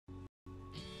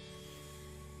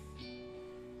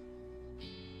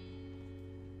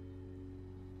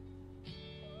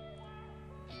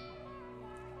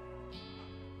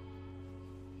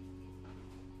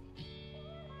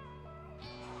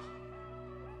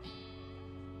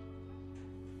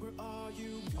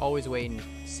Always waiting to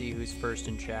see who's first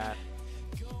in chat.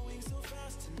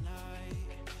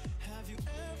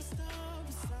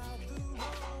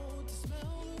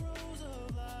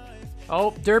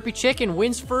 Oh, Derpy Chicken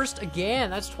wins first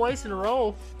again. That's twice in a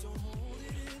row.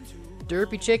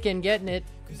 Derpy Chicken getting it.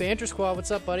 Banter Squad,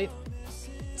 what's up, buddy?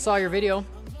 Saw your video.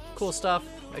 Cool stuff.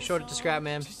 I showed it to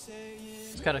Scrapman.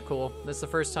 It's kind of cool. This is the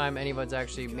first time anyone's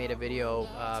actually made a video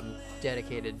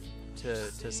dedicated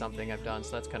to something I've done,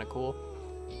 so that's kind of cool.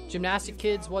 Gymnastic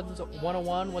Kids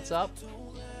 101, what's up?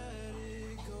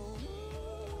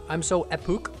 I'm so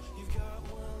epoch.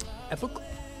 Epoch.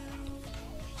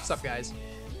 What's up, guys?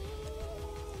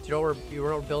 Do you know what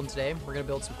we're building today? We're gonna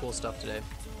build some cool stuff today.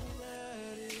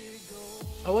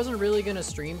 I wasn't really gonna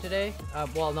stream today.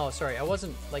 Well, no, sorry. I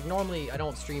wasn't, like, normally I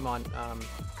don't stream on, oh,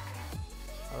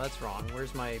 that's wrong.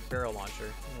 Where's my barrel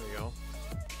launcher? There we go.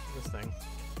 This thing.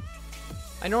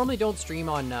 I normally don't stream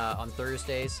on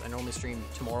Thursdays. I normally stream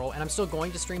tomorrow, and I'm still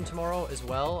going to stream tomorrow as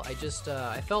well. I just,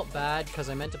 I felt bad because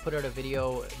I meant to put out a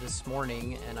video this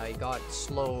morning, and I got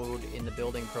slowed in the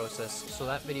building process. So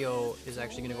that video is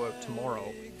actually gonna go out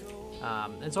tomorrow.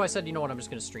 And so I said, you know what, I'm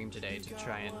just gonna stream today to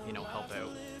try and, you know, help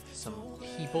out some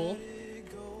people.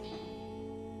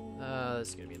 This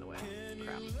is gonna be in the way.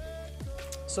 Crap.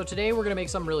 So today we're gonna make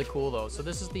something really cool though. So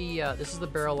this is the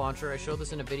barrel launcher. I showed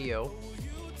this in a video.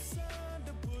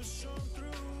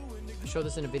 I showed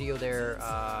this in a video there.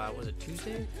 Was it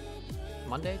Tuesday?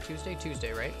 Monday? Tuesday?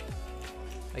 Tuesday, right?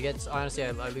 I guess, honestly,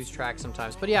 I lose track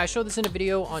sometimes. But yeah, I showed this in a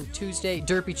video on Tuesday.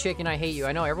 Derpy Chicken, I hate you.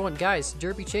 I know, everyone, guys,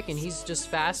 Derpy Chicken, he's just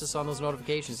fastest on those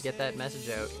notifications. Get that message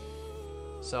out.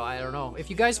 So, I don't know. If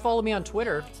you guys follow me on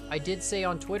Twitter, I did say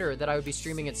on Twitter that I would be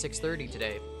streaming at 6:30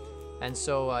 today. And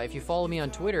so, if you follow me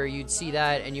on Twitter, you'd see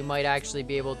that, and you might actually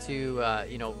be able to,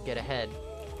 you know, get ahead.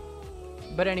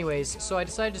 But anyways, so I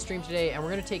decided to stream today, and we're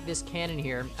going to take this cannon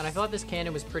here. And I thought this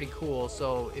cannon was pretty cool,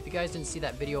 so if you guys didn't see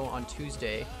that video on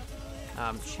Tuesday,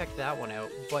 check that one out.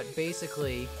 But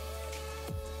basically,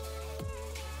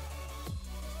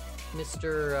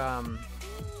 Mr.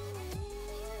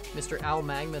 Al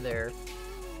Magma there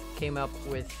came up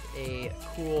with a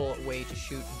cool way to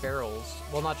shoot barrels.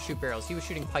 Well, not shoot barrels. He was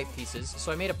shooting pipe pieces.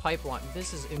 So I made a pipe launch.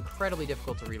 This is incredibly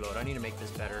difficult to reload. I need to make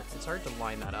this better. It's hard to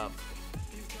line that up.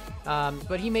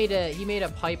 But he made a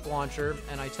pipe launcher,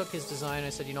 and I took his design. I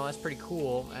said, you know, that's pretty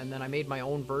cool. And then I made my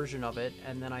own version of it,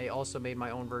 and then I also made my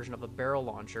own version of a barrel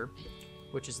launcher,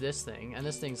 which is this thing. And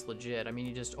this thing's legit. I mean,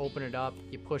 you just open it up,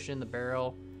 you push in the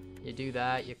barrel, you do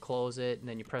that, you close it, and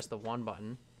then you press the 1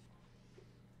 button.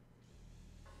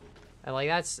 And like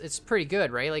it's pretty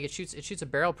good, right? Like it shoots a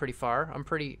barrel pretty far. I'm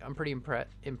pretty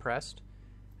impressed.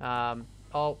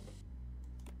 Oh,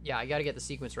 yeah, I got to get the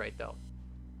sequence right though.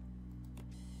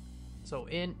 So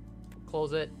in,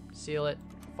 close it, seal it,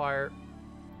 fire,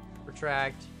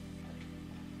 retract,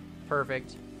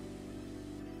 perfect.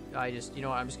 You know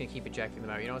what, I'm just gonna keep ejecting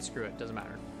them out. You know what, screw it, doesn't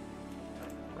matter.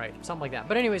 Right, something like that.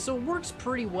 But anyway, so it works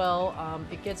pretty well.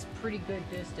 It gets pretty good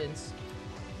distance.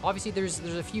 Obviously, there's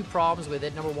a few problems with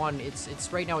it. Number one,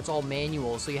 it's right now it's all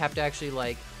manual, so you have to actually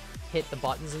like hit the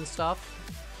buttons and stuff,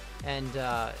 and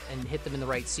hit them in the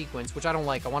right sequence, which I don't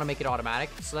like. I want to make it automatic,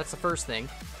 so that's the first thing.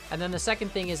 And then the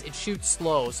second thing is it shoots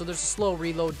slow, so there's a slow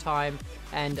reload time.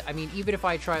 And I mean, even if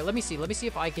I try, let me see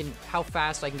if I can, how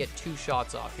fast I can get 2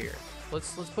 shots off here.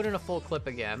 Let's put in a full clip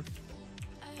again,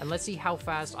 and let's see how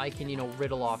fast I can, you know,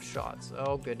 riddle off shots.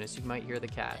 Oh goodness, you might hear the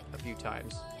cat a few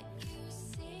times.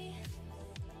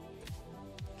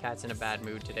 Cat's in a bad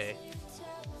mood today.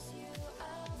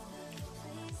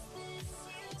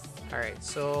 Alright,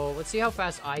 so let's see how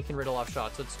fast I can riddle off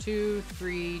shots. So it's 2,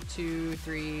 3, 2,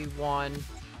 3, 1. And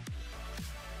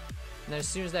then as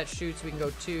soon as that shoots, we can go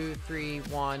 2, 3,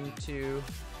 1, 2.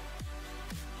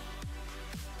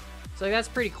 So like, that's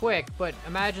pretty quick, but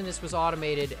imagine this was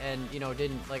automated and, you know,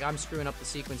 didn't, like, I'm screwing up the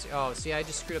sequence. Oh, see, I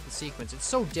just screwed up the sequence. It's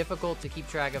so difficult to keep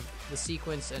track of the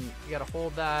sequence, and you gotta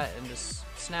hold that and just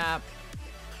snap.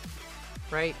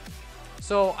 Right?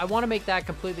 So I want to make that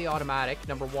completely automatic,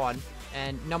 number one.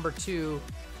 And number two,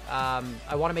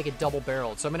 I want to make it double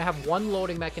barreled. So I'm going to have one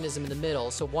loading mechanism in the middle.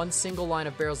 So one single line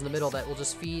of barrels in the middle that will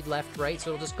just feed left, right. So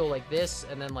it'll just go like this,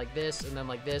 and then like this, and then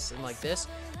like this, and like this.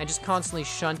 And just constantly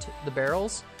shunt the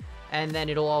barrels. And then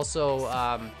it'll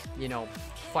also, you know,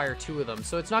 fire 2 of them.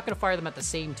 So it's not going to fire them at the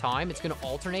same time. It's going to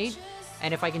alternate.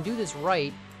 And if I can do this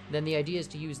right, then the idea is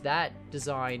to use that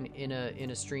design in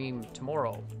a stream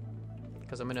tomorrow.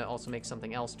 Because I'm going to also make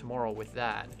something else tomorrow with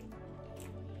that.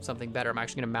 Something better. I'm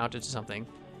actually going to mount it to something.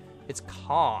 It's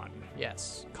con.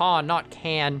 Yes. Con, not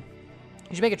can.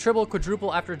 You should make a triple,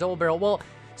 quadruple after a double barrel. Well,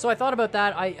 So I thought about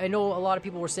that. I know a lot of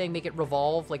people were saying make it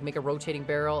revolve, like make a rotating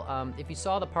barrel. If you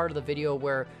saw the part of the video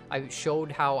where I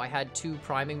showed how I had 2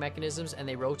 priming mechanisms and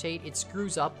they rotate, it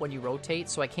screws up when you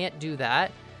rotate, so I can't do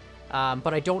that.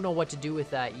 But I don't know what to do with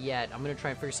that yet. I'm going to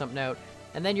try and figure something out.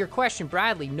 And then your question,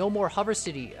 Bradley, no more Hover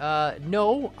City.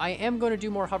 No, I am going to do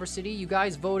more Hover City. You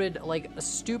guys voted, like a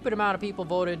stupid amount of people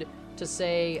voted to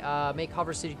say make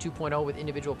Hover City 2.0 with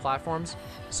individual platforms.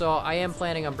 So I am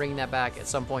planning on bringing that back at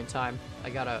some point in time. I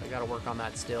gotta work on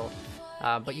that still.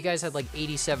 But you guys had like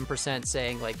 87%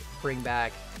 saying like bring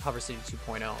back Hover City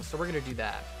 2.0. So we're gonna do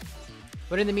that.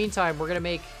 But in the meantime, we're gonna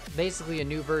make basically a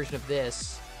new version of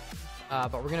this.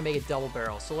 But we're gonna make a double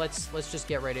barrel. So let's just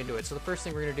get right into it. So the first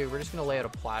thing we're gonna do, we're just gonna lay out a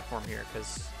platform here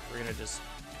because we're gonna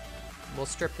we'll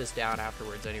strip this down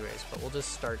afterwards anyways. But we'll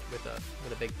just start with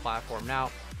a big platform. Now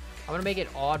I'm gonna make it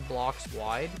odd blocks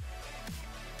wide.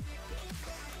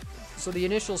 So the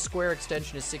initial square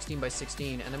extension is 16 by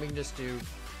 16, and then we can just do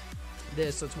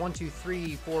this. So it's 1, 2,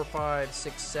 3, 4, 5,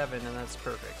 6, 7, and that's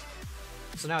perfect.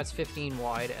 So now it's 15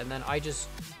 wide, and then you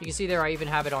can see there I even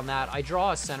have it on that. I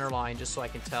draw a center line just so I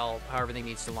can tell how everything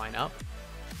needs to line up.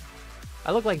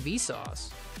 I look like Vsauce.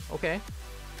 Okay.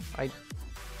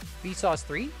 Vsauce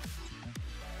 3?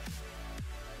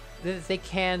 They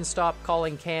can stop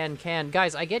calling can.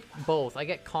 Guys, I get both. I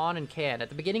get con and can. At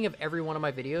the beginning of every one of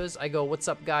my videos, I go, what's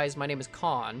up, guys? My name is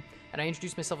Con. And I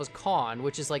introduce myself as Con,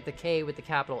 which is like the K with the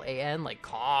capital A-N, like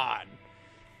Con.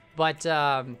 But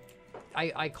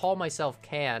I call myself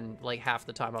Can like half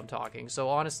the time I'm talking. So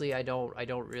honestly, I don't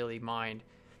really mind.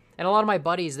 And a lot of my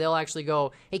buddies, they'll actually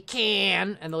go, hey,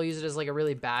 Can, and they'll use it as like a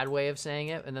really bad way of saying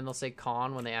it. And then they'll say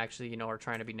Con when they actually, you know, are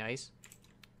trying to be nice.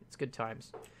 It's good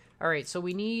times. All right, so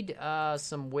we need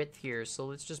some width here, so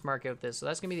let's just mark out this. So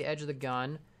that's going to be the edge of the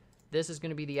gun. This is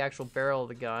going to be the actual barrel of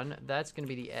the gun. That's going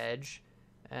to be the edge.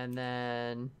 And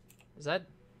then,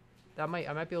 I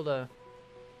might be able to,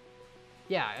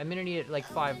 yeah, I'm going to need it like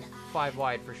 5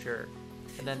 wide for sure.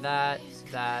 And then that,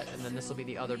 and then this will be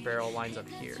the other barrel lines up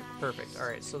here. Perfect. All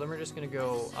right, so then we're just going to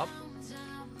go up.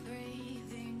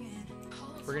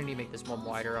 We're going to need to make this one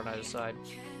wider on either side.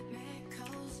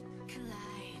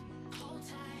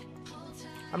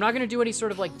 I'm not going to do any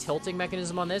sort of like tilting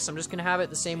mechanism on this. I'm just going to have it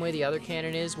the same way the other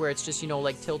cannon is, where it's just, you know,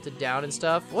 like tilted down and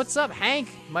stuff. What's up, Hank?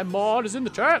 My mod is in the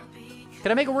chat.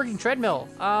 Can I make a working treadmill?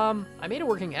 I made a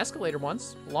working escalator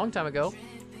once, a long time ago.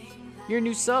 You're a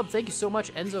new sub. Thank you so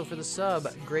much, Enzo, for the sub.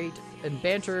 Great. And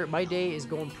banter, my day is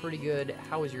going pretty good.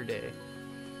 How is your day?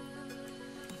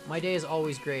 My day is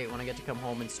always great when I get to come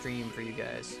home and stream for you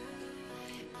guys.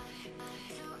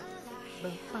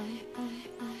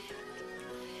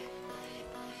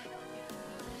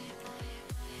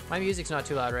 My music's not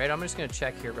too loud, right? I'm just gonna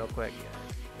check here real quick.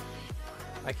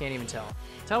 I can't even tell.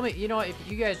 Tell me, you know, if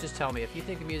you guys just tell me. If you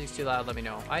think the music's too loud, let me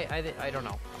know. I don't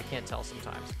know. I can't tell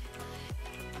sometimes.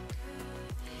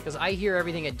 Because I hear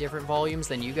everything at different volumes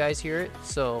than you guys hear it,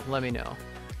 so let me know.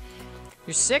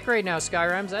 You're sick right now,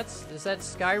 Skyrhymes. Is that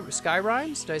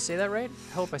Skyrhymes? Did I say that right?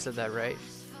 I hope I said that right.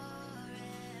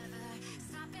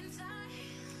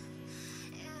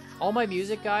 All my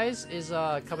music, guys, is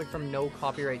coming from No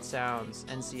Copyright Sounds,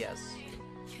 NCS.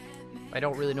 I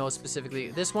don't really know specifically.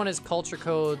 This one is Culture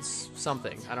Codes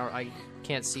something. I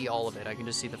can't see all of it. I can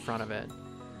just see the front of it.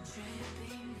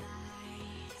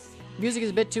 Music is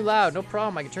a bit too loud. No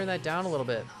problem. I can turn that down a little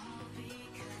bit.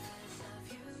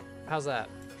 How's that?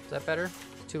 Is that better?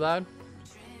 Too loud?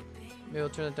 Maybe I'll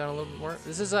turn it down a little bit more.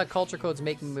 This is Culture Codes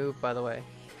Making Move, by the way.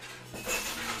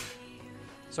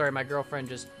 Sorry, my girlfriend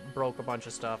just broke a bunch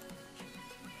of stuff.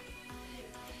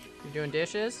 You doing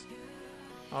dishes?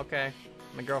 Okay.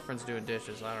 My girlfriend's doing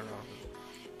dishes. I don't know.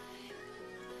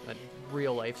 That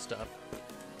real life stuff.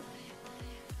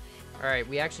 Alright,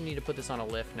 we actually need to put this on a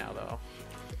lift now, though.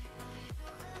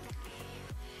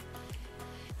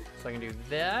 So I can do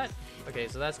that. Okay,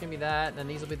 so that's gonna be that. And then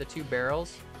these will be the 2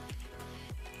 barrels.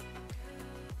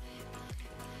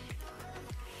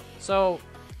 So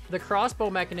the crossbow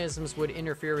mechanisms would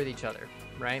interfere with each other,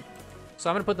 right? So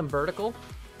I'm gonna put them vertical,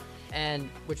 and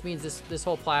which means this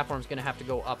whole platform is gonna have to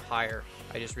go up higher.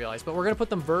 I just realized, but we're gonna put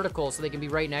them vertical so they can be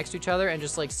right next to each other and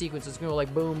just like sequence. It's gonna go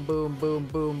like boom, boom, boom,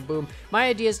 boom, boom. My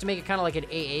idea is to make it kind of like an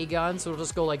AA gun, so it'll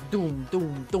just go like doom,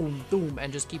 doom, doom, doom,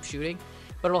 and just keep shooting.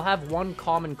 But it'll have one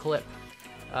common clip,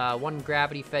 one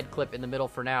gravity-fed clip in the middle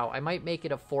for now. I might make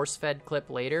it a force-fed clip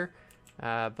later,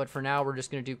 but for now we're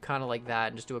just gonna do kind of like that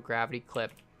and just do a gravity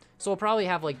clip. So we'll probably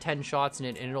have like 10 shots in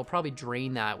it, and it'll probably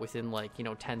drain that within like, you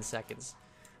know, 10 seconds.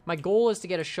 My goal is to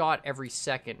get a shot every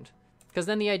second, because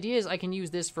then the idea is I can use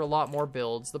this for a lot more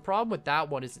builds. The problem with that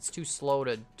one is it's too slow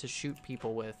to shoot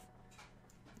people with.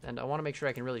 And I want to make sure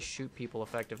I can really shoot people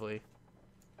effectively.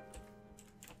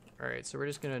 Alright, so we're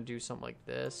just going to do something like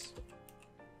this.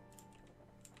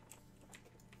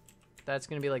 That's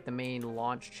going to be like the main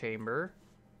launch chamber.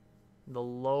 The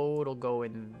load will go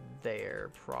in there,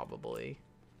 probably.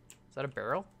 Is that a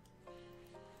barrel?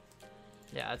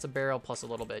 Yeah, it's a barrel plus a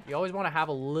little bit. You always want to have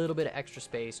a little bit of extra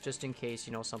space just in case,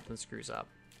 you know, something screws up.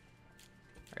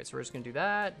 Alright, so we're just going to do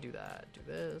that, do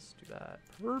this, do that.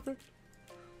 Perfect.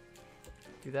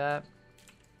 Do that.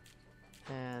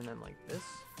 And then like this.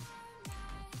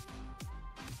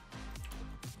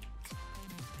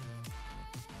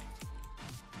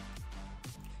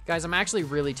 Guys, I'm actually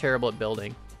really terrible at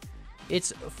building.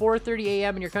 It's 4:30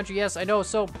 a.m. in your country. Yes, I know.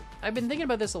 So I've been thinking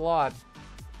about this a lot.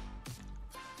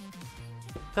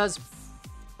 Because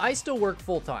I still work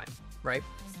full-time, right?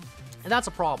 And that's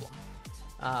a problem.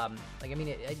 Like, I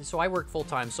mean, so I work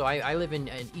full-time. So I live in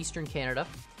Eastern Canada.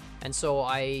 And so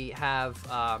I have,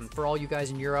 for all you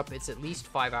guys in Europe, it's at least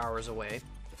 5 hours away.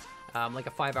 Like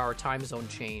a 5-hour time zone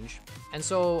change. And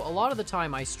so a lot of the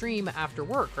time I stream after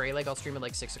work, right? Like I'll stream at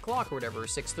like 6 o'clock or whatever, or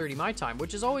 6:30 my time,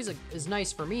 which is always is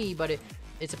nice for me, but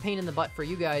it's a pain in the butt for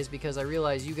you guys because I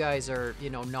realize you guys are, you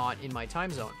know, not in my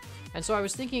time zone. And so I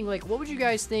was thinking, like, what would you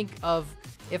guys think of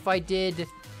if I did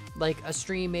like a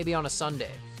stream maybe on a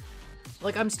Sunday?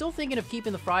 Like, I'm still thinking of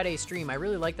keeping the Friday stream. I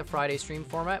really like the Friday stream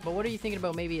format, but what are you thinking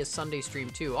about maybe a Sunday stream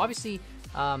too? Obviously,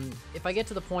 if I get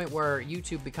to the point where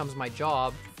YouTube becomes my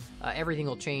job, everything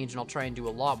will change and I'll try and do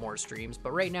a lot more streams.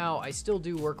 But right now, I still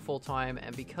do work full time,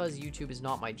 and because YouTube is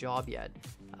not my job yet,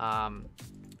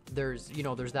 there's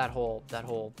that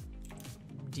whole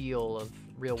deal of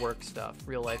real work stuff,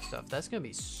 real life stuff. That's gonna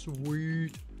be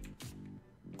sweet.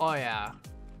 Oh yeah.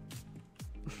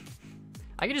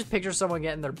 I can just picture someone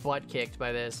getting their butt kicked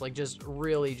by this, like just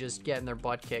really just getting their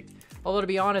butt kicked. Although to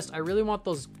be honest, I really want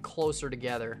those closer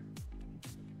together.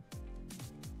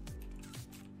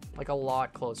 Like a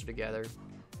lot closer together.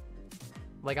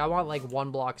 Like I want like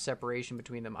 1 block separation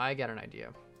between them. I got an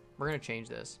idea. We're gonna change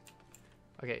this.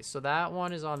 Okay, so that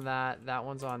one is on that. That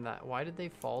one's on that. Why did they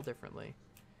fall differently?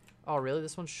 Oh, really?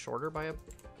 This one's shorter by a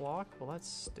block? Well, that's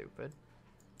stupid.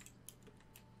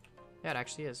 Yeah, it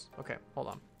actually is. Okay, hold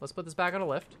on. Let's put this back on a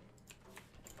lift.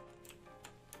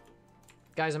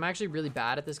 Guys, I'm actually really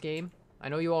bad at this game. I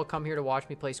know you all come here to watch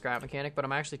me play Scrap Mechanic, but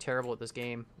I'm actually terrible at this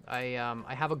game. I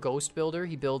have a ghost builder.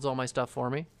 He builds all my stuff for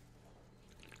me.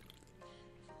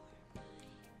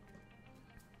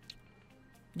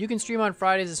 You can stream on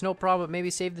Fridays, it's no problem, but maybe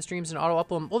save the streams and auto-upload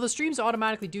them. Well, the streams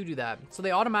automatically do that. So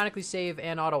they automatically save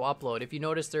and auto-upload. If you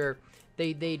notice,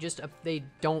 they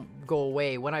don't go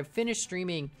away. When I finish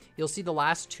streaming, you'll see the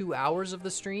last 2 hours of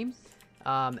the stream.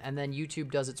 And then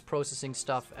YouTube does its processing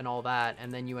stuff and all that,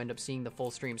 and then you end up seeing the full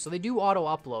stream. So they do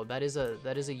auto-upload. That is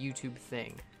a YouTube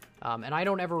thing. And I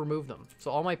don't ever remove them.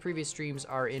 So all my previous streams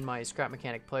are in my Scrap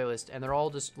Mechanic playlist, and they're all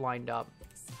just lined up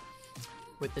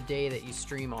with the day that you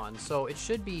stream on. So it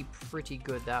should be pretty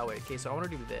good that way. Okay, so I want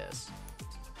to do this.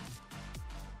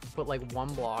 Put like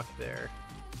 1 block there.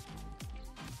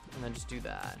 And then just do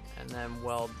that. And then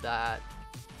weld that.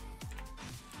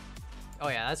 Oh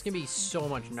yeah, that's gonna be so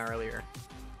much gnarlier.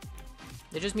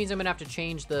 It just means I'm gonna have to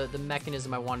change the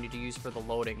mechanism I wanted to use for the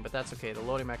loading, but that's okay. The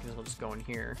loading mechanism will just go in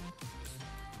here.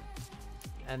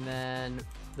 And then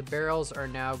the barrels are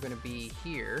now gonna be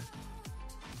here.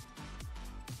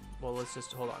 Well, let's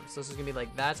just, hold on. So this is gonna be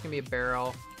like, that's gonna be a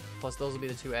barrel, plus those will be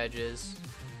the 2 edges.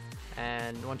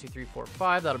 And 1, 2, 3, 4,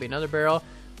 5, that'll be another barrel.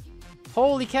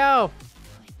 Holy cow!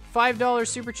 $5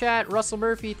 super chat, Russell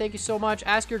Murphy, thank you so much.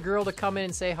 Ask your girl to come in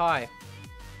and say hi.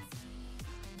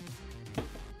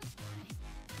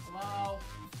 Hello?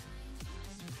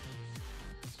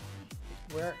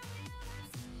 Where?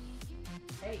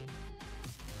 Hey.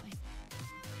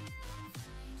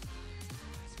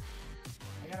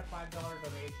 I got a $5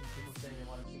 donation, people saying they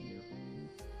want to see you.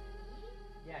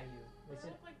 Yeah, you. Listen.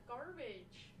 You look like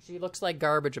garbage. She looks like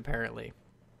garbage, apparently.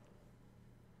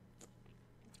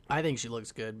 I think she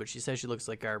looks good, but she says she looks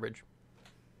like garbage.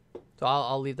 So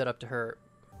I'll leave that up to her.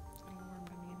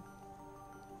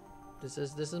 This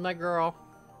is my girl.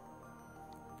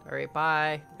 All right,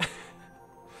 bye.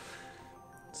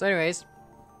 So anyways,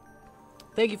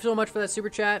 thank you so much for that super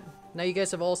chat. Now you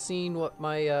guys have all seen what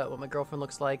my girlfriend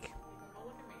looks like. I'll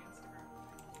look at my Instagram.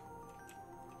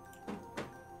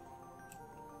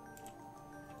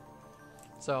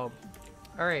 So,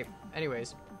 all right.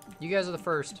 Anyways, you guys are the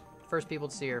first people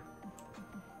to see her.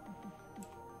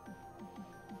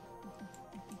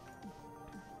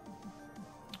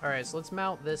 All right, so let's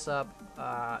mount this up.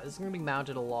 It's gonna be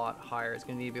mounted a lot higher. It's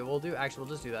gonna need to be. We'll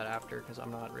just do that after because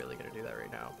I'm not really gonna do that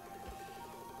right now.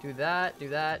 Do that, do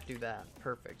that, do that.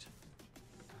 Perfect.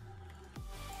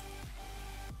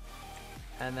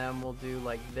 And then we'll do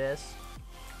like this.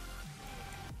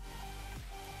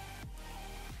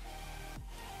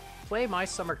 Play My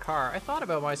Summer Car. I thought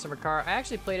about My Summer Car. I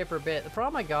actually played it for a bit. The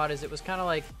problem I got is it was kind of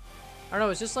like, I don't know,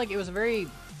 it's just like, it was a very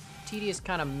tedious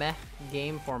kind of meh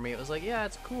game for me. It was like, yeah,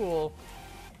 it's cool.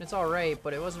 It's alright,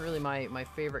 but it wasn't really my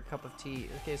favorite cup of tea.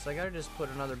 Okay, so I gotta just put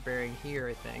another bearing here,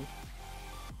 I think.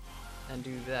 And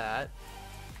do that.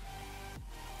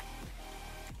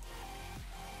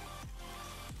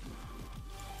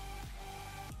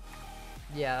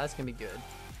 Yeah, that's gonna be good.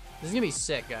 This is gonna be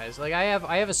sick, guys. Like, I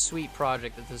have a sweet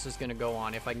project that this is gonna go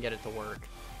on if I can get it to work.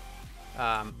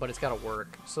 But it's gotta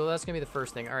work. So that's gonna be the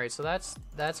first thing. All right, so that's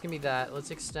gonna be that.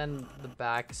 Let's extend the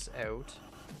backs out.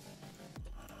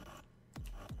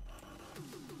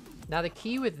 Now the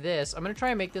key with this, I'm gonna try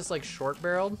and make this like short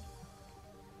barreled.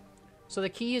 So the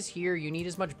key is here. You need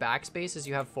as much backspace as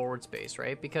you have forward space,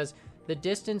 right? Because the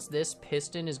distance this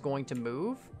piston is going to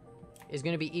move is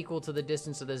going to be equal to the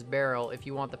distance of this barrel if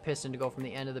you want the piston to go from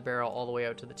the end of the barrel all the way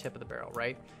out to the tip of the barrel,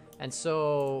 right? And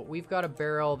so we've got a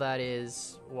barrel that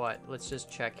is, what? Let's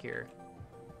just check here.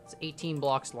 It's 18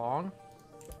 blocks long.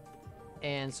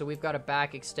 And so we've got a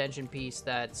back extension piece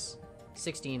that's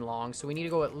 16 long. So we need to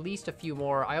go at least a few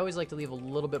more. I always like to leave a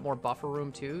little bit more buffer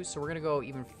room too. So we're going to go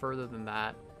even further than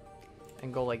that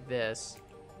and go like this.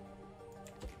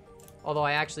 Although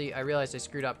I realized I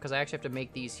screwed up because I actually have to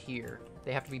make these here.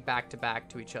 They have to be back to back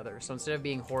to each other. So instead of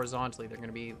being horizontally, they're going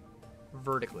to be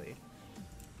vertically.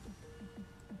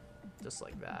 Just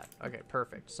like that. Okay,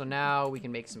 perfect. So now we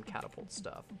can make some catapult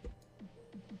stuff.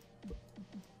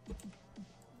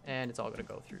 And it's all going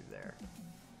to go through there.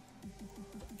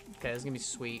 Okay, this is going to be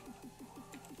sweet.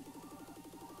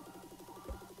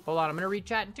 Hold on, I'm going to read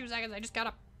chat in 2 seconds. I just got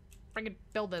to freaking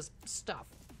build this stuff.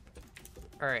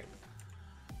 All right.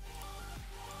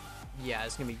 Yeah,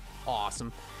 it's going to be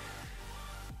awesome.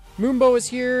 Moonbo is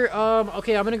here.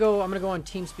 Okay, I'm gonna go on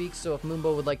TeamSpeak. So if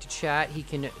Moonbo would like to chat, he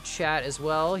can chat as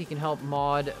well. He can help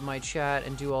mod my chat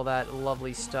and do all that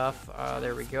lovely stuff.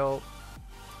 There we go.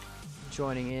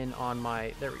 Joining in on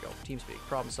my, there we go. TeamSpeak,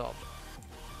 problem solved.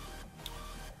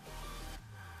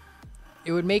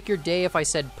 It would make your day if I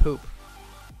said poop.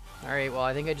 All right, well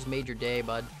I think I just made your day,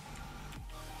 bud.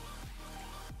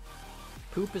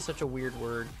 Poop is such a weird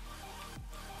word.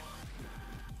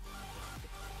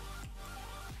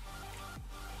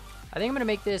 I think I'm gonna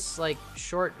make this like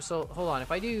short. So hold on,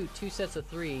 if I do 2 sets of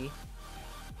 3,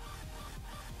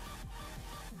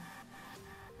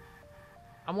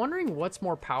 I'm wondering what's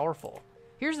more powerful.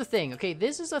 Here's the thing. Okay,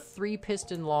 this is a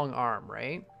 3-piston long arm,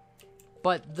 right?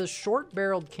 But the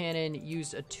short-barreled cannon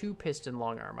used a 2-piston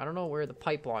long arm. I don't know where the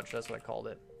pipe launcher. That's what I called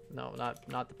it. No,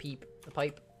 not the peep. The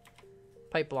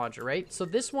pipe launcher, right? So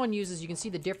this one uses. You can see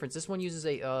the difference. This one uses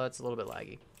a. It's a little bit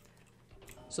laggy.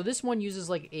 So this one uses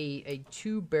like a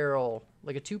 2-barrel,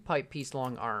 like a 2-pipe piece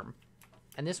long arm.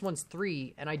 And this one's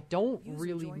 3, and I don't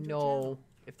really know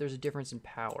if there's a difference in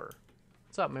power.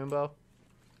 What's up, Moonbo?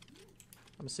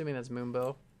 I'm assuming that's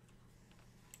Moonbo.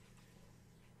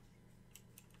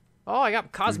 Oh, I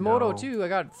got Cosmodo too. I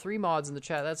got 3 mods in the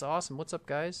chat. That's awesome. What's up,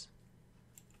 guys?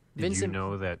 Did you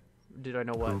know that Did I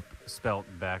know what? Poop spelt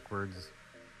backwards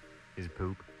is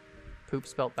poop? Poop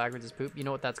spelt backwards is poop. You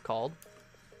know what that's called?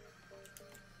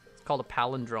 It's called a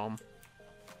palindrome.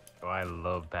 Oh, I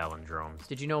love palindromes.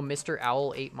 Did you know Mr.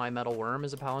 Owl ate my metal worm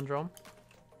is a palindrome?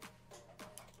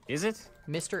 Is it?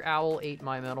 Mr. Owl ate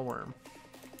my metal worm.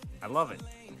 I love it.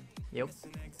 Yep.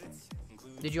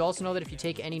 Did you also know that if you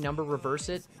take any number, reverse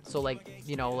it? So like,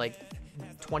 you know, like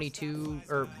 22,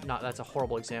 or not, that's a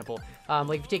horrible example.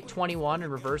 Like if you take 21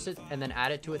 and reverse it and then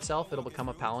add it to itself, it'll become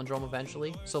a palindrome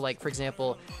eventually. So like, for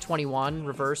example, 21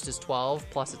 reversed is 12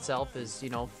 plus itself is, you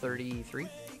know, 33.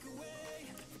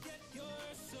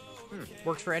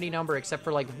 Works for any number except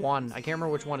for like 1. I can't remember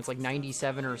which one. It's like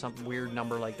 97 or some weird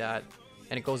number like that.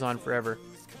 And it goes on forever.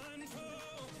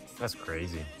 That's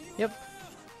crazy. Yep.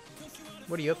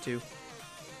 What are you up to?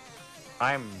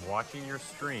 I'm watching your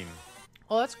stream.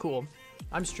 Oh, that's cool.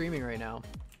 I'm streaming right now.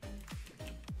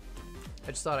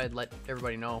 I just thought I'd let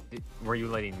everybody know. Were you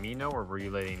letting me know, or were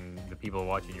you letting the people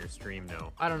watching your stream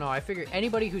know? I don't know. I figured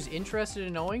anybody who's interested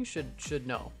in knowing should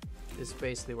know. Is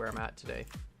basically where I'm at today.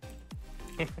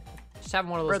 Just having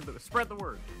one of those. Spread the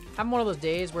word. Having one of those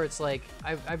days where it's like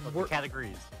I've worked. The cat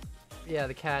agrees. Yeah,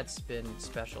 the cat's been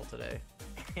special today.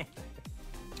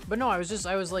 But no, I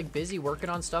was like busy working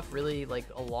on stuff, really like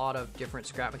a lot of different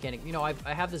scrap mechanic. You know, I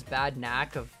have this bad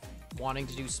knack of wanting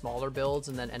to do smaller builds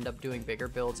and then end up doing bigger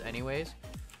builds anyways.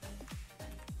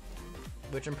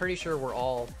 Which I'm pretty sure we're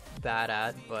all bad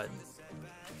at, but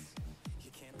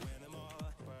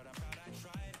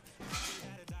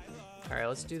All right,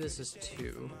 let's do this as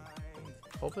 2.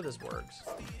 Hopefully this works.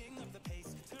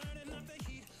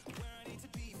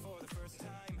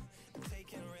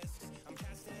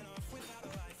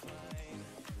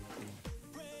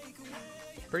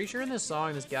 Pretty sure in this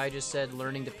song, this guy just said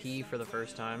learning to pee for the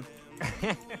first time.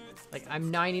 Like,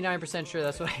 I'm 99% sure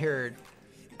that's what I heard.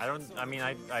 I mean,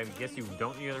 I guess you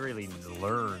don't really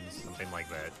learn something like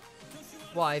that.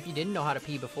 Well, if you didn't know how to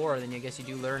pee before, then I guess you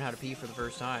do learn how to pee for the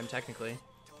first time, technically.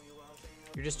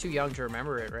 You're just too young to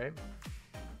remember it, right?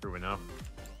 True enough.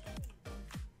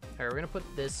 Alright, we're gonna put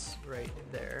this right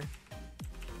there.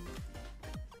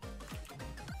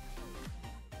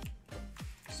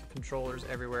 Just controllers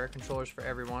everywhere, controllers for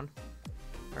everyone.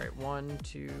 Alright, 1,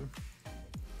 2.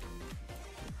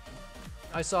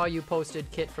 I saw you posted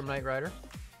Kit from Knight Rider.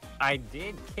 I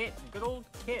did, Kit. Good old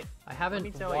Kit. I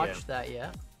haven't watched that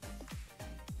yet.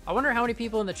 I wonder how many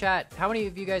people in the chat, how many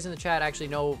of you guys in the chat actually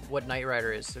know what Knight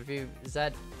Rider is? Is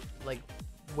that like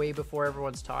way before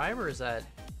everyone's time, or is that?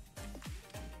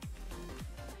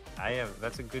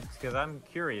 That's a good, because I'm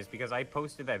curious, because I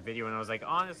posted that video and I was like,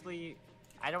 honestly,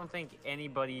 I don't think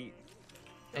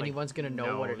anyone's gonna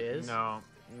know what it is. No,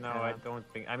 I don't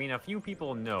think. I mean, a few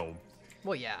people know.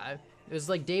 Well, yeah, it was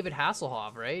like David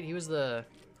Hasselhoff, right? He was the.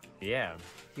 Yeah.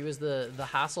 He was the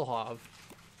Hasselhoff.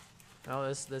 Oh,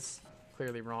 this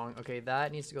clearly wrong. Okay,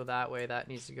 that needs to go that way. That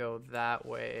needs to go that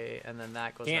way, and then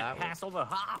that goes that way. Can't hassle the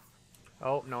Hoff.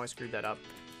 Oh no, I screwed that up.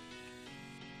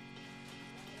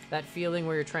 That feeling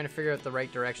where you're trying to figure out the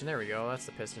right direction. There we go. That's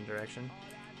the piston direction.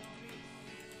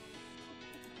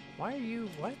 Why are you...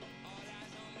 what? Is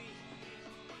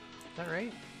that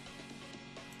right?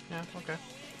 Yeah, okay.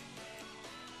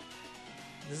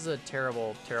 This is a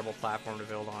terrible, terrible platform to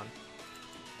build on.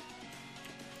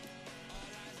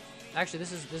 Actually,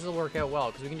 this will work out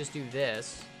well, because we can just do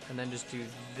this, and then just do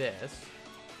this.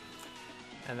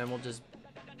 And then we'll just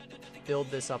build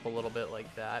this up a little bit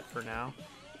like that for now.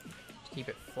 Keep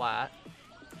it flat.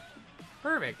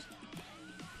 Perfect.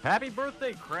 Happy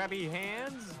birthday, Krabby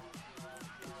Hands.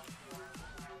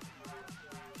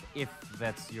 If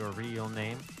that's your real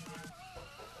name.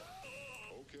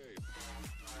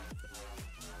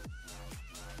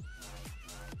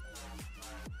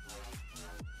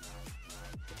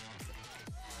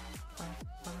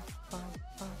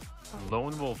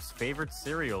 Lone Wolf's favorite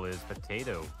cereal is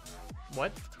potato.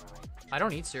 What? I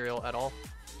don't eat cereal at all.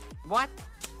 What?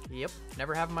 Yep,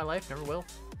 never have in my life, never will.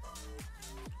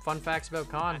 Fun facts about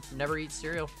Khan, never eat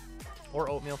cereal. Or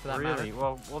oatmeal for that matter. Really?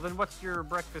 Well, then what's your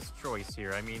breakfast choice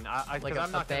here? I mean, like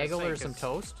I'm not a bagel or some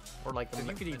toast? Or like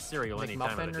you could eat cereal like any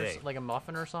time of the day. Like a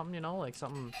muffin or something, you know? Like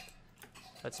something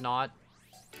that's not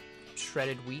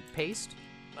shredded wheat paste.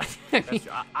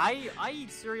 I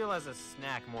eat cereal as a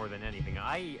snack more than anything.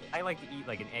 I like to eat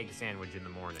like an egg sandwich in the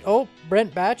morning. Oh,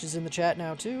 Brent Batch is in the chat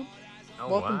now too. Oh,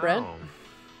 welcome, wow. Brent.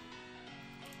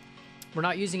 We're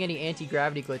not using any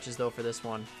anti-gravity glitches though for this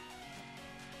one.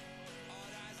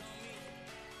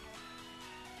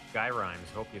 Guy Rhymes,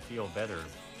 hope you feel better.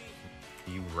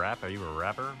 Do you rap? Are you a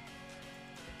rapper?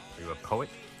 Are you a poet?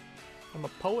 I'm a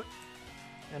poet,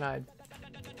 and I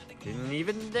didn't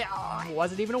even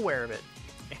wasn't even aware of it.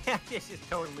 This is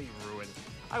totally ruined.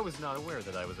 I was not aware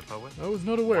that I was a poet. I was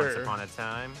not aware once upon a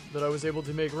time that I was able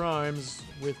to make rhymes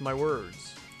with my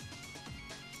words.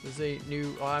 This ain't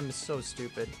new. Oh, I'm so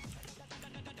stupid.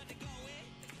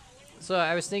 So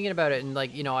I was thinking about it, and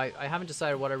like, you know, I haven't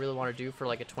decided what I really want to do for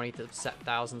like a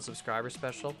 20,000 subscriber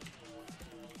special.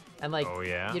 And like, oh,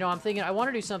 yeah? you know, I'm thinking I want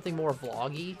to do something more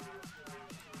vloggy.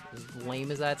 As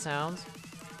lame as that sounds.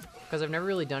 Because I've never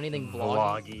really done anything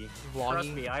vloggy. Trust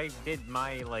me, I did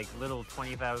my like little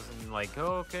 20,000 like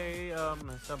okay,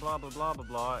 so blah blah blah blah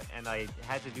blah, and I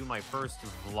had to do my first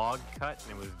vlog cut,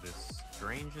 and it was the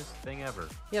strangest thing ever.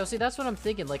 Yeah, well, see, that's what I'm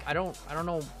thinking. Like, I don't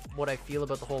know what I feel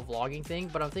about the whole vlogging thing,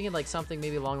 but I'm thinking like something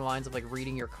maybe along the lines of like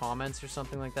reading your comments or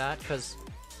something like that. Because,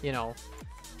 you know,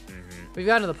 we've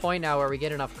gotten to the point now where we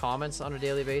get enough comments on a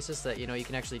daily basis that, you know, you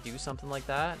can actually do something like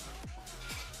that.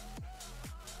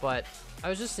 But I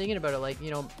was just thinking about it, like,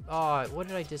 you know, oh, what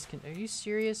did I disconnect? Are you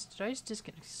serious? Did I just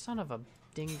disconnect? Son of a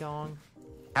ding dong.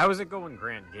 How's it going,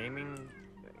 Grant Gaming?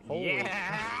 Holy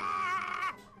yeah!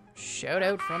 Shout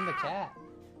out from the cat.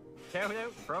 Shout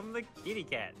out from the kitty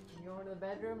cat. You going to the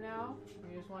bedroom now?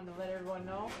 You just wanted to let everyone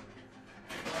know?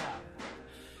 Yeah.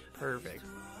 Perfect.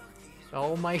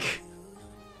 Oh my.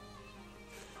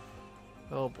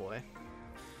 Oh boy.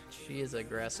 She is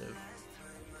aggressive.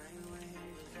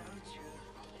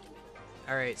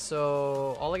 Alright,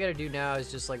 so all I gotta do now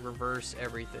is just like reverse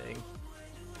everything.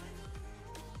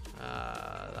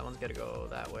 That one's gotta go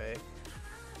that way.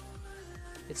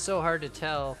 It's so hard to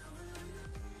tell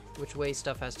which way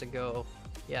stuff has to go.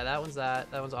 Yeah, that one's that.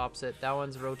 That one's opposite. That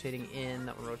one's rotating in.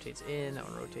 That one rotates in. That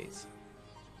one rotates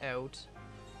out.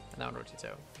 And that one rotates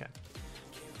out. Okay.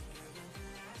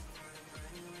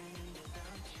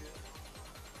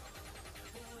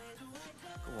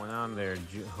 What's going on there,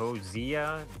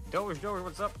 Hosea? Doge,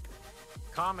 what's up?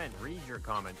 Comment, read your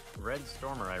comment. Red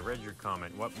Stormer, I read your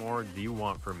comment. What more do you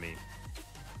want from me?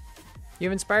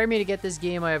 You've inspired me to get this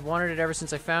game. I have wanted it ever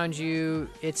since I found you.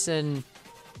 It's an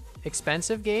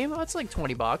expensive game. Oh, it's like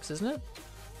 20 bucks, isn't it?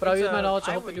 But I'll use my knowledge.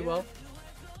 I hope I do well.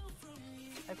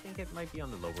 I think it might be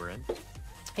on the lower end.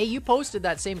 Hey, you posted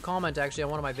that same comment actually on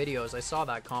one of my videos. I saw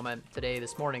that comment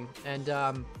this morning.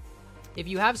 And if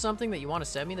you have something that you want to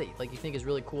send me that like you think is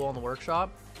really cool on the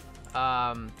workshop,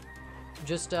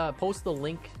 just post the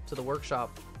link to the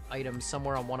workshop items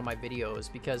somewhere on one of my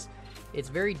videos, because it's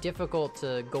very difficult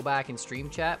to go back and stream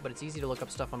chat, but it's easy to look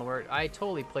up stuff on the work. I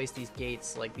totally place these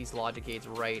gates, like these logic gates,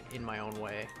 right in my own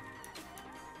way.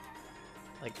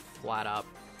 Like flat up,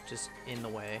 just in the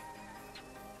way.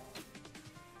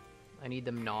 I need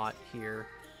them not here.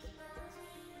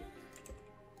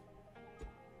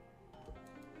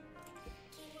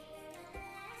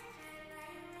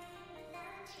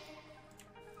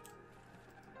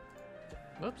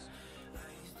 Whoops.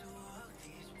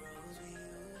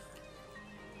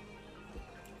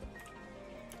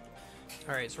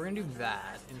 Alright, so we're gonna do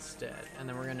that instead. And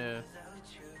then we're gonna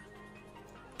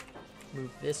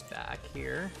move this back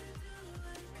here.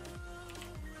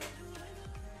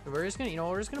 We're just gonna,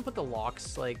 we're just gonna put the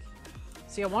locks, like...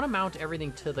 See, I want to mount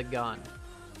everything to the gun.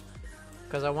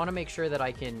 Because I want to make sure that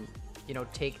I can,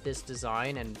 take this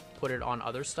design and put it on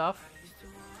other stuff.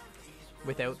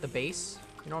 Without the base.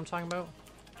 You know what I'm talking about?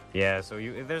 Yeah, so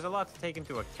there's a lot to take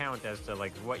into account as to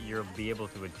like what you'll be able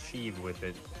to achieve with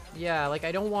it. Yeah, like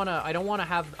I want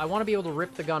to be able to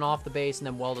rip the gun off the base and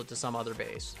then weld it to some other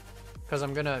base. Cuz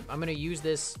I'm going to use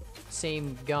this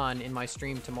same gun in my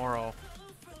stream tomorrow,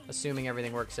 assuming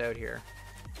everything works out here.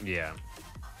 Yeah.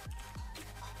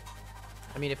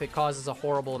 I mean, if it causes a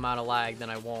horrible amount of lag, then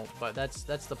I won't, but that's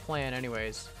the plan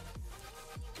anyways.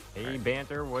 Hey, right.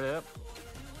 Banter, what up?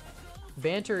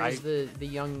 Banter is the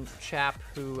young chap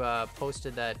who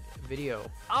posted that video.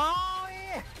 Oh,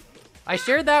 yeah! I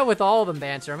shared that with all of them,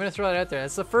 Banter. I'm going to throw that out there.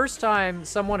 That's the first time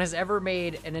someone has ever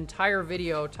made an entire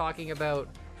video talking about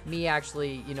me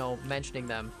actually, mentioning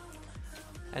them.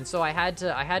 And so I had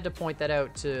to point that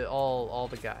out to all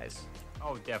the guys.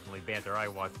 Oh, definitely, Banter. I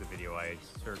watched the video. I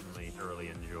certainly thoroughly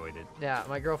enjoyed it. Yeah,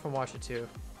 my girlfriend watched it too.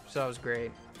 So that was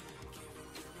great.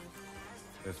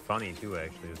 It was funny too,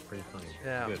 actually. It was pretty funny.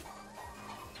 Yeah. Good.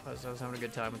 I was having a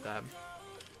good time with that.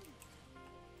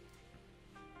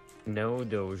 No,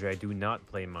 Doge, I do not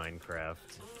play Minecraft.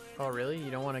 Oh, really? You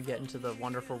don't want to get into the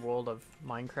wonderful world of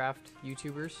Minecraft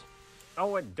YouTubers?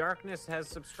 Oh, and Darkness has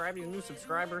subscribed. He's a new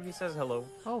subscriber. He says hello.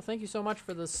 Oh, thank you so much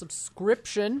for the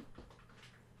subscription.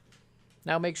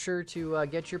 Now make sure to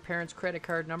get your parents' credit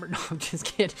card number. No, I'm just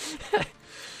kidding.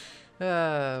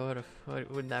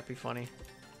 Wouldn't that be funny?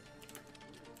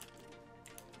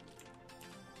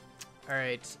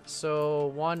 Alright, so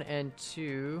 1 and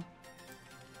 2.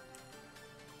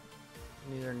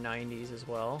 These are 90s as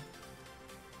well.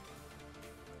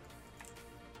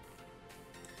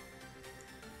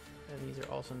 And these are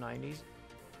also 90s.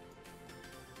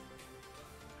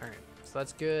 Alright, so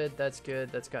that's good, that's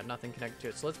good. That's got nothing connected to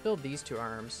it. So let's build these two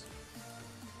arms.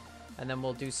 And then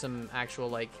we'll do some actual,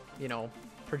 like,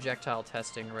 projectile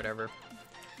testing or whatever.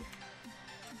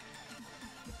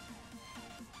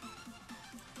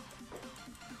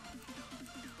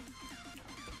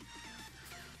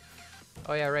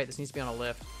 Oh yeah, right, this needs to be on a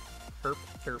lift. Herp,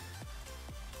 herp.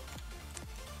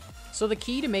 So the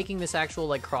key to making this actual,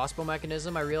 like, crossbow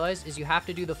mechanism, I realized, is you have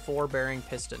to do the 4-bearing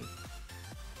piston.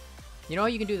 You know how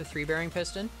you can do the 3-bearing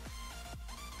piston?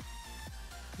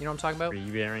 You know what I'm talking about?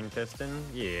 3-bearing piston?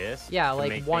 Yes. Yeah, to like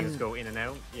make one... things go in and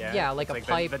out? Yeah. Yeah, like it's a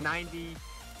pipe... The 90...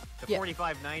 The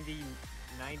 45, 90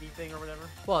 thing or whatever?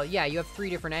 Well, yeah, you have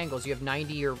 3 different angles. You have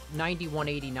 90 or 90,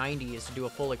 180, 90 is to do a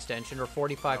full extension, or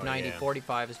 45, 90, yeah.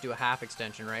 45 is to do a half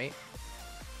extension, right?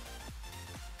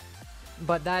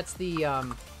 But that's the,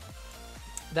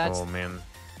 oh, man.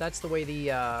 That's the way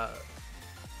the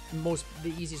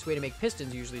easiest way to make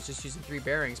pistons usually is just using 3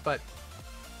 bearings. But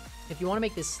if you want to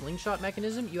make this slingshot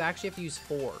mechanism, you actually have to use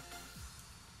 4.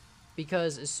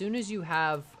 Because as soon as you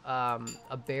have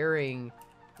a bearing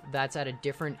that's at a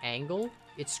different angle,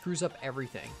 it screws up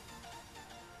everything.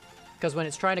 Because when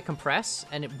it's trying to compress,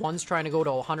 and one's trying to go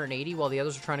to 180 while the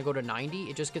others are trying to go to 90,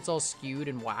 it just gets all skewed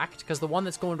and whacked. Because the one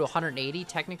that's going to 180,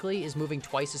 technically, is moving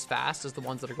twice as fast as the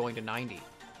ones that are going to 90,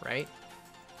 right?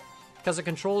 Because a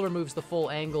controller moves the full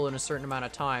angle in a certain amount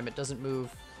of time. It doesn't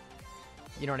move,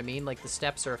 you know what I mean? Like the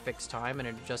steps are a fixed time and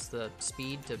it adjusts the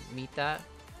speed to meet that.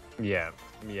 Yeah,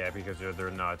 because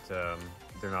they're not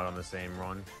on the same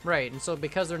run. Right, and so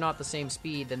because they're not the same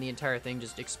speed, then the entire thing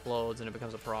just explodes and it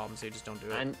becomes a problem, so you just don't do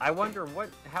it. And I wonder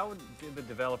how do the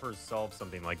developers solve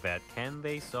something like that? Can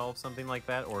they solve something like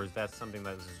that, or is that something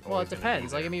that's always Well, it gonna be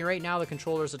depends. Like, there? I mean, right now the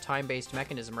controller is a time-based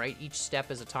mechanism, right? Each step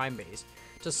is a time-based.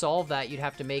 To solve that, you'd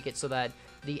have to make it so that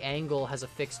the angle has a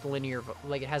fixed linear,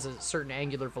 like it has a certain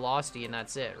angular velocity, and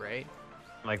that's it, right?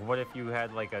 Like, what if you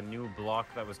had like a new block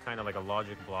that was kind of like a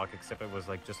logic block, except it was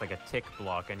like just like a tick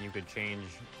block, and you could change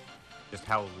just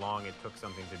how long it took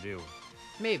something to do?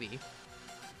 Maybe.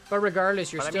 But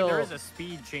regardless, you're But still... I mean, there is a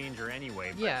speed changer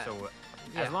anyway. But Yeah. So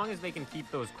Yeah. as long as they can keep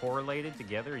those correlated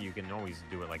together, you can always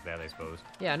do it like that, I suppose.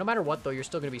 Yeah, no matter what, though, you're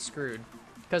still going to be screwed.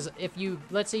 Because if you...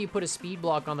 Let's say you put a speed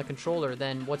block on the controller,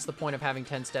 then what's the point of having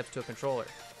 10 steps to a controller?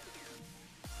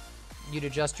 You'd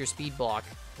adjust your speed block,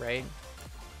 right?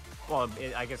 Well,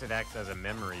 I guess it acts as a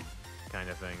memory kind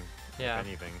of thing, Yeah. if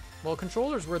anything. Well,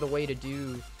 controllers were the way to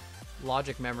do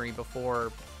logic memory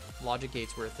before logic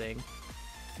gates were a thing.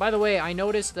 By the way, I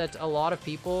noticed that a lot of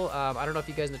people, I don't know if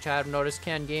you guys in the chat have noticed,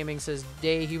 Can Gaming says,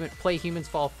 play Humans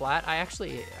Fall Flat. I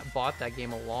actually bought that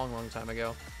game a long, long time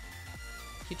ago.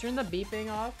 Can you turn the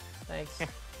beeping off? Thanks.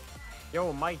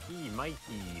 Yo, Mikey.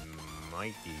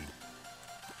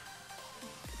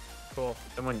 Cool.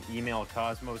 Someone email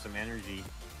Cosmo some energy.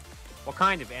 What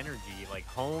kind of energy? Like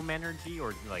home energy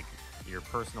or like your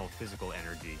personal physical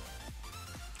energy?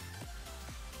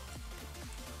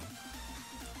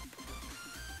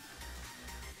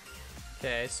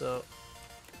 Okay, so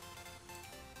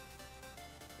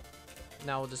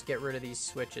now we'll just get rid of these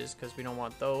switches because we don't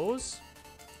want those.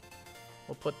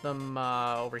 We'll put them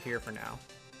over here for now.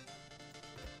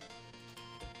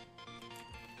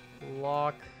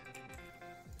 Lock,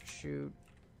 shoot,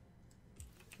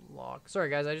 lock. Sorry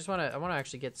guys, I want to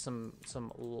actually get some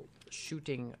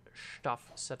shooting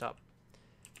stuff set up.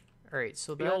 All right,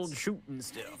 so The that's old shooting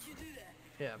stuff.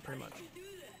 yeah, pretty much.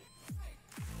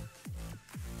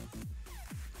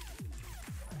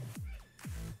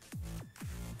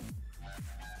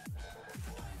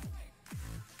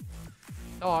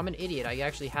 Oh, I'm an idiot. I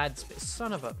actually had space.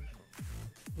 Son of a...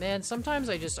 Man, sometimes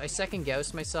I second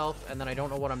guess myself, and then I don't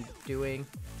know what I'm doing.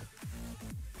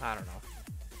 I don't know.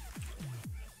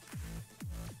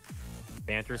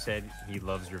 Banter said he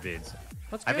loves your vids.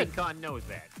 That's I good. think Con knows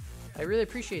that. I really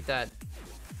appreciate that.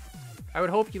 I would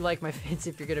hope you like my vids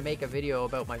if you're going to make a video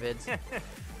about my vids.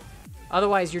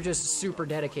 Otherwise, you're just super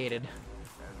dedicated.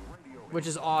 Which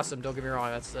is awesome, don't get me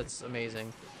wrong. That's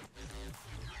amazing.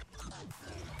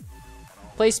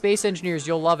 Play Space Engineers,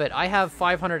 you'll love it. I have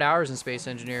 500 hours in Space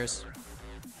Engineers.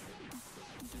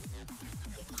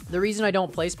 The reason I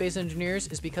don't play Space Engineers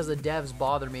is because the devs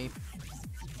bother me.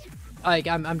 Like,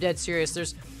 I'm dead serious.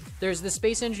 There's the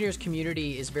Space Engineers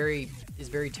community is very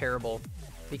terrible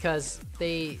because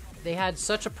they had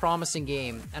such a promising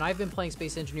game, and I've been playing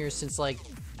Space Engineers since like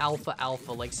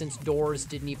alpha, like since doors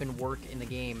didn't even work in the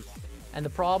game. And the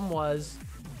problem was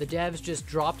the devs just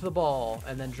dropped the ball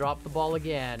and then dropped the ball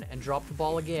again and dropped the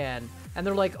ball again. And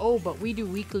they're like, oh, but we do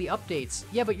weekly updates.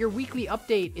 Yeah, but your weekly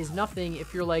update is nothing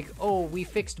if you're like, oh, we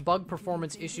fixed bug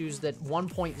performance issues that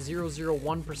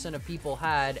 1.001% of people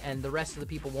had and the rest of the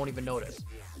people won't even notice.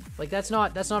 Like, that's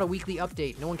not a weekly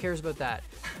update. No one cares about that.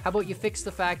 How about you fix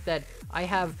the fact that I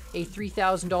have a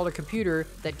 $3,000 computer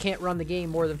that can't run the game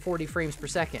more than 40 frames per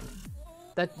second?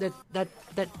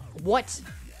 What?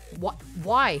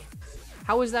 Why?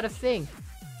 How is that a thing?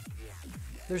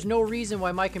 There's no reason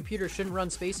why my computer shouldn't run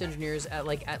Space Engineers at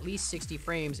like at least 60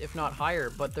 frames, if not higher,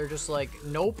 but they're just like,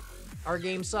 nope, our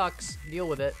game sucks, deal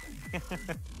with it.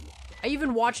 I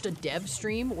even watched a dev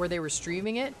stream where they were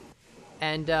streaming it,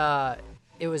 and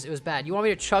it was bad. You want me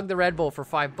to chug the Red Bull for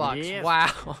 $5? Yes.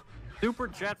 Wow. Super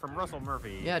chat from Russell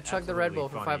Murphy. Yeah, chug the Red Bull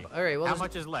for funny. $5. All right, well, how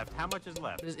much is left? How much is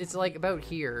left? it's like about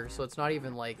here, so it's not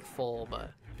even like full,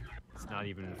 but It's not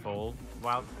even full.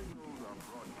 Wow.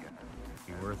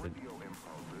 Be worth it.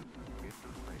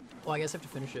 well, I guess I have to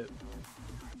finish it.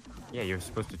 Yeah, you're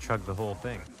supposed to chug the whole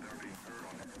thing.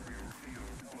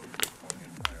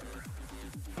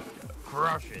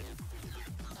 Crush it.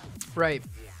 Right.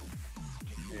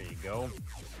 There you go.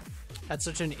 That's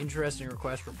such an interesting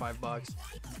request for $5. Hold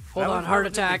That on, was heart relatively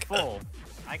attack. Full.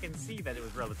 I can see that it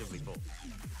was relatively full.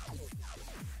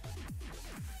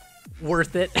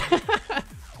 Worth it.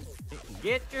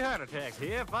 Get your heart attacks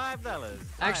here, $5.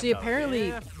 Actually, $5, apparently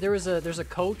yeah. there's a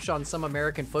coach on some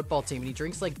American football team, and he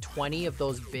drinks like 20 of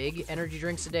those big energy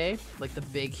drinks a day, like the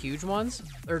big, huge ones,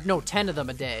 or no, 10 of them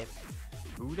a day.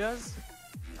 Who does?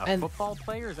 A And- football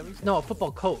player? Is that what you said? No, a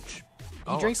football coach. He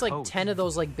Oh, a drinks like coach. 10 of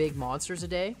those like big monsters a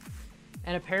day.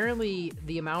 And apparently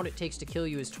the amount it takes to kill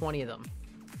you is 20 of them.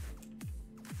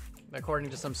 According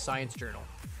to some science journal.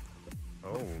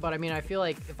 Oh. But I mean, I feel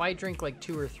like if I drink like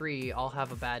 2 or 3, I'll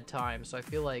have a bad time. So I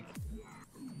feel like,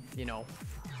 you know.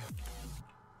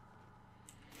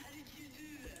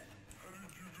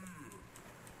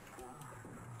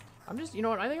 I'm just, you know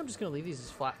what? I think I'm just going to leave these as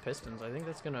flat pistons. I think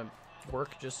that's going to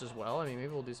work just as well. I mean,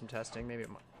 maybe we'll do some testing. Maybe it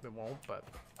won't, but...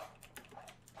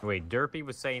 Wait, Derpy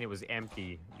was saying it was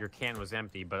empty. Your can was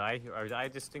empty, but I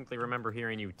distinctly remember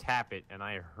hearing you tap it, and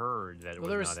I heard that it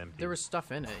was not empty. There was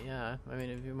stuff in it, yeah. I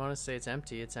mean, if you want to say it's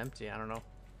empty, it's empty. I don't know.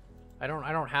 I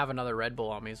don't have another Red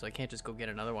Bull on me, so I can't just go get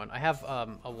another one. I have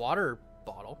a water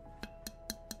bottle,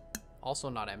 also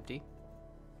not empty.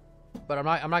 But I'm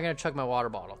not gonna chug my water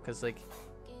bottle because like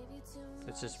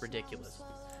it's just ridiculous.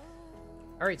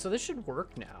 All right, so this should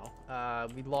work now.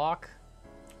 We lock,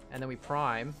 and then we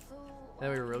prime. Then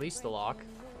we release the lock,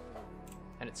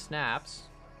 and it snaps.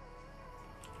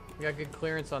 We got good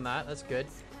clearance on that. That's good.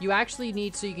 You actually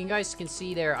need, so you guys can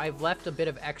see there, I've left a bit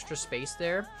of extra space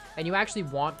there, and you actually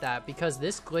want that because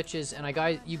this glitches,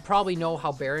 and you probably know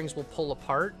how bearings will pull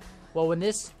apart. Well, when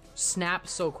this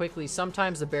snaps so quickly,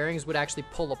 sometimes the bearings would actually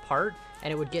pull apart,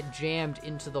 and it would get jammed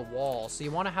into the wall. So you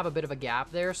want to have a bit of a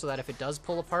gap there so that if it does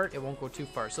pull apart, it won't go too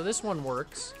far. So this one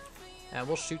works. And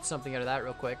we'll shoot something out of that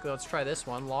real quick. Let's try this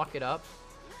one. Lock it up.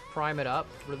 Prime it up.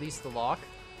 Release the lock.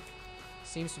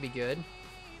 Seems to be good.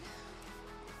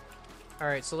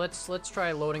 Alright, so let's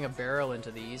try loading a barrel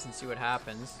into these and see what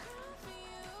happens.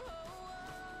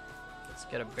 Let's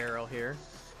get a barrel here.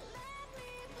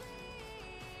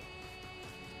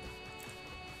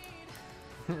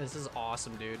 This is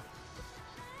awesome, dude.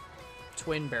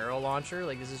 Twin barrel launcher.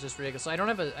 Like, this is just ridiculous. So I don't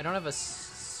have a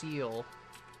seal.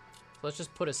 Let's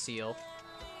just put a seal.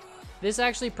 This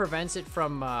actually prevents it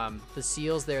from, the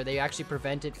seals there, they actually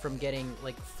prevent it from getting,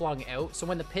 like, flung out. So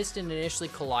when the piston initially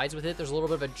collides with it, there's a little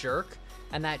bit of a jerk.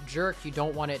 And that jerk, you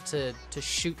don't want it to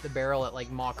shoot the barrel at, like,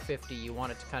 Mach 50. You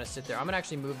want it to kind of sit there. I'm going to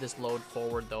actually move this load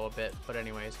forward, though, a bit. But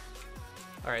anyways.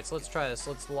 Alright, so let's try this.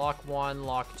 Let's lock 1,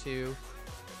 lock 2.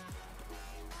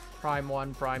 Prime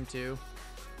 1, prime 2.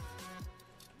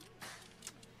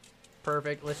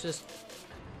 Perfect. Let's just...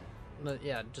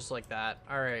 Yeah, just like that.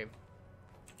 Alright.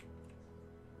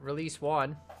 Release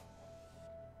 1.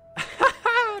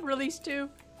 Release 2.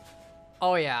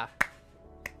 Oh, yeah.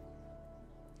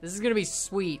 This is gonna be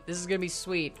sweet. This is gonna be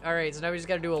sweet. Alright, so now we just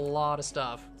gotta do a lot of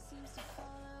stuff.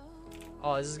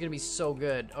 Oh, this is gonna be so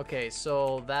good. Okay,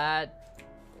 so that...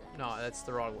 No, that's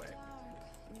the wrong way.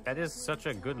 That is such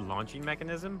a good launching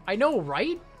mechanism. I know,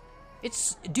 right?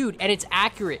 It's... Dude, and it's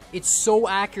accurate. It's so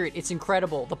accurate. It's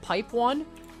incredible. The pipe one,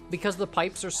 because the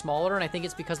pipes are smaller, and I think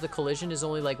it's because the collision is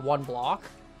only like 1 block,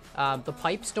 the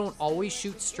pipes don't always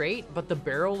shoot straight, but the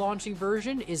barrel launching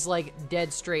version is like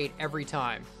dead straight every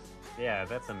time. Yeah,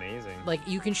 that's amazing. Like,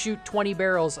 you can shoot 20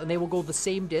 barrels, and they will go the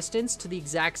same distance to the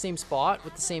exact same spot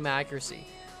with the same accuracy.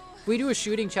 If we do a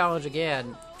shooting challenge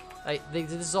again,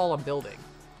 this is all I'm building.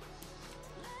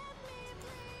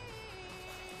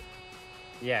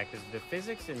 Yeah, because the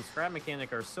physics in scrap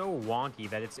mechanic are so wonky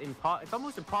that it's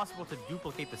almost impossible to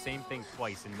duplicate the same thing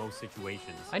twice in most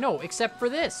situations. I know, except for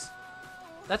this.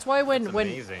 That's why when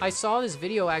amazing. I saw this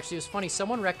video, actually, it was funny.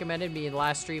 Someone recommended me in the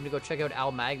last stream to go check out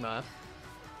Al Magma.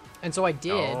 And so I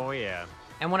did. Oh, yeah.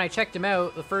 And when I checked him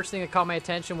out, the first thing that caught my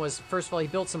attention was, first of all, he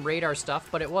built some radar stuff,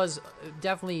 but it was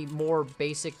definitely more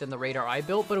basic than the radar I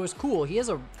built, but it was cool. He has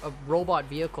a robot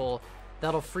vehicle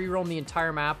that'll free roam the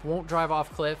entire map, won't drive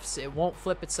off cliffs, it won't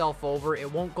flip itself over,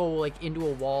 it won't go like into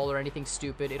a wall or anything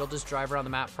stupid, it'll just drive around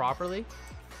the map properly.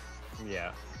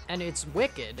 Yeah. And it's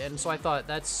wicked, and so I thought,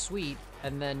 that's sweet,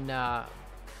 and then,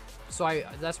 that's why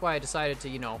I decided to,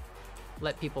 you know,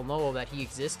 let people know that he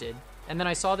existed. And then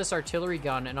I saw this artillery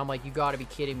gun, and I'm like, you gotta be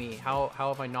kidding me. How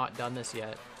have I not done this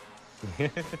yet?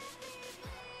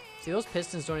 See, those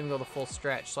pistons don't even go the full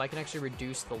stretch, so I can actually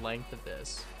reduce the length of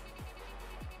this.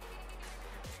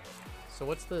 So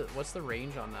what's the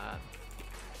range on that?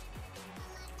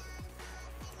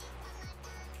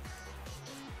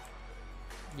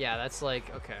 Yeah, that's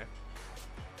like, okay.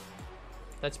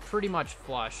 That's pretty much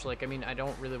flush. Like, I mean, I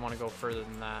don't really want to go further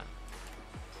than that.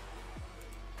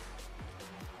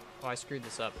 Oh, I screwed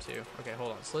this up too. Okay,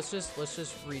 hold on. So let's just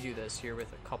redo this here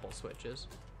with a couple switches.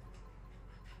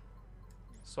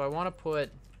 So I want to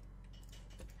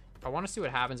see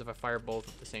what happens if I fire both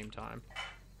at the same time.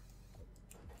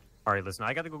 All right, listen,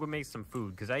 I got to go make some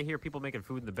food because I hear people making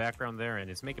food in the background there, and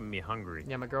it's making me hungry.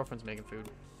 Yeah, my girlfriend's making food.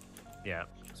 Yeah.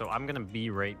 So I'm gonna be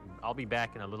right. I'll be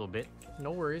back in a little bit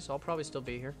No worries. I'll probably still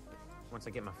be here. once I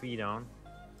get my feet on.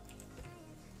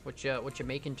 What you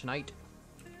making tonight?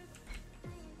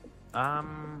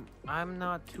 I'm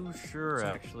not too sure Some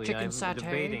actually. chicken I'm satay?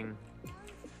 debating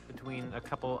between a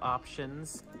couple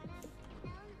options.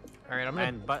 All right, I'm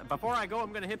gonna. But before I go,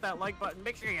 I'm gonna hit that like button.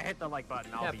 Make sure you hit the like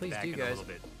button. I'll Yeah, be please back do, in guys. a little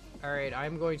bit. All right,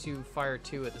 I'm going to fire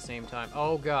 2 at the same time.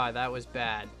 Oh god, that was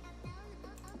bad.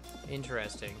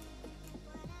 Interesting.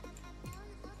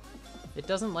 It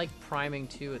doesn't like priming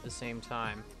 2 at the same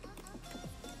time.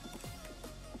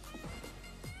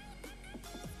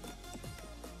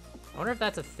 I wonder if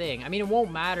that's a thing. I mean, it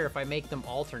won't matter if I make them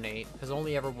alternate, because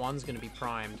only ever one's going to be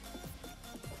primed.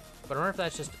 But I wonder if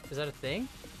that's just... Is that a thing?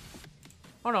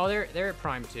 Oh no, they're at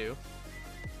prime 2.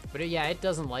 But yeah, it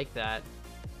doesn't like that.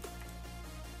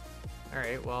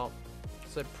 Alright, well...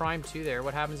 So at prime 2 there,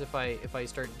 what happens if I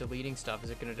start deleting stuff?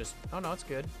 Is it going to just... Oh no, it's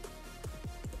good.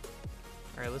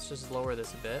 Alright, let's just lower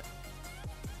this a bit.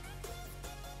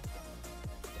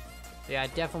 Yeah,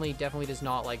 it definitely does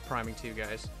not like priming 2,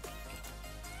 guys.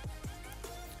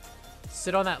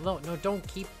 Sit on that. No, don't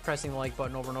keep pressing the like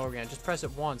button over and over again. Just press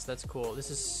it once. That's cool. This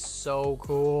is so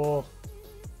cool.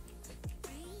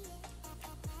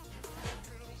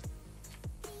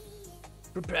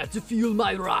 Prepare to feel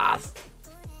my wrath.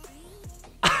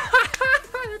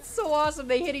 That's so awesome.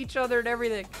 They hit each other and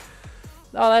everything.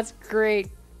 Oh, that's great.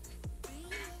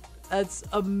 That's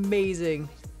amazing.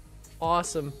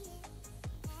 Awesome.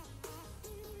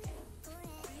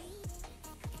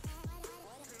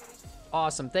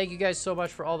 Awesome. Thank you guys so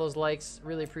much for all those likes.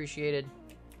 Really appreciated.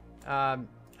 I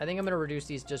think I'm going to reduce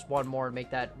these just one more and make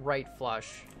that right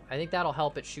flush. I think that'll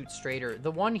help it shoot straighter.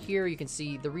 The one here, you can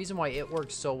see, the reason why it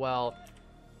works so well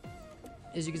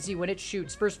is you can see when it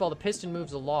shoots, first of all, the piston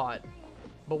moves a lot.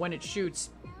 But when it shoots,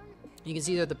 you can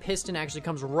see that the piston actually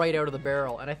comes right out of the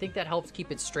barrel. And I think that helps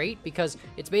keep it straight because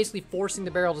it's basically forcing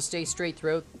the barrel to stay straight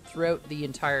throughout the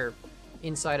entire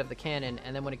inside of the cannon.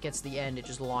 And then when it gets to the end, it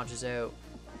just launches out.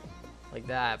 Like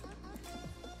that.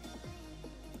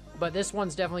 But this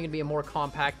one's definitely going to be a more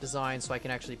compact design so I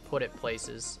can actually put it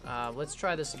places. Let's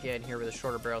try this again here with a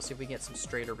shorter barrel, see if we can get some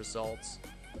straighter results.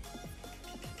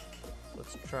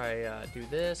 Let's try do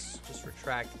this, just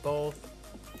retract both.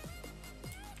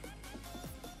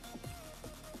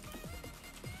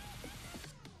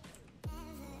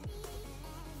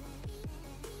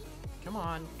 Come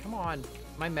on, come on.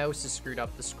 My mouse is screwed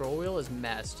up. The scroll wheel is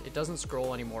messed. It doesn't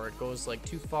scroll anymore. It goes like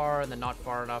too far and then not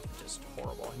far enough. Just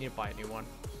horrible. I need to buy a new one.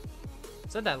 I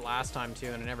said that last time too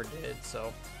and I never did,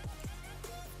 so.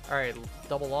 Alright,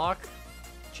 double lock.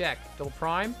 Check. Double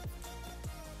prime.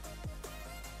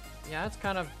 Yeah, it's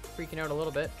kind of freaking out a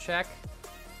little bit. Check.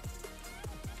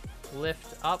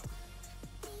 Lift up.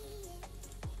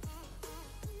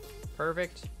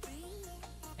 Perfect.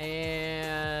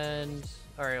 And...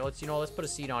 Alright, let's put a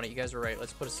seat on it. You guys are right.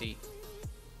 Let's put a seat.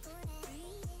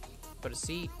 Put a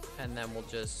seat, and then we'll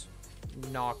just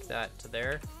knock that to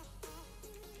there.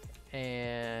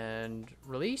 And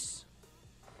release.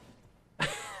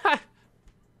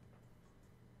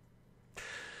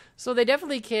 So they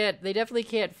definitely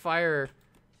can't fire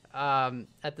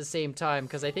at the same time,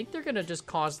 because I think they're gonna just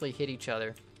constantly hit each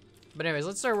other. But anyways,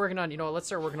 let's start working on, let's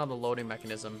start working on the loading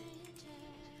mechanism.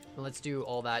 And let's do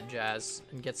all that jazz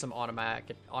and get some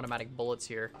automatic bullets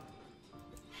here.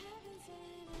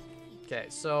 Okay,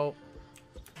 so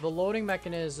the loading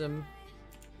mechanism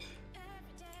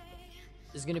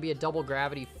is going to be a double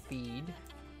gravity feed.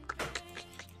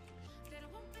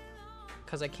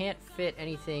 Because I can't fit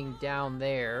anything down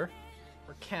there.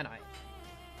 Or can I?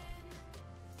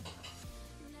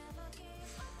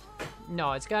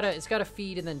 No, it's gotta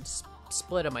feed and then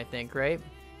split them, I think, right?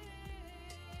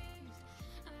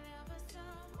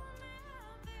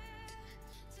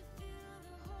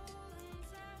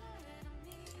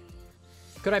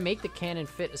 Could I make the cannon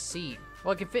fit a seat?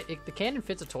 Well, it can fit. The cannon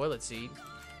fits a toilet seat,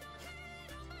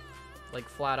 like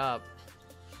flat up.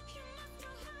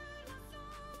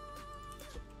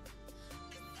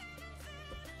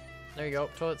 There you go,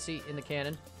 toilet seat in the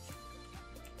cannon.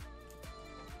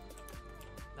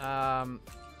 I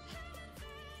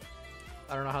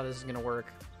don't know how this is gonna work.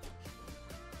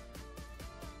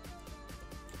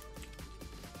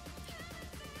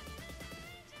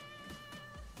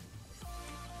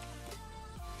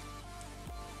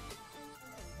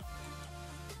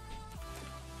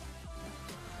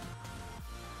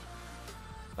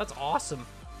 That's awesome.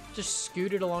 Just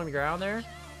scooted along the ground there.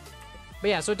 But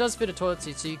yeah, so it does fit a toilet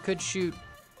seat, so you could shoot...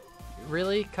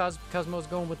 Really? Cosmo's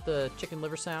going with the chicken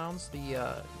liver sounds?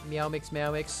 The meow mix,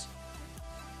 meow mix.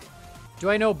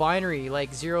 Do I know binary?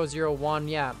 Like 001?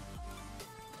 Yeah.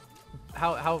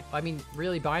 I mean,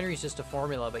 really, binary is just a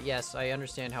formula, but yes, I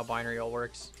understand how binary all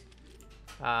works.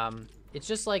 It's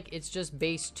just like, it's just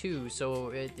base 2, so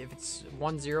if it's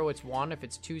 1, 0, it's 1. If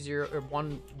it's 2, 0, or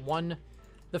 1, 1,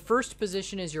 the first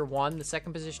position is your 1, the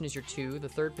second position is your 2, the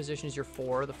third position is your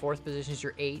 4, the fourth position is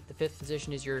your 8, the fifth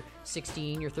position is your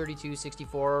 16, your 32,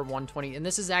 64, 120, and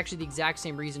this is actually the exact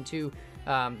same reason too.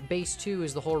 Base 2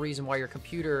 is the whole reason why your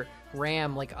computer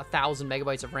RAM, like 1,000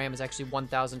 megabytes of RAM, is actually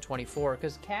 1,024,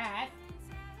 because cat,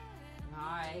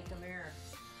 hi, come here.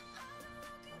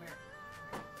 Come here.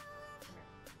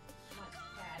 Come on,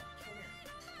 cat, come here.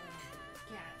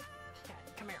 Cat,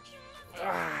 come here.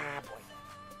 Ah, boy.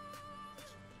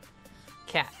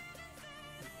 Cat.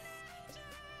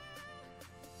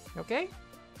 Okay?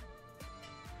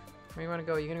 Where you wanna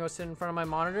go? You gonna go sit in front of my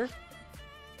monitor?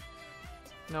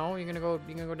 No, you gonna go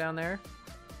down there?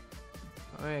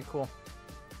 Okay, cool.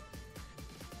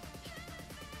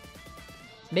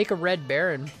 Make a red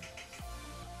baron.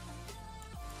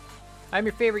 I'm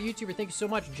your favorite YouTuber. Thank you so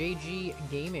much, JG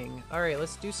Gaming. Alright,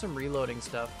 let's do some reloading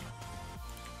stuff.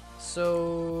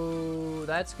 So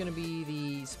that's gonna be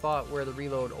the spot where the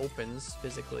reload opens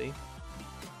physically.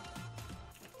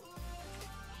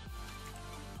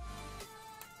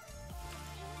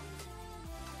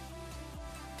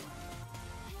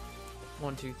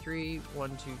 One, two, three.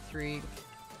 1, 2, 3.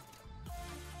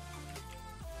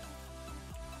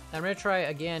 I'm gonna try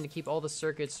again to keep all the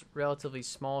circuits relatively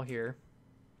small here.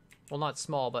 Well, not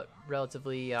small, but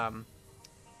relatively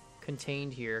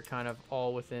contained here, kind of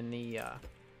all within the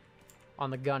on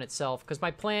the gun itself. Because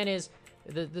my plan is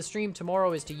the stream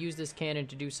tomorrow is to use this cannon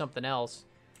to do something else.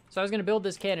 So I was gonna build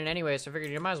this cannon anyway, so I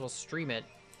figured you might as well stream it.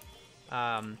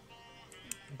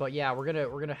 But yeah, we're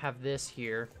gonna have this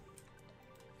here.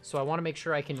 So I want to make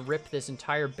sure I can rip this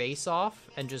entire base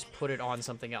off and just put it on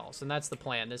something else. And that's the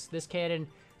plan. This cannon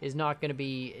is not going to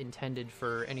be intended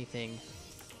for anything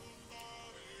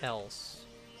else.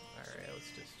 Alright, let's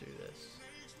just do this.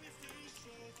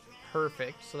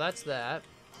 Perfect. So that's that.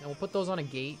 And we'll put those on a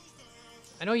gate.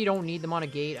 I know you don't need them on a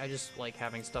gate. I just like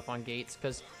having stuff on gates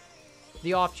because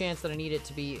the off chance that I need it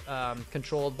to be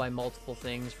controlled by multiple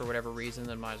things for whatever reason,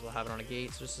 then might as well have it on a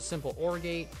gate. So just a simple OR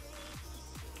gate.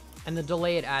 And the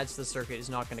delay it adds to the circuit is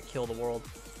not going to kill the world.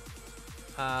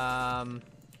 So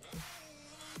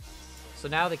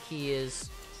now the key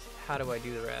is, how do I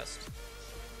do the rest?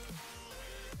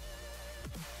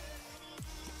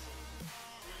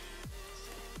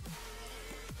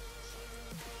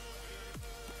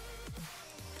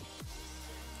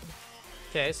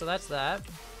 Okay, so that's that.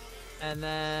 And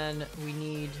then we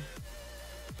need...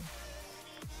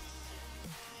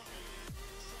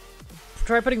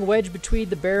 Try putting a wedge between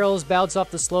the barrels, bounce off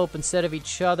the slope instead of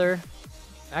each other.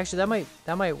 Actually,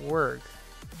 that might work.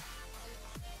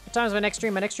 What time is my next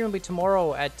stream? My next stream will be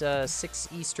tomorrow at 6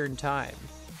 Eastern time.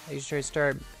 I usually try to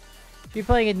start. Be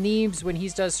playing at Neebs when he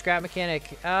does Scrap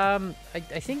Mechanic. I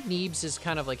think Neebs is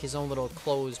kind of like his own little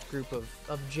closed group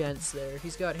of gents there.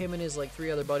 He's got him and his like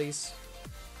 3 other buddies.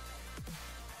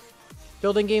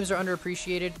 Building games are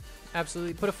underappreciated.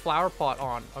 Absolutely. Put a flower pot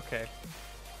on. Okay.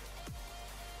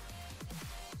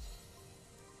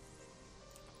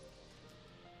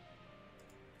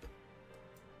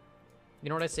 You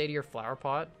know what I say to your flower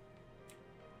pot?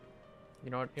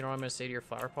 You know what I'm gonna say to your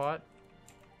flower pot?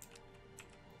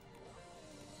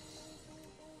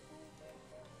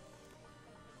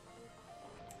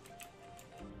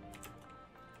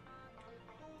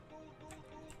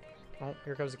 Oh,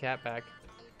 here comes the cat back.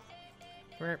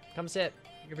 Come here, come sit.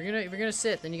 If you're gonna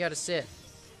sit, then you gotta sit.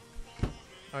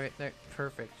 Okay, there,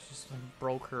 perfect. Just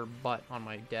broke her butt on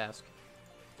my desk.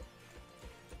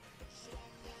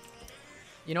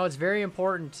 You know, it's very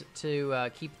important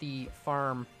to keep the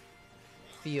farm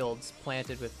fields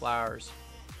planted with flowers.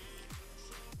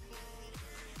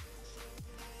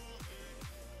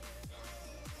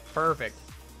 Perfect.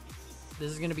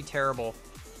 This is gonna be terrible.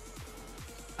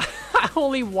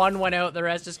 Only one went out, the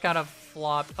rest just kind of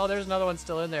flopped. Oh, there's another one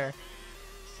still in there.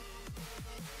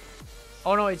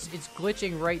 Oh no, it's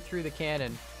glitching right through the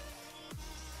cannon.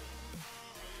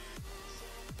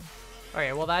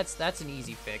 Okay, well that's an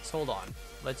easy fix. Hold on.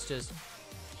 Let's just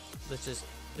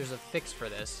there's a fix for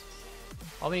this.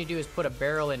 All we need to do is put a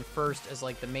barrel in first as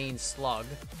like the main slug.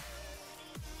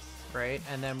 Right?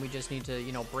 And then we just need to,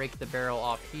 you know, break the barrel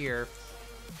off here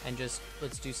and just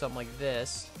let's do something like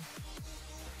this.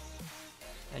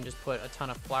 And just put a ton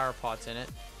of flower pots in it.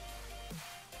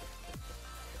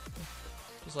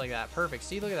 Just like that. Perfect.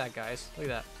 See, look at that, guys. Look at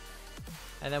that.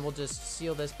 And then we'll just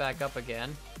seal this back up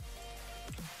again.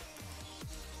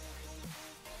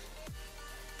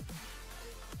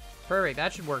 Perfect.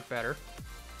 That should work better.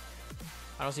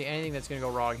 I don't see anything that's gonna go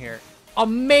wrong here.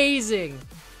 Amazing!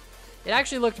 It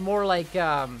actually looked more like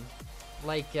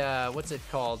what's it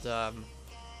called?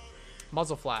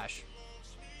 Muzzle flash.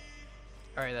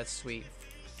 Alright, that's sweet.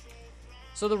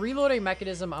 So the reloading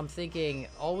mechanism, I'm thinking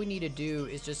all we need to do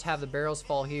is just have the barrels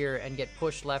fall here and get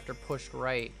pushed left or pushed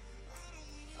right.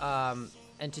 And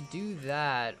to do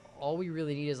that, all we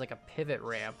really need is like a pivot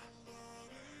ramp.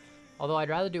 Although I'd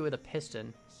rather do it with a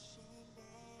piston.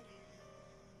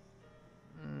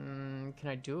 Can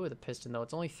I do it with a piston though?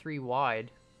 It's only 3 wide.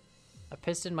 A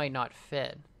piston might not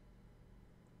fit.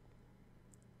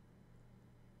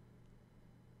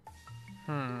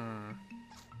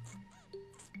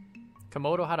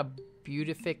 Komodo had a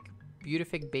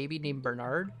beautific baby named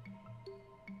Bernard.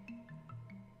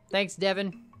 Thanks,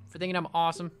 Devin, for thinking I'm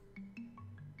awesome.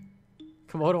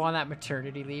 Komodo on that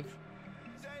maternity leave.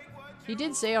 He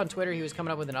did say on Twitter he was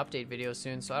coming up with an update video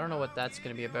soon, so I don't know what that's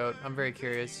going to be about. I'm very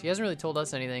curious. He hasn't really told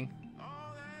us anything.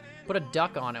 Put a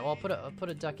duck on it. Well, I'll put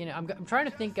a duck in it. I'm trying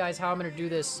to think, guys, how I'm going to do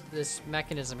this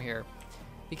mechanism here.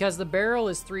 Because the barrel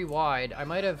is 3 wide. I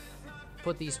might have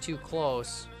put these 2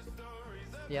 close.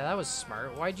 Yeah, that was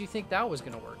smart. Why'd you think that was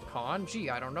going to work, Con? Gee,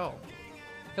 I don't know.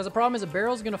 Because the problem is the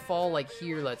barrel's going to fall like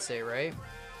here, let's say, right?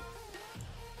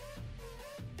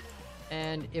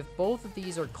 And if both of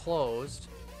these are closed...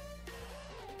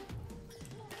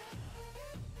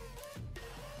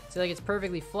 See, like, it's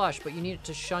perfectly flush, but you need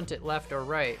to shunt it left or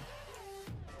right.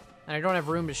 And I don't have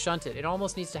room to shunt it. It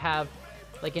almost needs to have,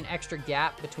 like, an extra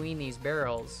gap between these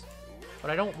barrels.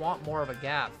 But I don't want more of a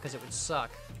gap, because it would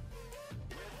suck.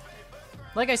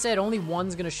 Like I said, only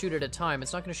one's going to shoot at a time.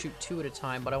 It's not going to shoot 2 at a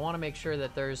time, but I want to make sure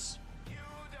that there's...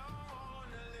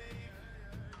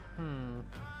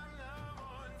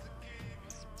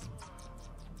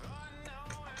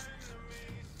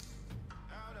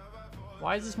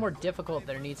 Why is this more difficult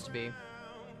than it needs to be?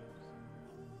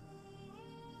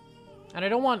 And I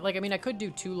don't want, like, I mean, I could do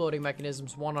 2 loading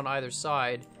mechanisms, 1 on either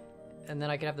side, and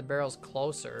then I could have the barrels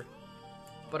closer.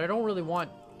 But I don't really want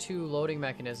 2 loading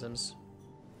mechanisms.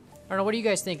 I don't know, what do you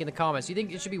guys think in the comments? Do you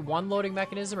think it should be 1 loading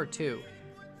mechanism or 2?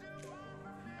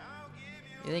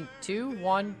 You think 2,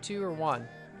 1, 2, or 1?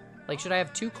 Like, should I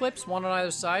have 2 clips, 1 on either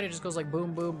side? It just goes like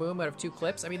boom, boom, boom out of 2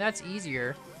 clips? I mean, that's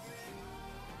easier.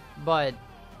 But...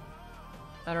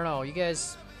 I don't know, you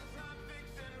guys...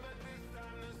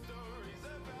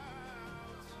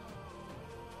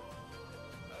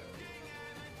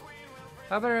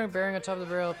 How about a bearing on top of the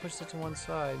barrel, push it to one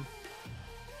side?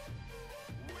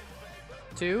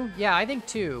 2? Yeah, I think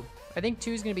 2. I think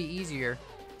 2 is going to be easier.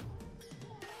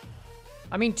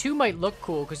 I mean, 2 might look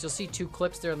cool, because you'll see 2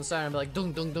 clips there on the side, and be like,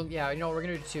 dung, dung, dung. Yeah, you know what, we're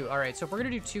going to do 2. Alright, so if we're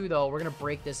going to do 2, though, we're going to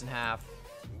break this in half.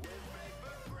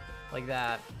 Like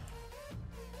that.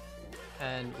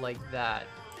 And like that.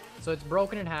 So it's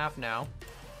broken in half now.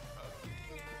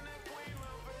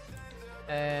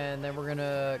 And then we're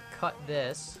gonna cut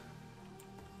this.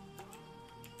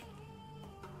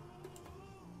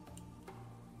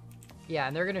 Yeah,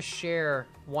 and they're gonna share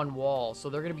one wall, so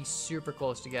they're gonna be super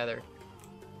close together.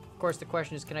 Of course, the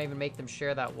question is, can I even make them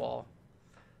share that wall?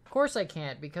 Of course I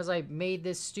can't, because I made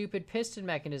this stupid piston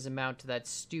mechanism mount to that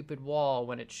stupid wall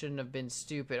when it shouldn't have been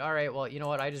stupid. Alright, well, you know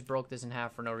what? I just broke this in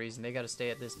half for no reason. They gotta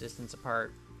stay at this distance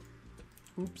apart.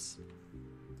 Oops.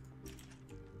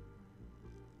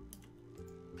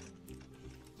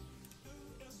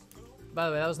 By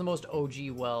the way, that was the most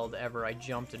OG weld ever. I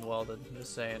jumped and welded, I'm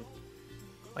just saying.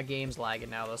 My game's lagging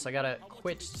now, though, so I gotta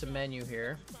quit to menu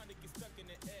here.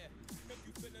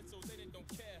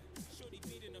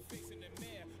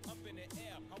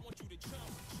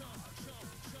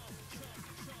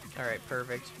 Alright,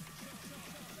 perfect.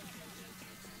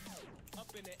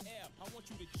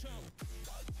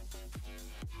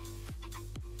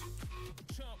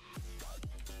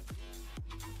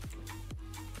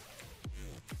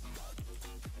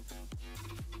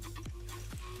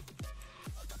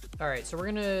 Alright, so we're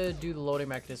gonna do the loading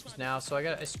mechanisms now. So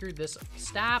I screwed this.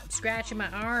 Stop scratching my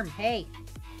arm. Hey.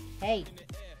 Hey.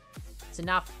 It's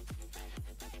enough.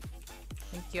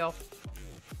 Thank you.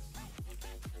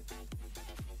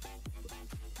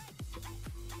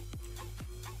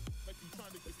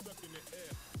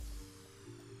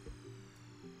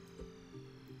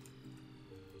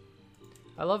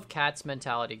 I love cats'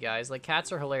 mentality, guys. Like,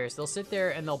 cats are hilarious. They'll sit there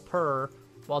and they'll purr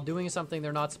while doing something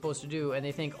they're not supposed to do, and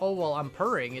they think, oh, well, I'm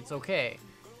purring, it's okay.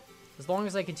 As long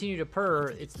as I continue to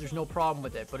purr, there's no problem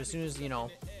with it. But as soon as, you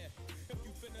know...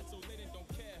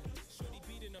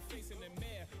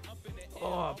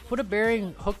 Oh, put a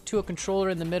bearing hooked to a controller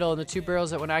in the middle, and the 2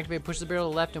 barrels that when activated pushes the barrel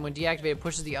to the left, and when deactivated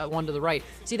pushes the one to the right.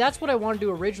 See, that's what I want to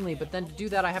do originally, but then to do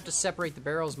that I have to separate the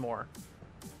barrels more.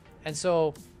 And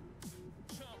so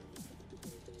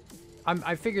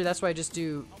I figure that's why I just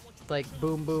do like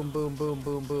boom, boom, boom, boom,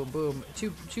 boom, boom, boom.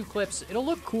 Two clips. It'll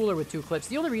look cooler with 2 clips.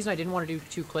 The only reason I didn't want to do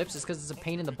 2 clips is because it's a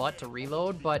pain in the butt to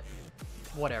reload, but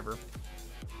whatever.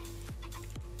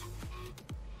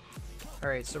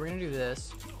 Alright, so we're gonna do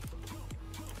this.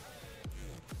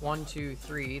 1, 2,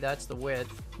 3, that's the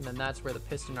width, and then that's where the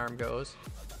piston arm goes.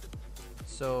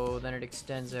 So then it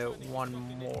extends out 1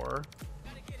 more.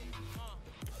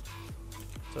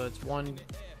 So it's 1,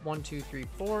 2, 3,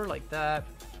 4, like that.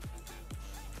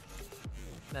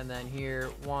 And then here,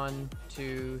 1,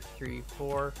 2, 3,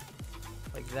 4,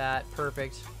 like that.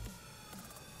 Perfect.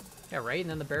 Yeah, right? And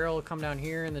then the barrel will come down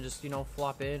here and then just, you know,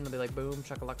 flop in. It'll be like boom,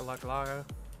 chaka-laka-laka-laka.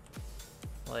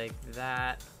 Like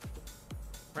that.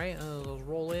 Right? And it'll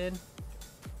roll in.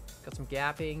 Got some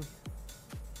gapping.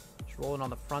 Just rolling on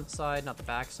the front side, not the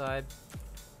back side.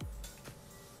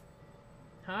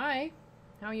 Hi.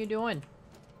 How you doing?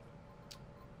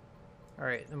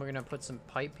 Alright, then we're gonna put some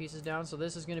pipe pieces down. So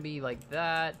this is gonna be like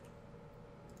that.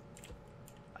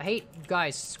 I hate,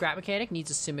 guys, Scrap Mechanic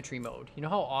needs a symmetry mode. You know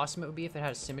how awesome it would be if it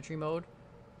had a symmetry mode?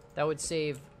 That would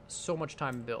save so much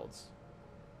time in builds.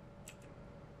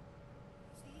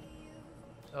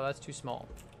 Oh, that's too small.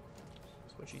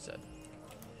 That's what she said.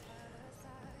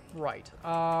 Right.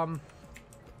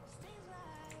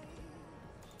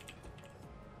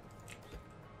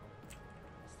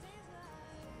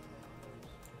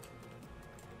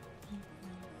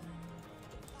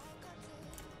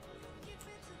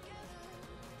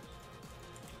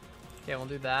 Okay, we'll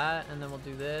do that, and then we'll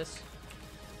do this.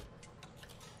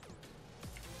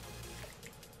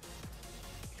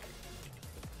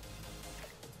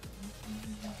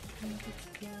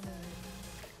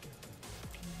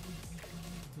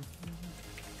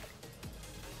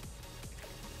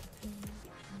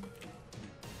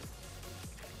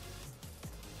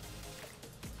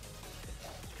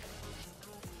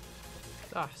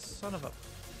 Ah, son of a...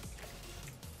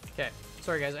 Okay,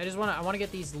 sorry guys, I want to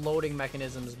get these loading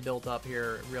mechanisms built up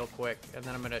here real quick, and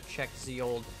then I'm gonna check the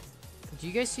old... Do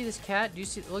you guys see this cat? Do you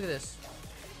see... Look at this.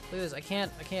 Look at this. I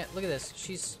can't... Look at this.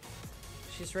 She's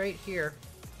right here.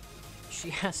 She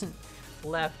hasn't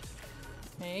left.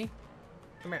 Hey?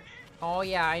 Come here. Oh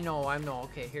yeah, I know.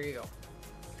 Okay, here you go.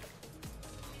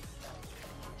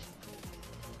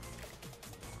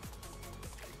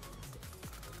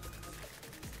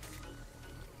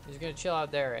 He's gonna chill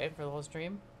out there, right, for the whole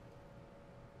stream?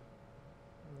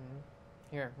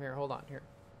 Here, hold on, here.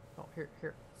 Oh, here.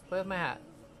 Play with my hat.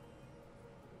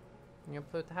 You gonna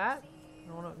play with the hat? You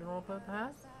don't wanna play with the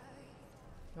hat?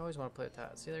 You always wanna play with the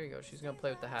hat. See, there you go. She's gonna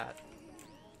play with the hat.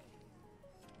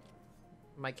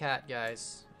 My cat,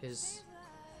 guys, is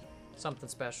something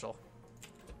special.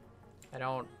 I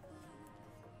don't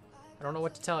know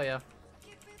what to tell you.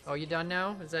 Oh, you done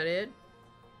now? Is that it?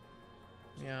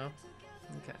 Yeah.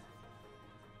 Okay.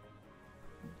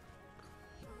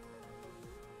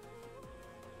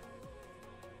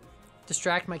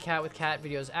 Distract my cat with cat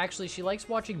videos. Actually, she likes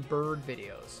watching bird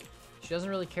videos. She doesn't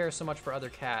really care so much for other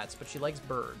cats, but she likes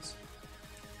birds.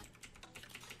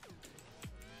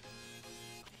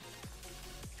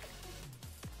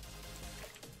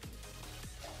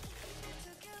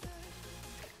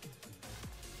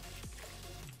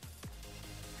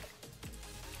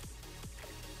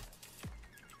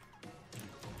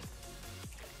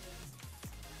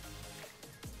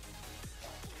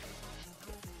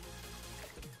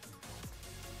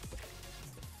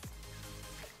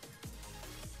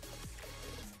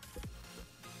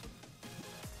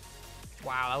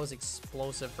 Wow, that was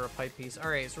explosive for a pipe piece.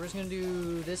 Alright, so we're just gonna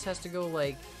do... This has to go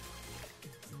like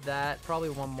that. Probably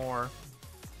one more.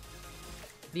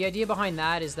 The idea behind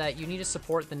that is that you need to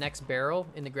support the next barrel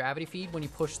in the gravity feed when you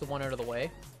push the one out of the way.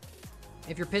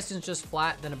 If your piston's just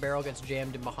flat, then a barrel gets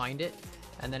jammed in behind it,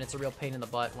 and then it's a real pain in the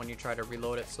butt when you try to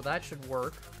reload it. So that should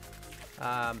work.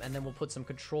 And then we'll put some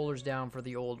controllers down for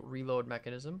the old reload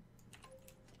mechanism.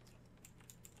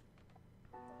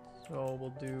 So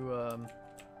we'll do...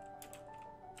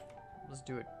 let's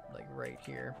do it like right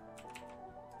here.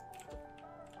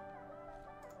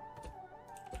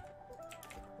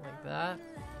 Like that.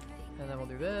 And then we'll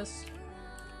do this.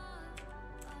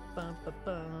 Bum, bum,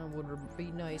 bum. Would be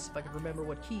nice if I could remember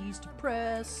what keys to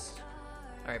press.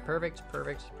 Alright, perfect.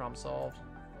 Problem solved.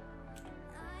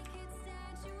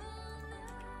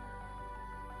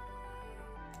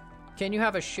 Can you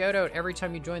have a shout out every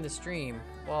time you join the stream?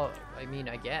 Well, I mean,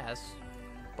 I guess.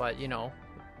 But, you know,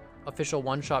 official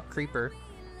one-shot creeper.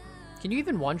 Can you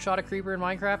even one-shot a creeper in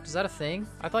Minecraft? Is that a thing?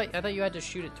 I thought you had to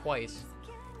shoot it twice.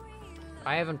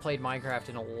 I haven't played Minecraft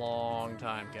in a long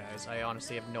time, guys. I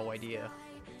honestly have no idea.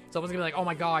 Someone's gonna be like, "Oh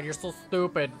my god, you're so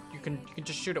stupid. You can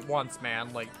just shoot it once,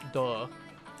 man." Like, duh.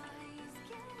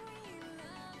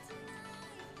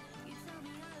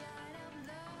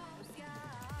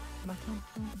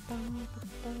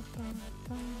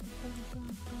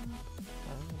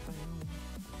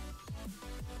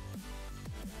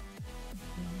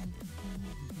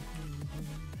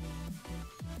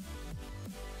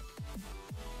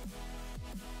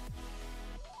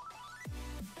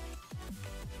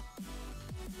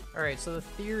 Alright, so the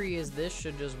theory is this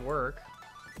should just work.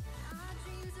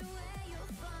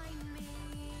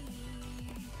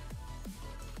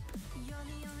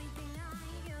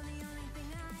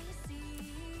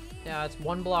 Yeah, it's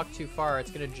one block too far.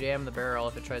 It's gonna jam the barrel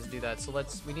if it tries to do that. So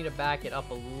we need to back it up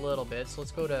a little bit. So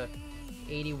let's go to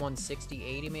 81, 60,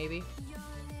 80 maybe.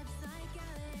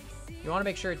 You want to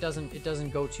make sure it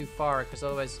doesn't go too far, because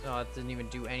otherwise, oh, it didn't even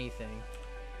do anything.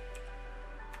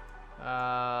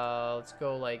 Let's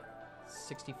go like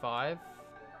 65,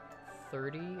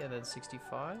 30, and then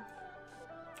 65.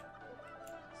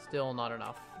 Still not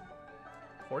enough.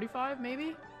 45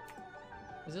 maybe?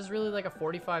 Is this really like a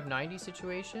 45-90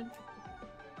 situation?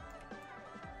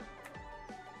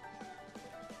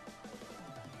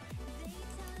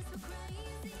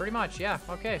 Pretty much, yeah.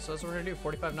 Okay, so that's what we're gonna do.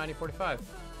 45, 90, 45.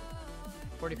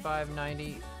 45,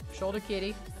 90. Shoulder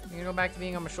kitty. You're gonna go back to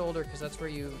being on my shoulder because that's where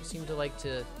you seem to like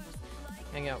to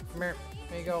hang out. Come here.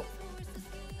 There you go.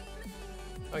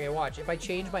 Okay, watch. If I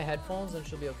change my headphones, then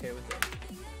she'll be okay with it.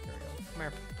 There we go. Come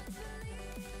here.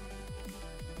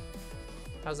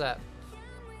 How's that?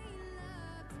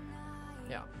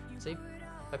 Yeah. See?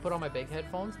 If I put on my big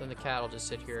headphones, then the cat will just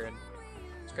sit here and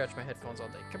scratch my headphones all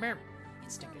day. Come here.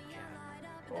 Stinking cat.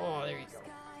 Oh, there you go.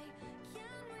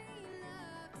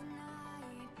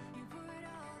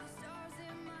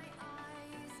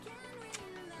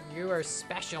 You are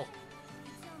special.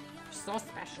 So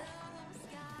special.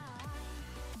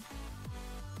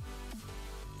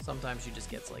 Sometimes she just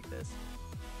gets like this.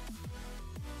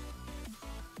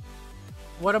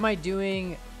 What am I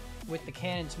doing with the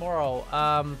cannon tomorrow?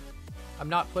 I'm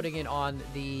not putting it on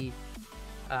the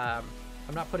I'm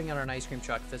not putting it on an ice cream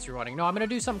truck if that's what you're wanting. No, I'm gonna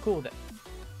do something cool with it.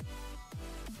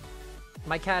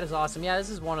 My cat is awesome. Yeah, this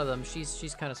is one of them.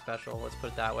 She's kind of special. Let's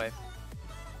put it that way.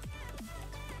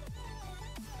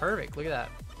 Perfect. Look at that.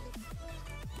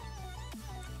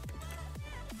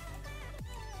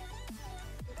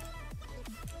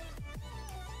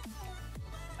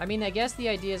 I mean, I guess the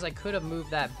idea is I could have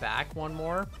moved that back one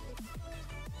more.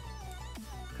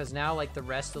 Because now, like, the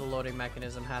rest of the loading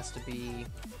mechanism has to be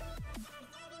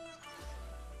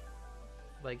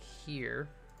like here.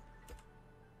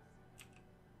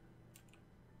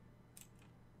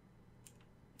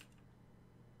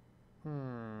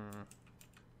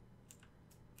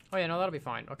 Oh yeah, no, that'll be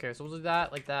fine. Okay, so we'll do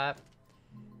that like that.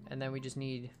 And then we just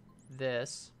need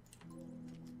this.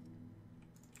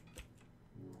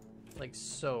 Like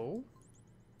so.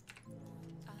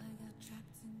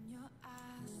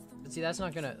 But see, that's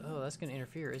not gonna, oh, that's gonna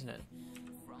interfere, isn't it?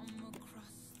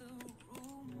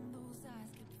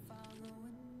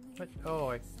 What? Oh,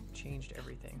 I changed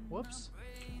everything. Whoops.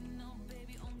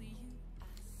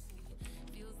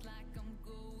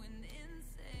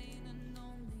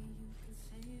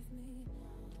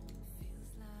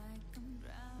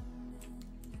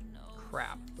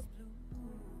 Crap.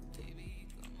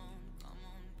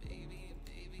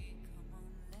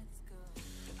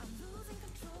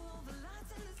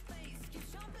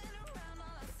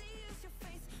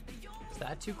 Is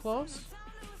that too close?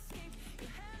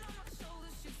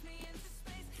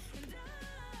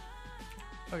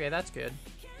 Okay, that's good.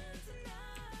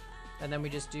 And then we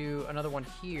just do another one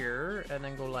here, and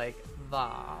then go like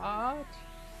that.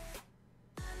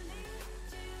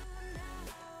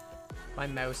 My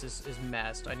mouse is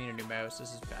messed. I need a new mouse.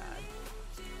 This is bad.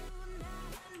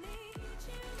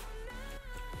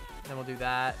 Then we'll do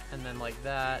that, and then like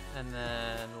that, and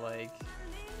then like...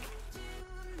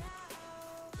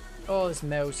 Oh, this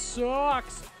mouse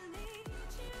sucks!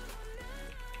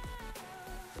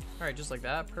 Alright, just like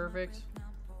that. Perfect.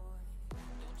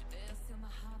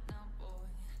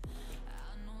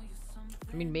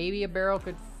 I mean, maybe a barrel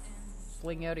could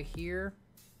fling out of here.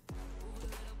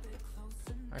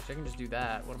 Actually, I can just do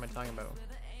that. What am I talking about?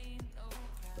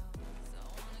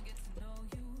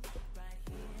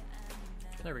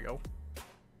 There we go.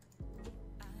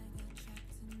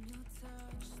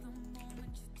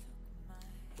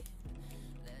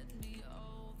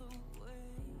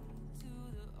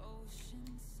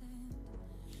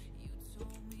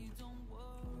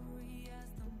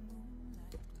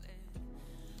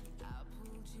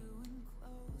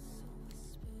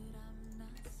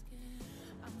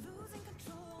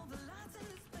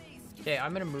 Okay,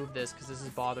 I'm gonna move this because this is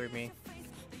bothering me.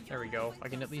 There we go. I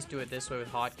can at least do it this way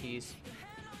with hotkeys.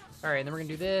 Alright, and then we're gonna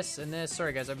do this and this.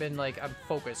 Sorry guys, I'm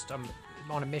focused. I'm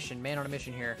on a mission, man on a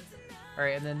mission here.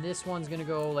 Alright, and then this one's gonna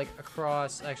go like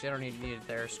across. Actually, I don't need it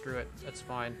there. Screw it. That's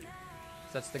fine.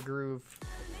 That's the groove.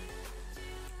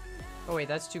 Oh wait,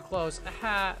 that's too close.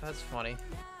 Aha! That's funny.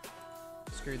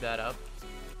 Screwed that up.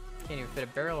 Can't even fit a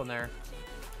barrel in there.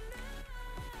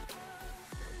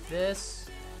 This.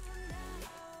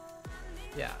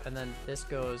 Yeah, and then this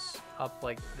goes up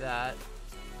like that.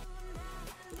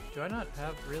 Do I not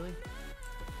have, really?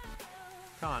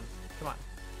 Come on, come on.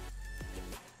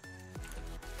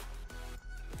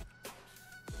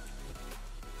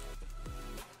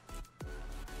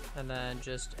 And then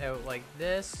just out like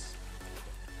this.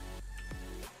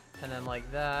 And then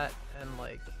like that, and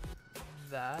like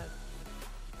that.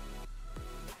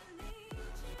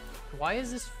 Why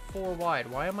is this 4 wide?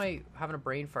 Why am I having a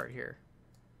brain fart here?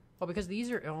 Oh, because these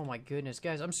are, oh my goodness,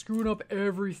 guys, I'm screwing up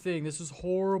everything. This is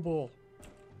horrible.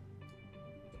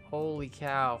 Holy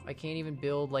cow. I can't even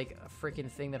build like a freaking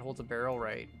thing that holds a barrel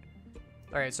right.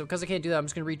 Alright, so because I can't do that, I'm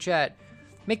just going to read chat.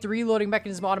 Make the reloading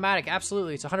mechanism automatic.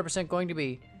 Absolutely, it's 100% going to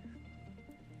be.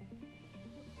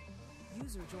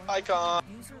 Icon.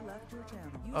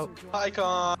 Oh,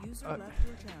 Icon.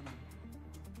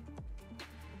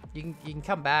 you can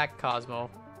come back, Cosmo.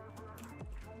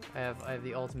 I have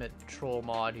the ultimate troll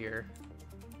mod here.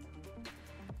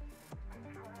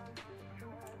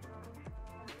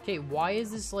 Okay, why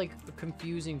is this like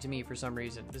confusing to me for some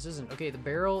reason? This isn't okay. The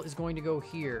barrel is going to go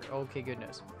here. Okay,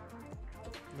 goodness.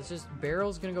 Let's just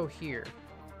barrel's gonna go here.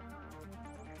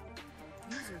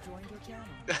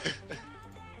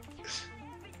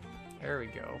 There we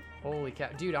go. Holy cow.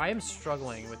 Dude, I am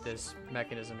struggling with this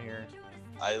mechanism here.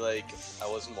 I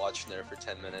wasn't watching there for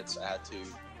 10 minutes. I had to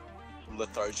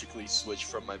lethargically switch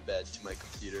from my bed to my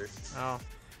computer. Oh.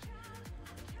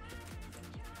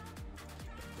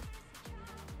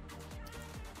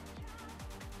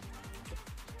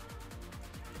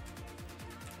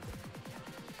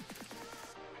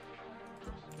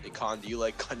 Hey Con, do you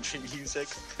like country music?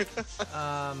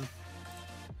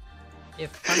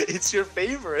 It's your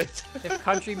favorite. If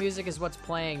country music is what's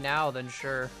playing now, then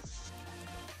sure.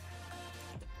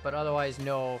 But otherwise,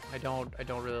 no, I don't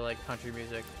really like country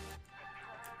music.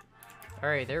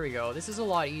 Alright, there we go. This is a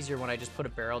lot easier when I just put a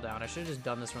barrel down. I should have just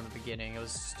done this from the beginning. It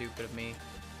was stupid of me.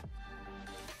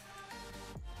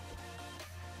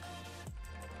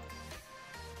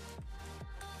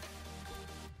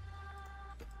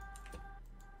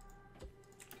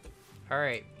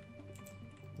 Alright.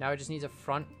 Now it just needs a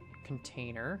front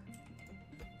container.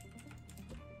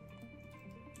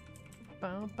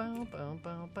 Bow, bow, bow,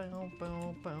 bow, bow,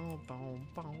 bow, bow, bow,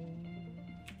 bow.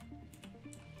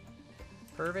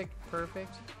 Perfect,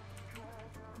 perfect.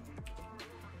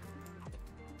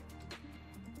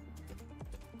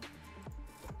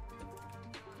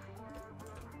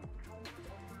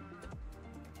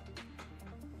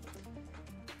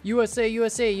 USA,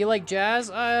 USA, you like jazz?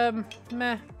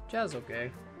 Meh, jazz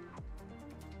okay.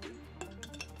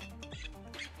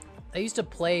 I used to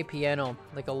play piano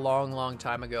like a long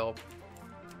time ago,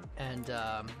 and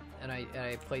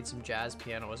I played some jazz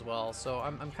piano as well, so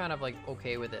I'm kind of like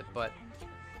okay with it, but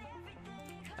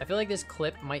I feel like this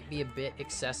clip might be a bit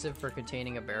excessive for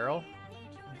containing a barrel,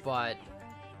 but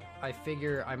I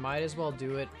figure I might as well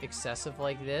do it excessive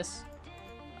like this,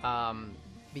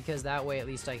 because that way at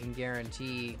least I can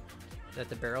guarantee that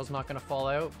the barrel's not going to fall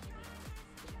out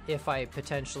if I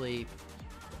potentially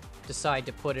decide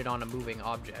to put it on a moving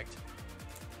object,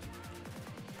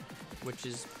 which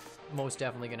is most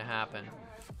definitely going to happen.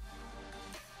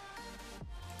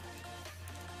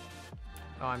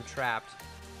 Oh, I'm trapped.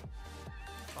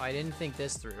 Oh, I didn't think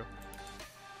this through.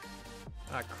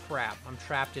 Ah, crap. I'm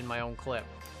trapped in my own clip.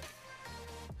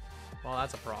 Well,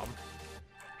 that's a problem.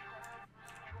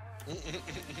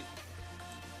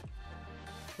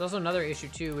 There's also another issue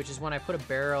too, which is when I put a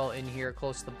barrel in here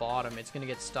close to the bottom, it's going to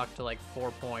get stuck to like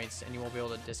 4 points and you won't be able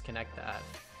to disconnect that.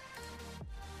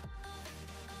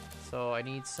 So I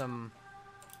need some...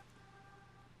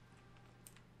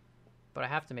 But I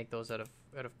have to make those out of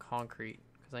concrete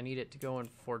because I need it to go in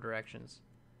 4 directions.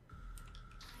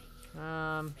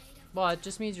 Well, it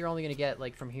just means you're only going to get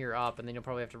like from here up, and then you'll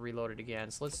probably have to reload it again.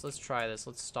 So let's try this.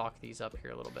 Let's stock these up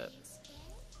here a little bit.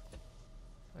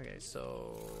 Okay,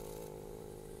 so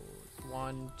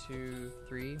 1, 2,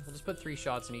 3. We'll just put 3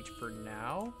 shots in each for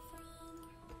now.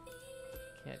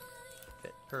 Can't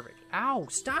fit. Perfect. Ow!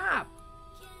 Stop!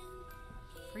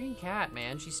 Freaking cat,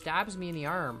 man. She stabs me in the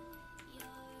arm.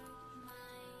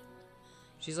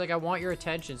 She's like, I want your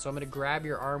attention, so I'm gonna grab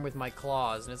your arm with my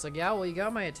claws. And it's like, yeah, well, you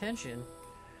got my attention.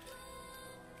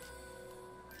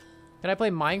 Can I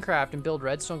play Minecraft and build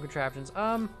redstone contraptions?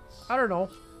 I don't know.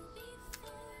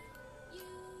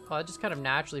 Oh, that just kind of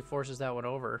naturally forces that one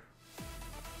over.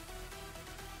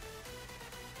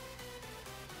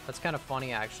 That's kind of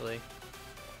funny, actually.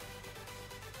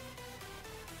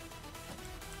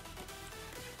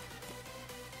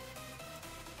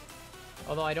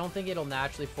 Although I don't think it'll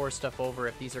naturally force stuff over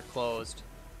if these are closed.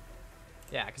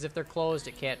 Yeah, because if they're closed,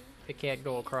 it can't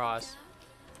go across.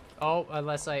 Oh,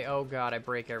 unless oh god, I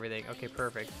break everything. Okay,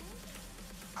 perfect.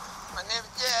 My name's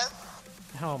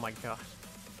Jeff. Oh my god.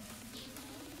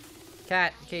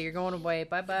 Cat, okay, you're going away.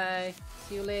 Bye-bye.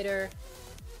 See you later.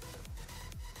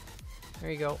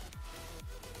 There you go.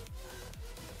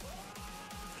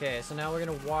 Okay, so now we're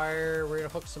gonna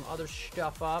hook some other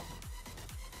stuff up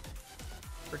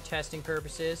for testing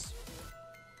purposes.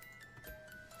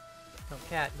 Oh,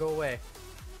 cat, go away.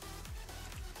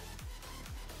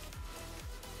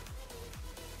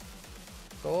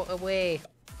 Go away.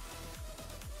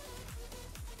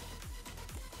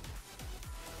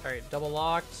 Alright, double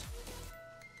locked.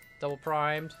 Double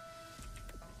primed.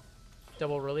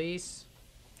 Double release.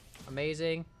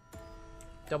 Amazing.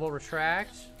 Double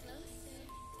retract.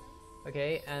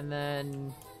 Okay, and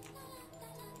then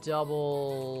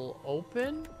double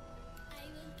open.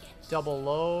 Double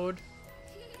load.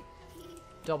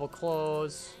 Double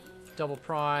close. Double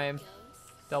prime.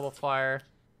 Double fire.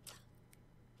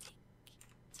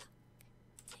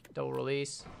 Double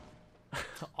release.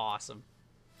 Awesome.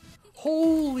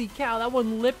 Holy cow, that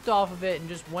one lipped off of it and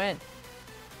just went.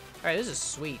 Alright, this is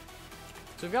sweet.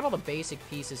 So we've got all the basic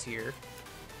pieces here.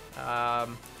 Now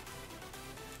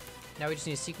we just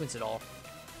need to sequence it all.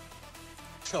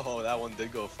 Oh, that one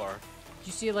did go far. Did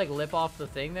you see it like lip off the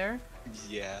thing there?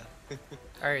 Yeah.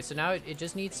 Alright, so now it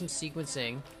just needs some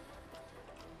sequencing.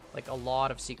 Like a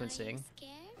lot of sequencing.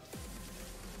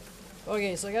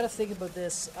 Okay, so I gotta think about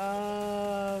this.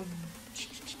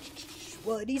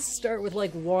 Well, it needs to start with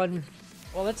like one.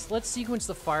 Well, let's sequence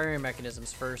the firing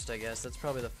mechanisms first, I guess. That's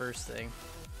probably the first thing.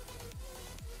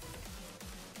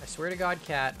 I swear to God,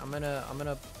 cat, I'm gonna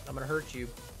hurt you.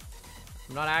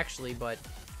 I'm not actually, but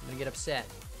I'm gonna get upset.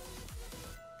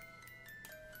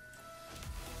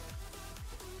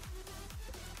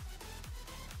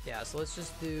 Yeah, so let's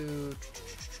just do.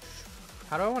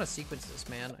 How do I want to sequence this,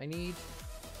 man?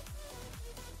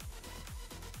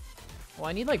 Well,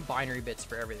 I need like binary bits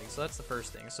for everything, so that's the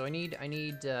first thing. So I need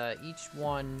each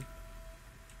one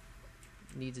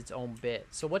needs its own bit.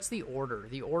 So what's the order?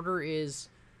 The order is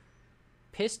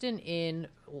piston in,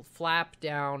 flap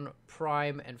down,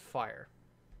 prime, and fire.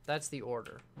 That's the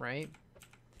order, right?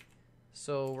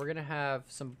 So we're gonna have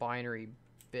some binary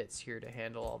bits here to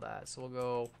handle all that. So we'll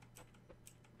go.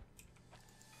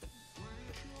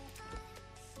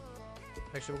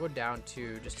 Actually, we'll go down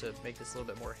 2 just to make this a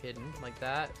little bit more hidden, like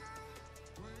that.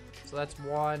 So that's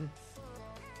 1,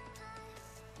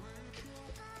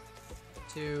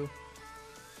 2,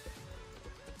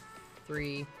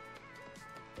 3,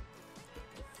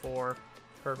 4,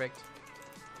 perfect.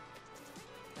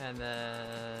 And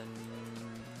then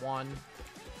 1,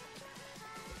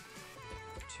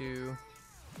 2,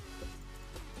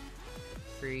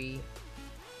 3,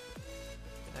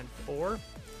 and 4.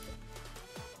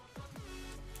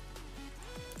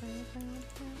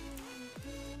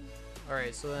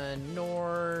 Alright, so then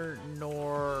nor,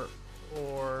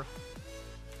 or.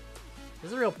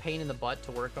 This is a real pain in the butt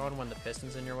to work on when the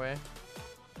piston's in your way.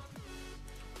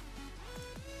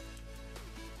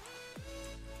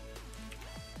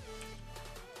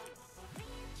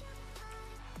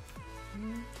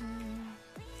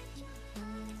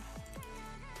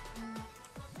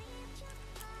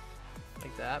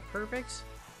 Like that, perfect.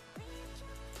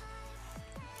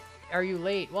 Are you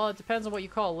late? Well, it depends on what you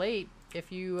call late. If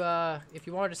you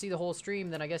wanted to see the whole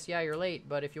stream, then I guess yeah, you're late.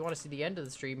 But if you want to see the end of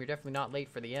the stream, you're definitely not late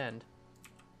for the end,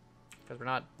 because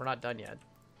we're not done yet.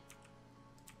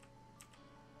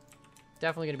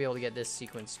 Definitely gonna be able to get this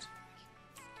sequenced.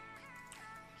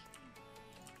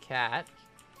 Cat,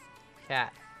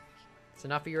 it's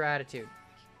enough of your attitude.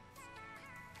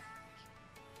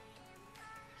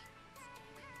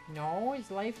 No, is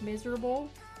life miserable?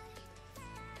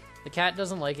 The cat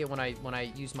doesn't like it when I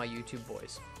use my YouTube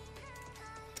voice.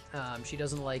 She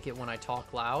doesn't like it when I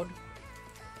talk loud,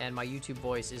 and my YouTube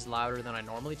voice is louder than I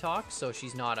normally talk, so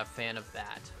she's not a fan of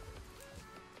that.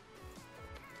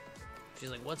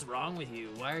 She's like, "What's wrong with you?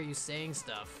 Why are you saying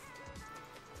stuff?"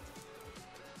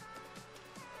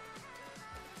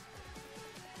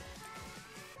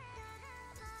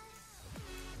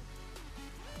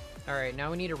 Alright,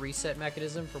 now we need a reset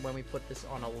mechanism for when we put this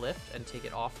on a lift and take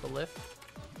it off the lift.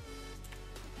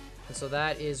 And so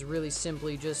that is really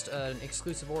simply just an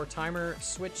exclusive OR timer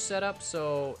switch setup.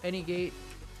 So any gate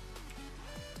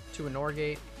to a NOR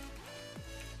gate.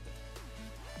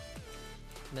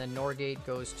 And then NOR gate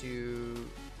goes to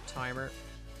timer.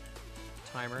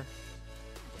 Timer.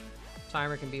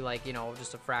 Timer can be like, you know,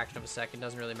 just a fraction of a second,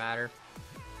 doesn't really matter.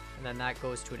 And then that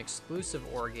goes to an exclusive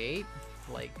OR gate,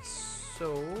 like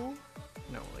so.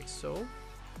 No, like so.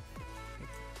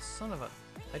 Son of a...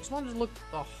 I just wanted to look...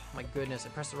 Oh, my goodness, I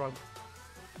pressed the wrong...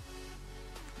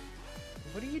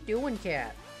 What are you doing,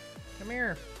 cat? Come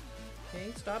here.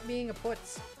 Okay, stop being a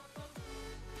putz.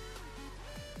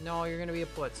 No, you're gonna be a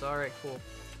putz. Alright, cool.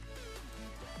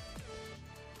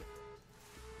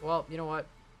 Well, you know what?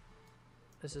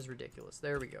 This is ridiculous.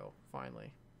 There we go,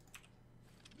 finally.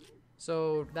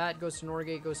 So that goes to NOR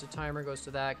gate, goes to timer, goes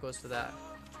to that, goes to that.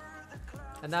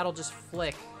 And that'll just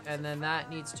flick, and then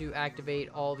that needs to activate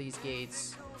all these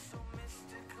gates.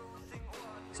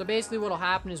 So basically what'll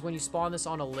happen is when you spawn this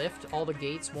on a lift, all the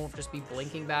gates won't just be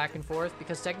blinking back and forth,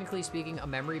 because technically speaking, a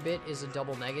memory bit is a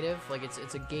double negative. Like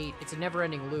it's a gate, it's a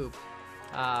never-ending loop.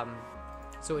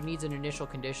 So it needs an initial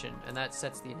condition, and that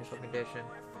sets the initial condition.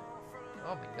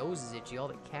 Oh, my nose is itchy, all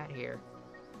the cat hair.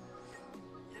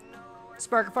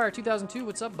 Spark of Fire 2002,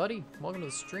 what's up, buddy? Welcome to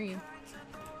the stream.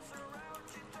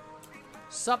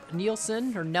 Sup,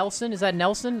 Nielsen, or Nelson? Is that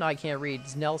Nelson? No, I can't read.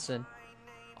 It's Nelson.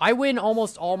 I win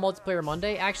almost all Multiplayer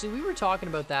Monday. Actually, we were talking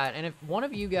about that, and if one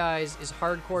of you guys is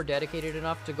hardcore dedicated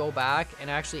enough to go back and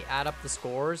actually add up the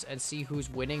scores and see who's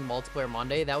winning Multiplayer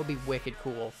Monday, that would be wicked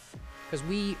cool. Because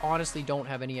we honestly don't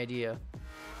have any idea.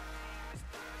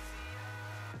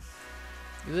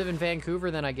 You live in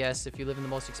Vancouver then, I guess, if you live in the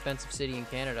most expensive city in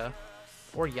Canada.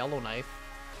 Or Yellowknife.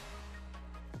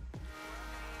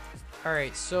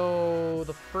 Alright, so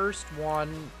the first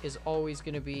one is always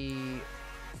going to be...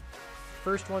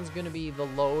 First one's going to be the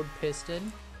load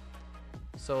piston.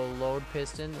 So load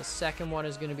piston. The second one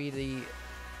is going to be the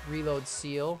reload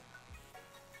seal.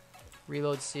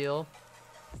 Reload seal.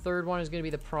 Third one is going to be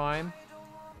the prime.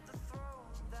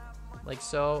 Like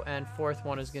so. And fourth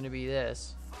one is going to be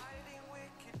this.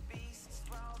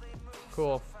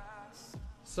 Cool.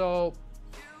 So...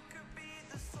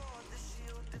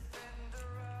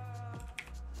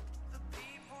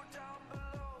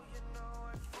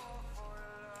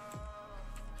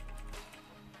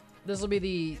 this will be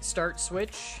the start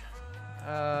switch,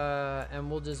 and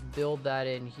we'll just build that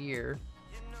in here.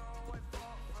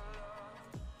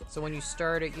 So when you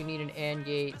start it, you need an AND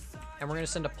gate, and we're going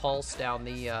to send a pulse down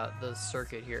the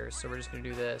circuit here. So we're just going to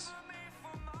do this.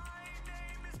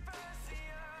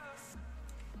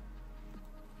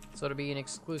 So it'll be an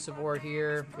exclusive OR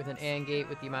here with an AND gate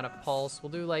with the amount of pulse.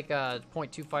 We'll do like a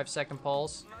 0.25 second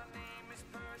pulse.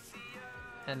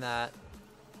 And that.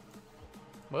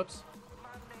 Whoops.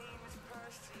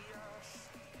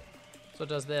 So it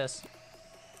does this.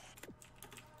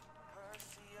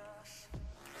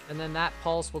 And then that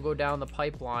pulse will go down the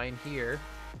pipeline here,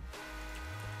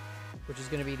 which is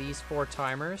going to be these 4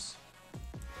 timers.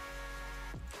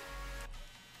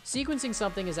 Sequencing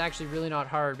something is actually really not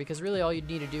hard, because really all you'd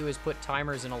need to do is put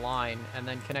timers in a line and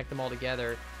then connect them all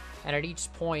together. And at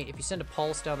each point, if you send a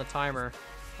pulse down the timer,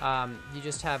 you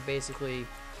just have basically,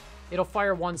 it'll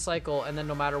fire one cycle, and then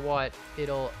no matter what,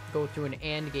 it'll go through an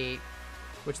AND gate,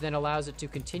 which then allows it to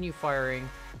continue firing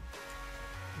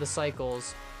the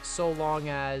cycles so long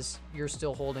as you're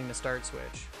still holding the start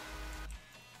switch.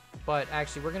 But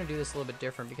actually, we're going to do this a little bit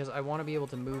different, because I want to be able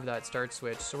to move that start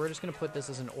switch. So we're just going to put this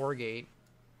as an OR gate.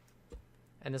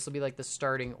 And this will be like the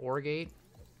starting OR gate.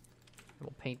 And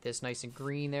we'll paint this nice and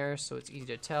green there so it's easy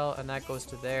to tell. And that goes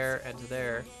to there, and to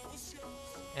there,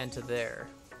 and to there.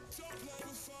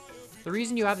 The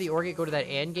reason you have the OR gate go to that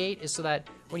AND gate is so that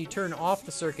when you turn off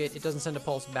the circuit, it doesn't send a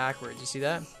pulse backwards. You see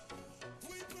that?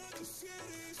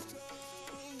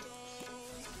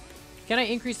 Can I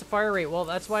increase the fire rate? Well,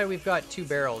 that's why we've got 2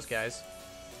 barrels, guys.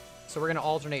 So we're going to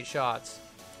alternate shots.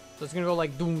 So it's going to go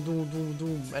like doom, doom, doom,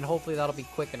 doom. And hopefully that'll be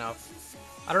quick enough.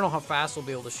 I don't know how fast we'll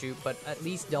be able to shoot, but at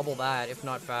least double that, if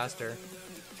not faster.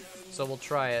 So we'll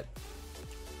try it.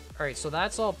 Alright, so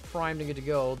that's all primed and good to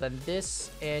go. Then this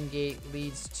AND gate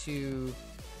leads to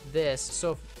this.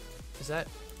 So, is that...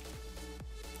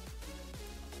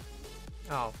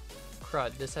 Oh,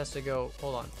 crud. This has to go...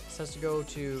 Hold on. This has to go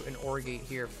to an OR gate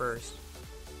here first.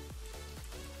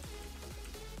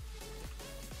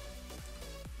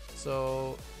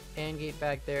 So, AND gate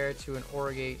back there to an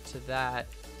OR gate to that.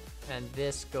 And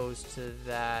this goes to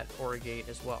that OR gate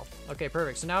as well. Okay,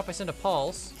 perfect. So now if I send a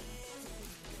pulse...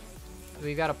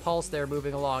 We've got a pulse there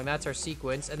moving along. That's our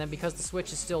sequence. And then because the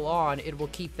switch is still on, it will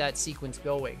keep that sequence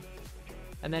going.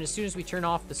 And then as soon as we turn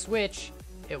off the switch,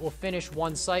 it will finish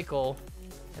one cycle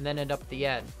and then end up at the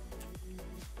end.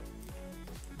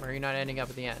 Or are you not ending up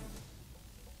at the end?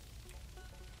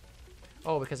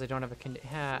 Oh, because I don't have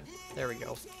a there we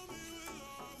go.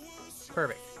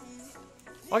 Perfect.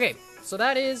 Okay, so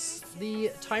that is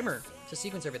the timer to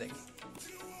sequence everything.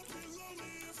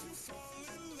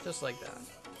 Just like that.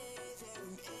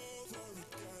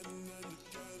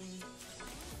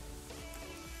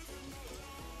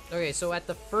 Okay, so at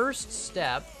the first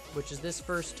step, which is this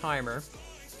first timer,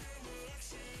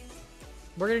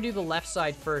 we're going to do the left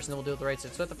side first, and then we'll do the right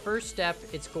side. So at the first step,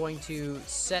 it's going to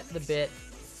set the bit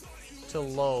to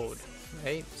load,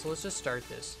 right? So let's just start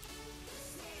this.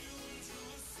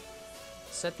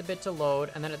 Set the bit to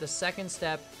load, and then at the second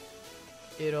step,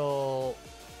 it'll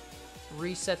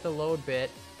reset the load bit,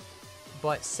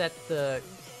 but set the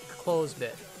close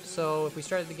bit. So if we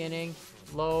start at the beginning,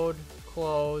 load,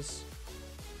 close.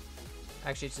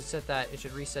 Actually, it should set that. It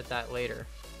should reset that later.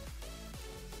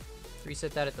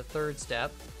 Reset that at the third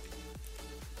step.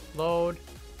 Load.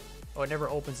 Oh, it never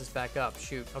opens this back up.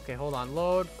 Shoot. Okay, hold on.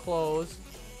 Load, close.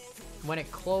 When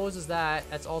it closes that,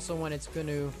 that's also when it's going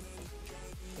to...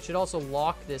 It should also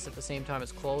lock this at the same time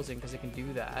as closing, because it can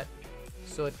do that.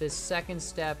 So at this second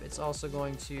step, it's also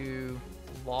going to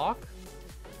lock.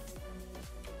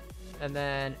 And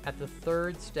then at the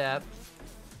third step,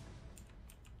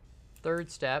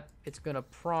 it's going to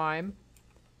prime.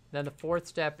 Then the fourth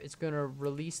step, it's going to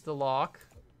release the lock.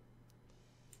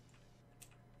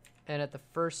 And at the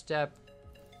first step,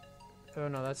 oh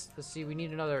no, let's see, we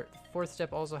need another. Fourth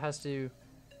step also has to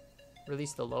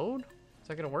release the load. Is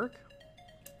that going to work?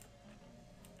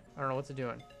 I don't know what's it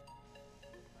doing.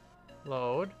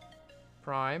 Load,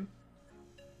 prime.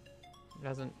 It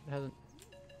hasn't.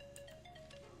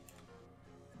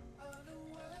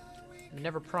 It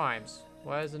never primes.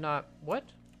 Why is it not? What?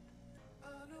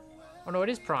 Oh no, it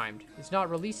is primed. It's not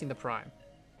releasing the prime.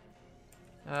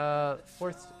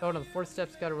 Fourth. Oh no, the fourth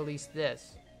step's got to release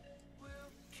this.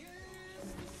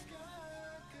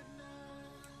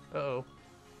 Uh-oh.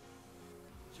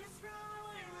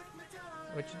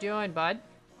 What you doing, bud?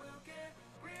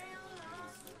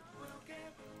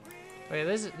 Okay,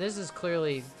 this is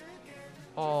clearly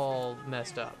all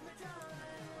messed up.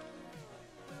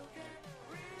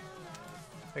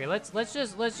 Okay, let's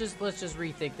just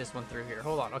rethink this one through here.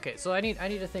 Hold on. Okay, so I need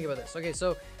to think about this. Okay,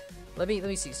 so let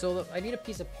me see. So I need a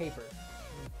piece of paper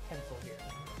and pencil here.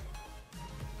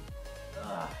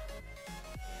 Ugh.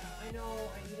 I know.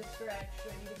 I need a stretch.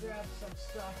 I need to grab some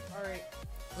stuff. All right.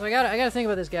 So I gotta think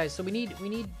about this, guys. So we need.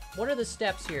 What are the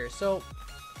steps here? So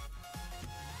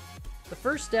the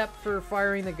first step for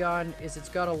firing the gun is it's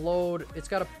got to load. It's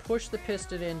got to push the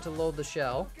piston in to load the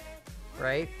shell,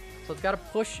 right? So it's got to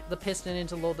push the piston in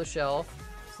to load the shell.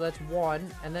 So that's one.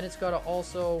 And then it's got to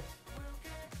also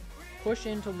push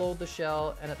in to load the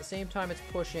shell. And at the same time it's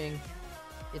pushing,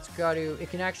 it's got to, it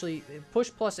can actually push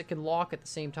plus it can lock at the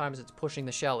same time as it's pushing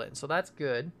the shell in. So that's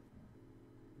good.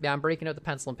 Yeah, I'm breaking out the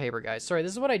pencil and paper, guys. Sorry,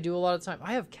 this is what I do a lot of the time.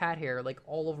 I have cat hair like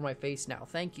all over my face now.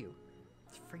 Thank you.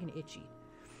 It's freaking itchy.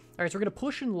 All right, so we're going to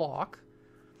push and lock.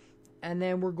 And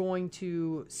then we're going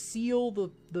to seal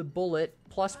the bullet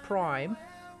plus prime.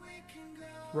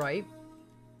 Right?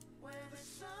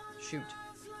 Shoot.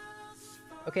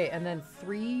 Okay, and then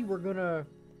 3, we're gonna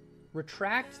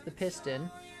retract the piston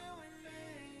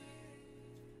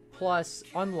plus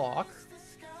unlock.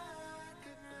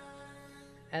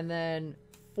 And then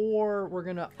 4, we're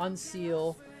gonna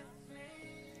unseal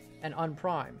and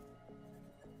unprime.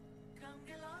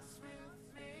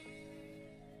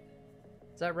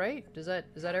 Is that right? Is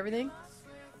that everything?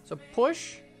 So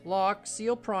push, lock,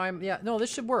 seal, prime. Yeah, no,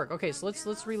 this should work. Okay, so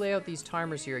let's relay out these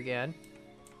timers here again.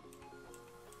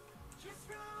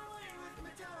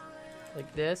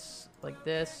 Like this, like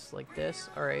this, like this.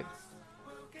 All right.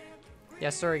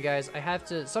 Yeah, sorry guys. I have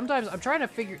to. Sometimes I'm trying to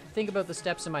think about the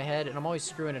steps in my head, and I'm always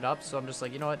screwing it up. So I'm just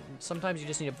like, you know what? Sometimes you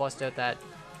just need to bust out that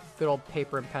good old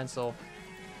paper and pencil.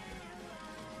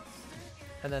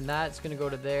 And then that's gonna go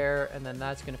to there, and then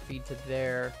that's gonna feed to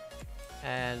there.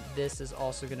 And this is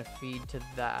also going to feed to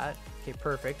that. Okay,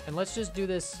 perfect. And let's just do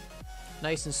this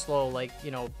nice and slow, like, you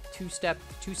know,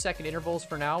 2-second intervals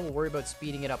for now. We'll worry about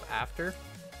speeding it up after.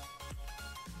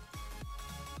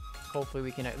 Hopefully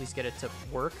we can at least get it to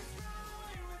work.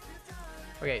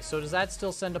 Okay, so does that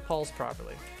still send a pulse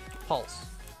properly? Pulse.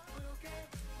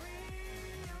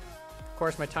 Of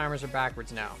course, my timers are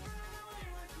backwards now.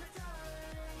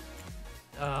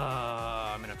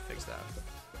 I'm going to have to fix that.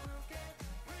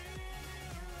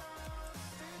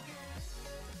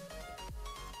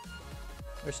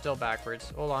 They're still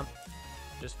backwards. Hold on.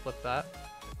 Just flip that.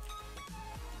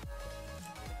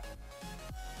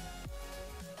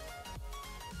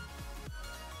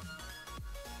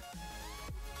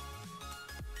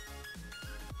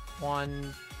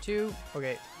 One, two.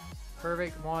 Okay.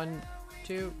 Perfect. 1,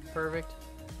 2. Perfect.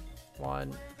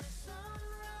 1,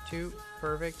 2.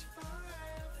 Perfect.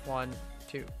 1,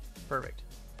 2. Perfect.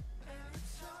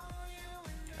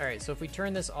 Alright, so if we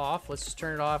turn this off, let's just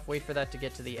turn it off, wait for that to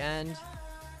get to the end.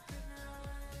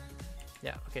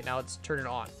 Yeah, okay, now let's turn it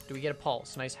on. Do we get a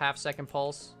pulse? Nice half-second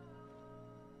pulse.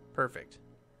 Perfect.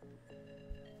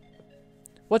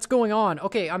 What's going on?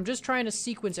 Okay, I'm just trying to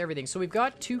sequence everything. So we've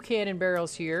got 2 cannon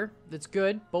barrels here. That's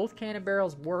good. Both cannon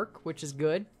barrels work, which is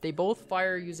good. They both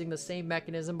fire using the same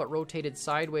mechanism, but rotated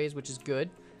sideways, which is good.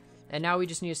 And now we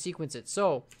just need to sequence it.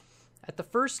 So, at the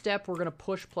first step, we're going to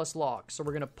push plus lock. So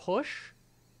we're going to push.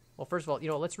 Well, first of all, you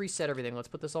know, let's reset everything. Let's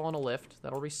put this all on a lift.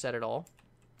 That'll reset it all.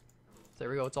 There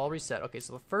we go. It's all reset. Okay,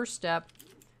 so the first step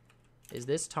is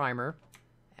this timer.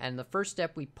 And the first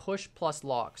step, we push plus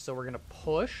lock. So we're going to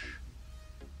push,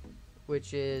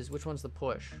 which one's the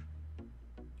push?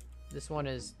 This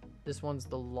one's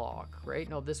the lock, right?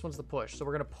 No, this one's the push. So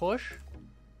we're going to push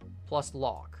plus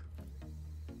lock.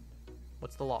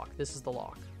 What's the lock? This is the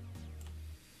lock.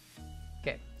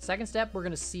 Okay, second step, we're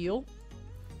going to seal,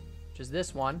 which is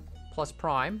this one, plus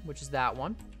prime, which is that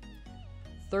one.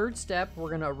 Third step, we're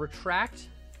going to retract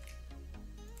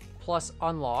plus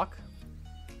unlock.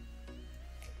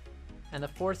 And the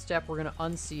fourth step, we're going to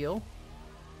unseal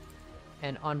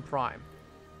and unprime,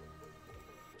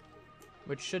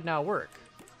 which should now work.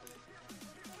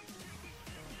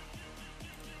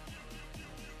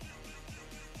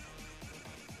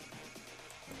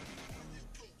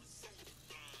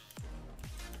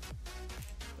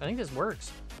 I think this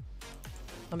works.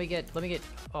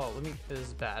 This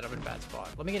is bad. I'm in a bad spot.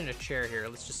 Let me get in a chair here.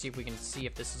 Let's just see if we can see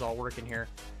if this is all working here.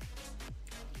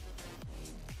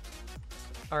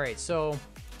 All right, so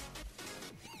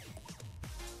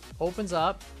opens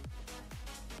up,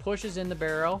 pushes in the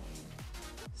barrel,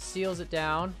 seals it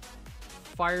down,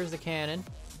 fires the cannon,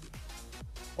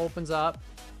 opens up,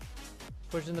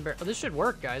 pushes in the barrel. Oh, this should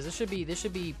work, guys. This should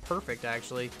be perfect,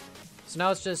 actually. So now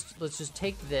let's just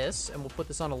take this and we'll put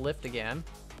this on a lift again.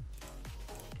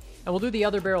 And we'll do the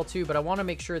other barrel too, but I want to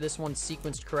make sure this one's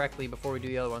sequenced correctly before we do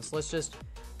the other one. So let's just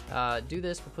do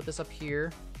this. We'll put this up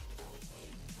here.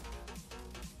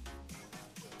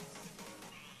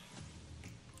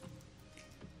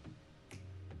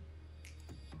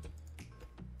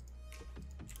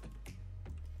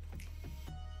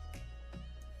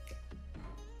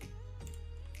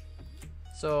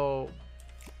 So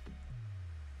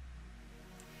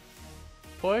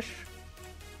push.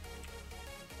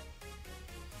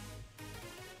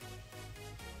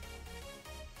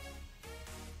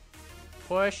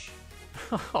 Push.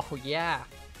 Oh, yeah.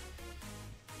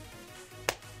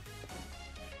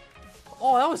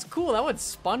 Oh, that was cool. That one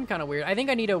spun kind of weird. I think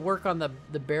I need to work on the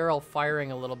barrel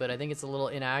firing a little bit. I think it's a little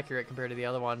inaccurate compared to the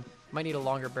other one. Might need a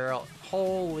longer barrel.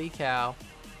 Holy cow.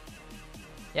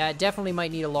 Yeah, it definitely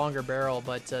might need a longer barrel,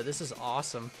 but this is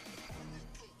awesome.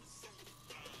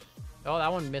 Oh,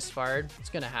 that one misfired. It's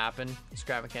going to happen.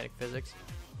 Scrap mechanic physics.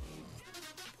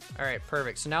 All right,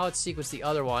 perfect. So now let's sequence the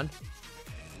other one.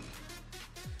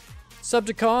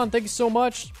 Subjecon, thank you so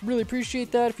much. Really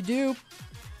appreciate that if you do.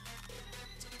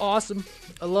 It's awesome.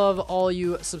 I love all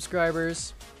you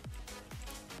subscribers.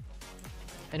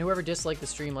 And whoever disliked the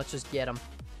stream, let's just get them.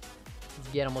 Let's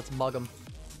get them, let's mug them.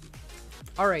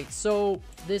 Alright, so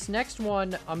this next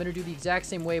one, I'm going to do the exact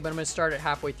same way, but I'm going to start it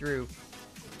halfway through.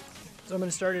 So I'm going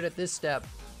to start it at this step.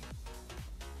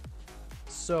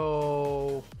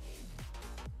 So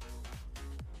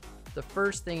the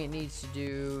first thing it needs to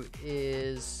do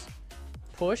is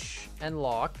push and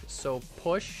lock. So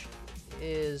push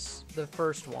is the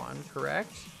first one,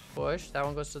 correct? Push. That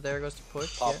one goes to there, goes to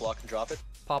push. Pop, lock, and drop it.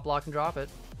 Pop, lock, and drop it.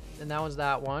 And that one's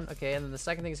that one. Okay, and then the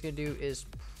second thing it's going to do is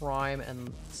prime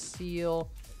and seal.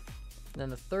 And then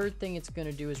the third thing it's going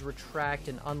to do is retract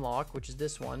and unlock, which is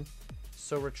this one.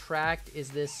 So retract is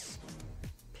this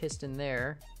piston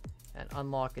there, and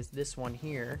unlock is this one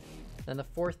here. Then the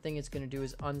fourth thing it's going to do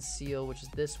is unseal, which is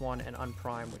this one, and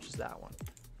unprime, which is that one.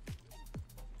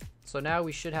 So now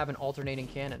we should have an alternating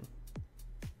cannon,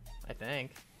 I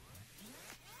think.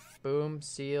 Boom,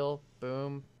 seal,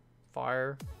 boom,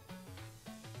 fire.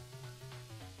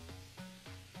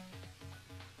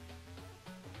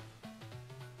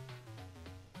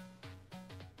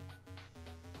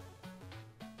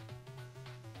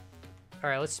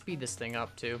 Alright, let's speed this thing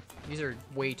up too. These are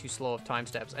way too slow of time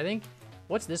steps. I think,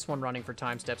 what's this one running for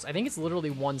time steps? I think it's literally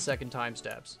 1 second time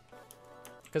steps.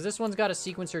 Because this one's got a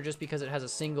sequencer just because it has a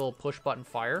single push button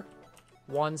fire.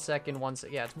 1 second, 1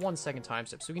 second. Yeah, it's 1 second time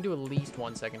step. So we can do at least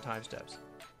 1 second time steps.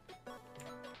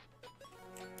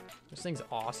 This thing's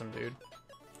awesome, dude.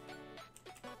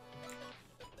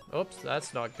 Oops,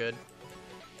 that's not good.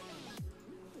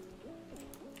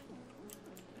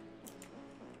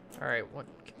 Alright, what?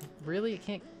 Really? It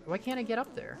can't. Why can't I get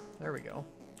up there? There we go.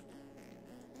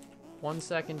 1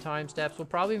 second time steps. We'll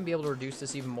probably even be able to reduce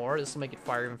this even more. This will make it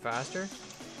fire even faster.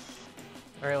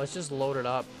 Alright, let's just load it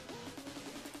up.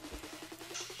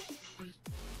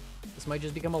 This might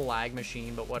just become a lag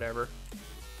machine, but whatever.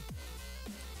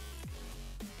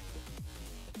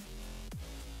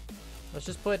 Let's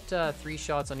just put 3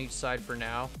 shots on each side for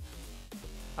now.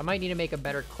 I might need to make a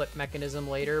better clip mechanism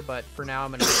later, but for now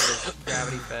I'm going to make it as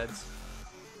gravity feds.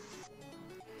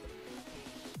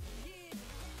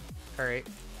 Alright.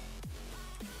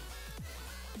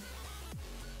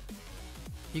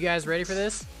 You guys ready for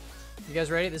this? You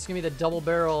guys ready? This is going to be the double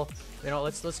barrel. You know,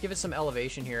 let's give it some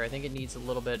elevation here. I think it needs a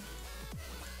little bit.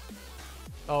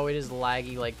 Oh, it is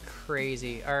laggy like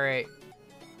crazy. Alright.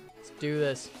 Let's do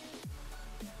this.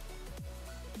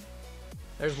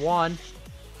 There's 1.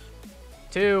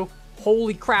 2.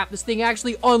 Holy crap, this thing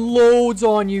actually unloads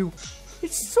on you.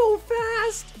 It's so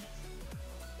fast.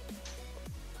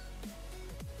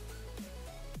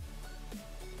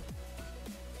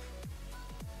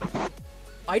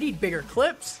 I need bigger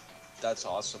clips. That's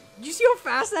awesome. Did you see how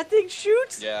fast that thing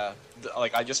shoots? Yeah,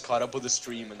 like I just caught up with the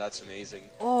stream and that's amazing.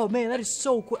 Oh man, that is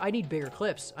so quick. I need bigger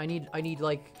clips. I need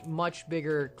like much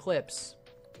bigger clips.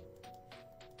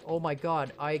 Oh my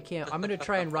god, I can't. I'm gonna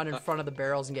try and run in front of the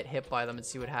barrels and get hit by them and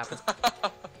see what happens.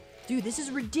 Dude, this is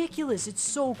ridiculous. It's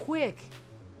so quick.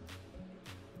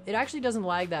 It actually doesn't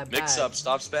lag that bad. Mix up,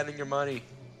 stop spending your money.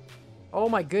 Oh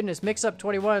my goodness, Mix Up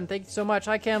 21. Thank you so much.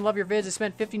 Hi Ken, love your vids. I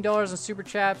spent $15 on super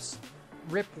chats.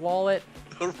 Rip wallet.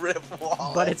 Rip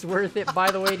wallet. But it's worth it.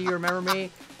 By the way, do you remember me?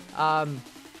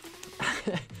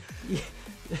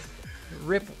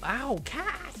 Rip. Ow,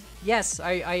 cat. Yes,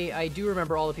 I do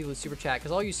remember all the people who super chat,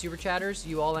 because all you super chatters,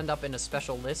 you all end up in a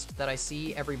special list that I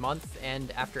see every month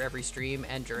and after every stream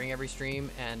and during every stream,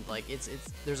 and like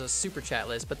there's a super chat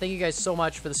list. But thank you guys so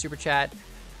much for the super chat.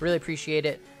 Really appreciate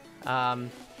it. And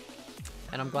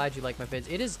I'm glad you like my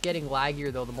vids. It is getting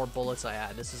laggier though the more bullets I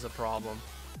add. This is a problem.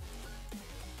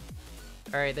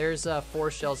 All right, there's 4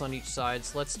 shells on each side,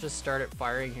 so let's just start it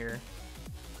firing here.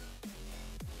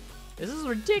 This is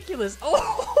ridiculous. Oh,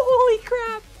 holy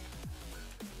crap.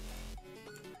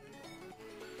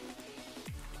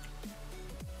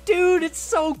 Dude, it's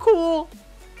so cool.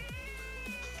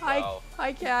 Wow.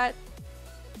 Hi, cat.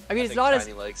 I mean, I it's think not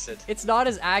Tiny likes it. it's not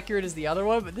as accurate as the other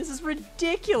one, but this is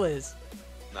ridiculous.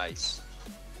 Nice.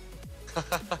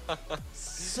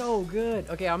 So good.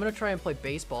 Okay, I'm gonna try and play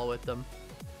baseball with them.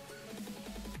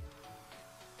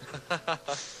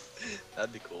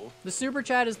 That'd be cool. The super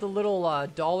chat is the little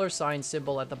 $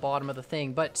 symbol at the bottom of the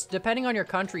thing, but depending on your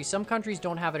country, some countries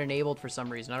don't have it enabled for some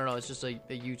reason. I don't know, it's just a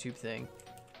YouTube thing.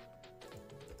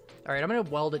 Alright, I'm gonna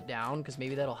weld it down, because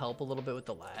maybe that'll help a little bit with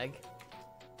the lag.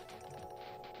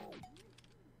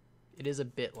 It is a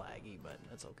bit laggy, but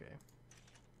that's okay.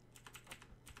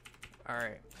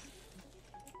 Alright.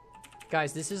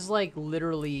 Guys, this is like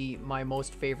literally my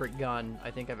most favorite gun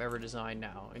I think I've ever designed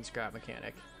now in Scrap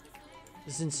Mechanic.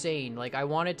 This is insane. Like, I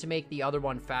wanted to make the other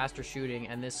one faster shooting,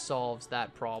 and this solves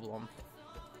that problem.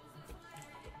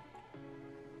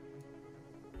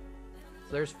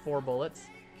 So there's 4 bullets.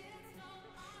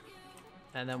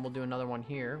 And then we'll do another one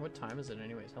here. What time is it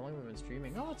anyways? How long have we been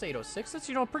streaming? Oh, it's 8:06. That's,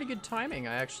 you know, pretty good timing.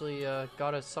 I actually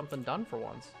got us something done for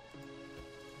once.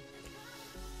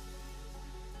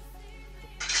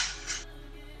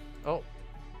 Oh,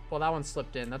 well, that one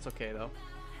slipped in. That's okay, though.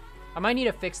 I might need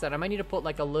to fix that. I might need to put,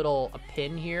 like, a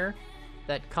pin here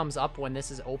that comes up when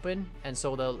this is open, and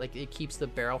so it keeps the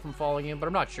barrel from falling in, but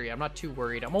I'm not sure yet. I'm not too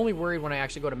worried. I'm only worried when I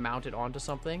actually go to mount it onto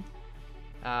something.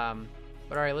 But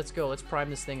alright, let's go. Let's prime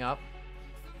this thing up.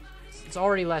 It's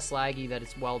already less laggy that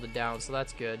it's welded down, so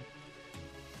that's good.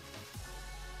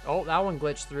 Oh, that one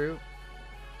glitched through.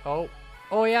 Oh.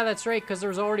 Oh, yeah, that's right, because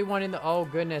there's already one in the... Oh,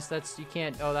 goodness, that's... You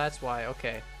can't... Oh, that's why.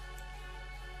 Okay.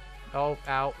 Oh,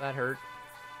 ow, that hurt.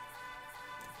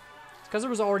 It's because there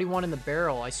was already one in the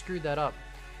barrel. I screwed that up.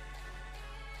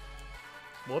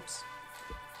 Whoops.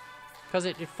 Because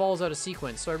it falls out of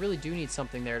sequence, so I really do need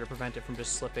something there to prevent it from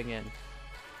just slipping in.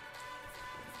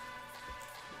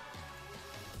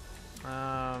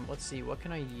 Let's see, what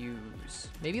can I use?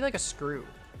 Maybe like a screw.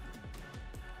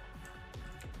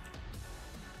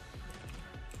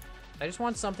 I just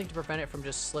want something to prevent it from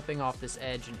just slipping off this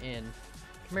edge and in.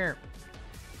 Come here.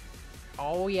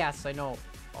 Oh, yes, I know.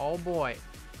 Oh boy.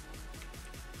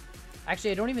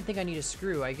 Actually, I don't even think I need a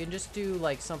screw. I can just do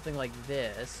like something like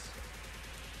this.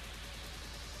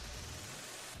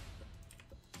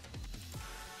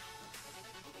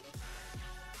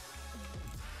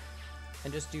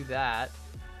 And just do that.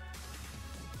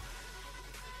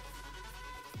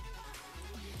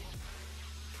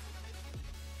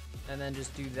 And then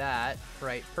just do that.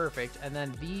 Right, perfect. And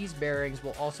then these bearings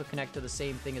will also connect to the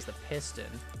same thing as the piston.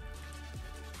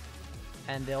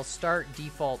 And they'll start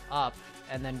default up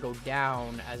and then go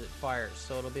down as it fires.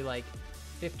 So it'll be like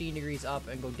 15 degrees up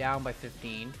and go down by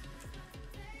 15.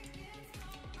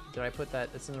 Did I put that?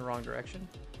 It's in the wrong direction.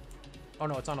 Oh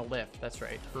no, it's on a lift. That's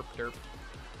right. Herp derp.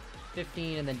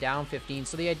 15 and then down 15.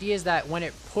 So the idea is that when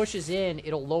it pushes in,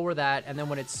 it'll lower that, and then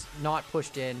when it's not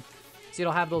pushed in, see,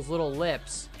 it'll have those little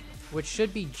lips, which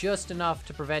should be just enough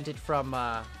to prevent it from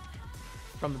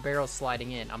the barrel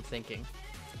sliding in, I'm thinking.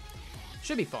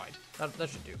 Should be fine. That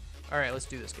should do. All right, let's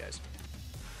do this, guys.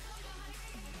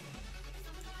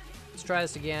 Let's try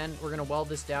this again. We're gonna weld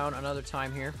this down another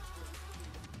time here.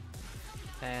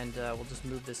 And we'll just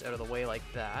move this out of the way like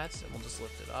that, and we'll just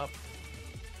lift it up.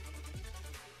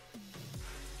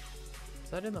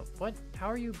 Is that in the, what? How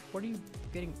are you, what are you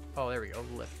getting? Oh, there we go,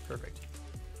 lift, perfect.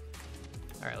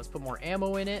 All right, let's put more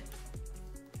ammo in it.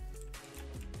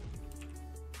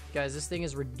 Guys, this thing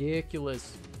is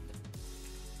ridiculous.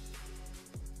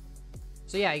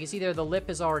 So yeah, you can see there the lip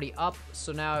is already up,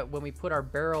 so now when we put our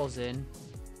barrels in,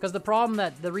 because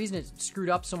the reason it screwed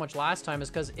up so much last time is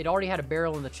because it already had a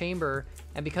barrel in the chamber,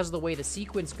 and because of the way the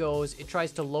sequence goes, it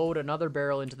tries to load another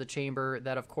barrel into the chamber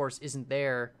that of course isn't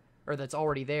there, or that's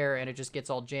already there, and it just gets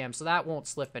all jammed. So that won't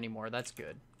slip anymore, that's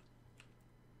good.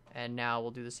 And now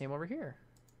we'll do the same over here.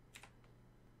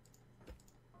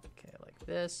 Okay, like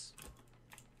this.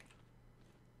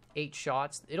 8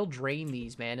 shots. It'll drain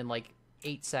these, man, in like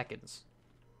 8 seconds.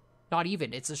 Not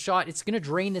even. It's a shot. It's going to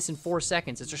drain this in 4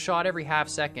 seconds. It's a shot every half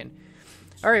second.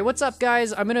 All right, what's up,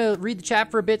 guys? I'm going to read the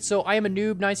chat for a bit. So I am a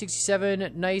noob,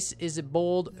 967. Nice. Is it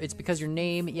bold? It's because your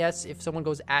name. Yes, if someone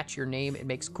goes at your name, it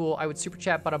makes cool. I would super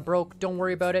chat, but I'm broke. Don't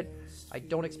worry about it. I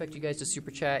don't expect you guys to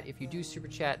super chat. If you do super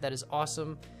chat, that is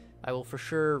awesome. I will for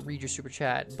sure read your super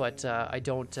chat, but I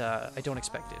don't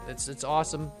expect it. It's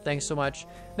awesome. Thanks so much.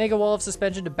 Make a wall of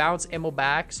suspension to bounce ammo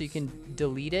back so you can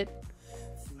delete it.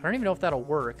 I don't even know if that'll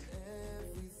work.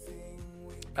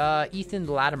 Ethan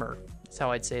Latimer. That's how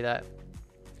I'd say that.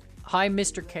 Hi,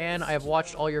 Mr. Can. I have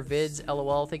watched all your vids.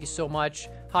 LOL. Thank you so much.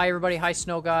 Hi, everybody. Hi,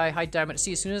 Snow Guy. Hi, Diamond.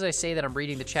 See, as soon as I say that I'm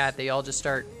reading the chat, they all just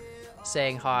start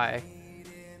saying hi.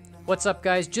 What's up,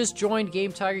 guys? Just joined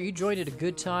Game Tiger. You joined at a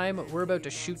good time. We're about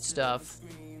to shoot stuff.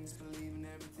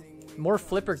 More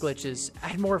flipper glitches.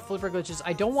 Add more flipper glitches.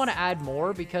 I don't want to add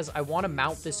more because I want to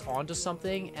mount this onto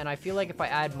something, and I feel like if I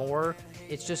add more,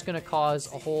 it's just going to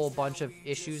cause a whole bunch of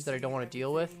issues that I don't want to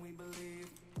deal with.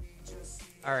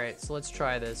 Alright, so let's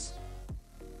try this.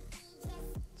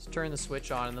 Let's turn the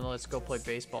switch on, and then let's go play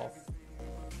baseball.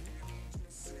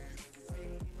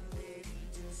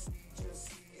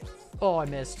 Oh, I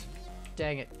missed.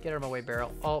 Dang it. Get out of my way,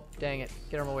 barrel. Oh, dang it.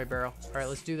 Get out of my way, barrel. Alright,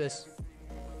 let's do this.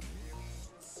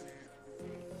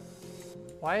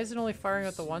 Why is it only firing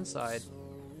out the one side?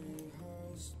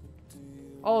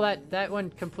 Oh, that one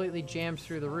completely jammed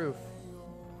through the roof.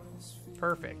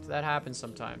 Perfect. That happens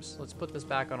sometimes. Let's put this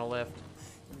back on a lift.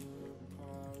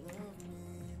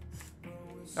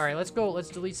 Alright, let's go. Let's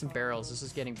delete some barrels. This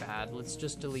is getting bad. Let's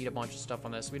just delete a bunch of stuff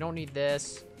on this. We don't need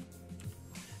this.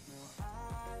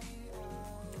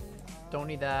 Don't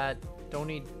need that. Don't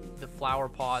need the flower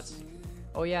pots.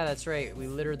 Oh yeah, that's right. We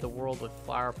littered the world with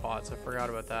flower pots. I forgot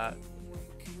about that.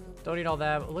 Don't need all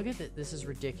that. Look at this. This is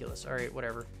ridiculous. All right,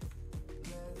 whatever.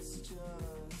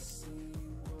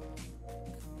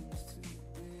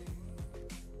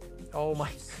 Oh my.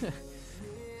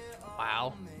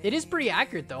 Wow. It is pretty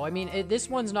accurate, though. I mean, this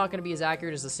one's not going to be as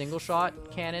accurate as the single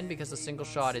shot cannon because the single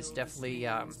shot is definitely,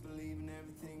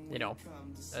 you know,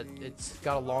 it's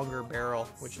got a longer barrel,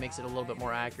 which makes it a little bit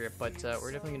more accurate. But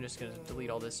we're definitely just going to delete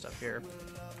all this stuff here.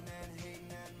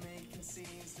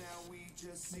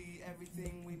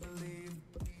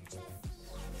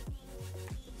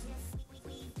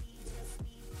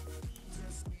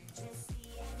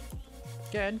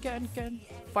 Can.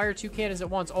 Fire 2 cannons at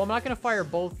once. Oh, I'm not going to fire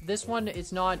both. This one,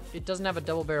 it doesn't have a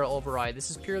double barrel override.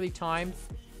 This is purely timed,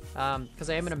 because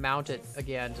I am going to mount it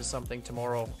again to something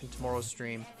tomorrow, in tomorrow's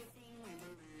stream.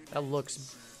 That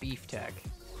looks beef tech.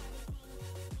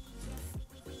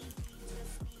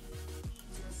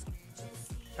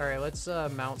 Alright, let's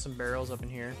mount some barrels up in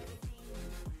here.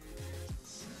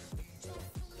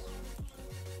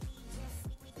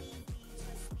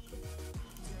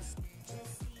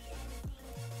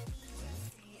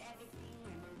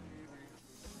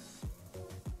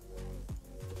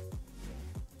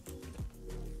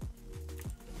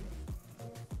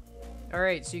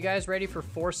 Alright, so you guys ready for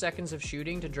 4 seconds of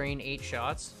shooting to drain 8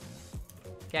 shots?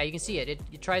 Yeah, you can see it.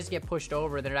 It tries to get pushed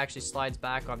over, then it actually slides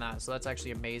back on that, so that's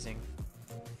actually amazing.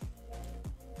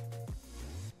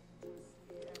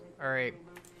 Alright.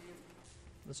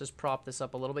 Let's just prop this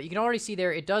up a little bit. You can already see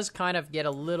there, it does kind of get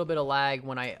a little bit of lag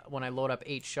when I load up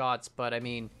 8 shots, but I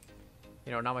mean,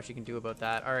 you know, not much you can do about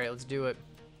that. Alright, let's do it.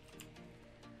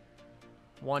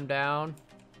 1 down.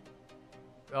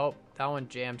 Oh, that one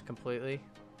jammed completely.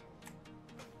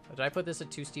 Did I put this at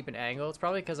too steep an angle? It's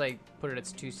probably because I put it at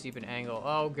too steep an angle.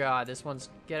 Oh god, this one's...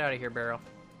 Get out of here, barrel.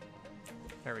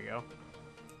 There we go.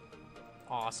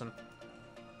 Awesome.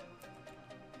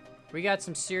 We got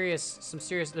some serious...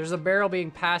 There's a barrel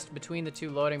being passed between the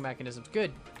 2 loading mechanisms.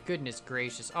 Goodness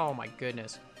gracious. Oh my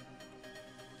goodness.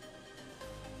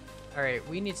 Alright,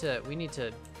 we need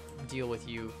to deal with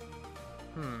you.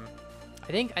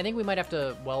 I think we might have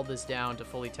to weld this down to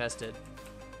fully test it.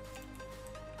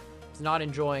 It's not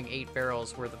enjoying 8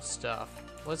 barrels worth of stuff.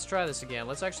 Let's try this again.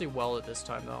 Let's actually weld it this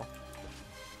time, though.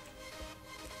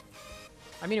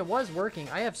 I mean, it was working.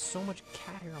 I have so much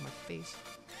cat hair on my face.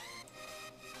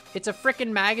 It's a frickin'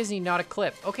 magazine, not a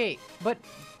clip. Okay, but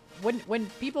when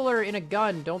people are in a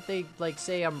gun, don't they, like,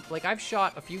 say, like, I've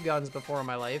shot a few guns before in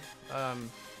my life.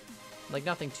 Like,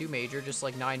 nothing too major, just,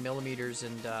 like, 9mm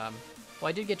and, well,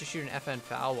 I did get to shoot an FN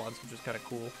FAL once, which was kind of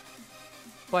cool.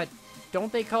 But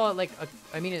don't they call it, like,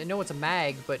 I mean, I know it's a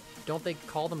mag, but don't they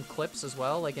call them clips as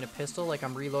well? Like in a pistol, like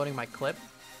I'm reloading my clip?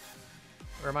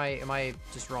 Or am I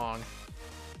just wrong?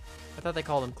 I thought they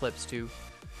called them clips, too.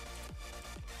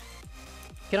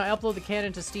 Can I upload the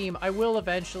cannon to Steam? I will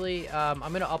eventually. I'm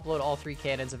going to upload all 3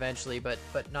 cannons eventually, but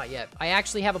not yet. I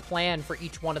actually have a plan for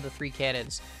each one of the 3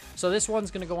 cannons. So this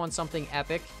one's going to go on something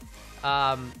epic.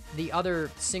 The other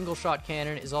single-shot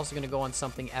cannon is also going to go on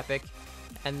something epic.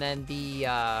 And then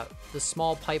the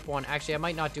small pipe one, actually I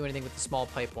might not do anything with the small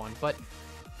pipe one, but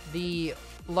the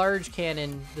large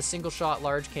cannon, the single shot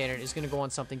large cannon is going to go on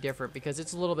something different because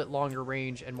it's a little bit longer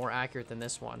range and more accurate than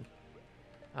this one.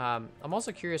 I'm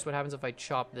also curious what happens if I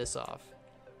chop this off.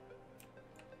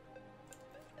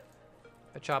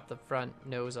 If I chop the front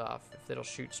nose off, if it'll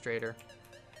shoot straighter.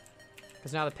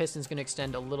 Because now the piston's going to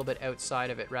extend a little bit outside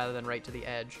of it rather than right to the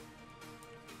edge.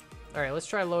 Alright, let's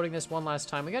try loading this one last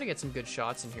time. We gotta get some good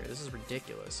shots in here. This is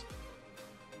ridiculous.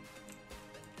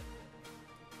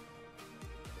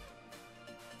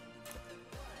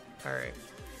 Alright.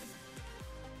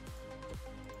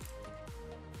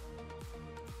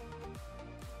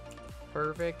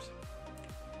 Perfect.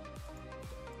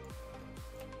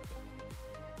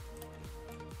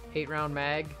 Eight-round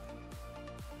mag.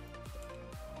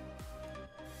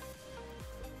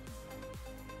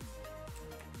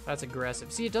 That's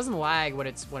aggressive. See, it doesn't lag when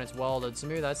it's welded, so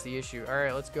maybe that's the issue. All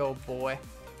right, let's go, boy.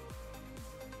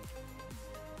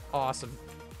 Awesome.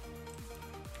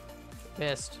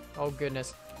 Missed. Oh,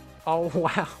 goodness. Oh,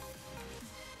 wow.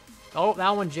 Oh, that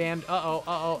one jammed. Uh-oh,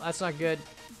 uh-oh. That's not good.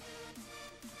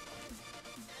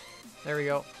 There we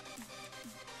go.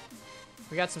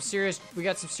 We got some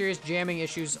serious jamming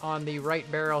issues on the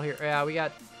right barrel here. Yeah, we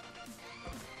got...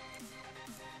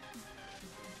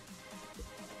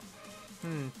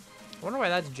 I wonder why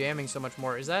that's jamming so much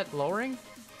more. Is that lowering?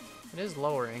 It is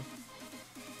lowering.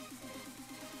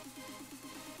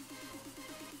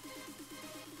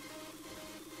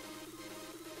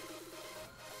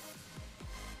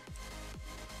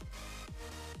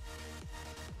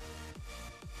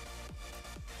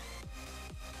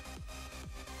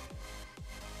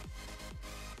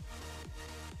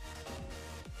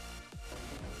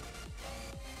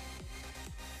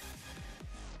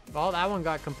 Oh, that one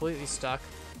got completely stuck.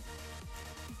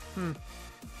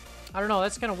 I don't know,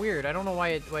 that's kind of weird. I don't know why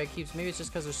it keeps... Maybe it's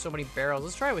just because there's so many barrels.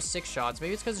 Let's try it with 6 shots.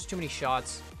 Maybe it's because there's too many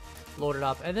shots loaded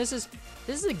up. And this is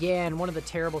again, one of the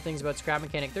terrible things about Scrap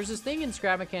Mechanic. There's this thing in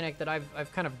Scrap Mechanic that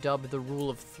I've kind of dubbed the rule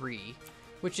of 3,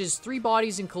 which is 3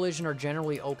 bodies in collision are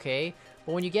generally okay,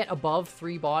 but when you get above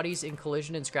 3 bodies in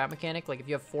collision in Scrap Mechanic, like if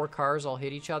you have 4 cars all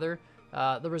hit each other,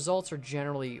 the results are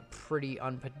generally pretty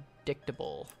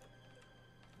unpredictable.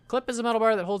 Clip is a metal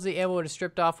bar that holds the ammo and is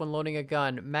stripped off when loading a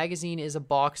gun. Magazine is a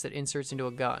box that inserts into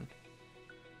a gun.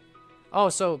 Oh,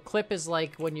 so clip is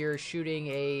like when you're shooting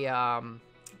a an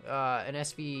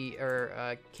SV or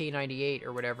a K98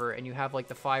 or whatever, and you have like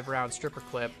the 5-round stripper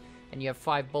clip, and you have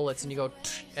 5 bullets, and you go,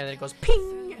 and then it goes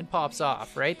ping and pops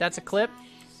off, right? That's a clip.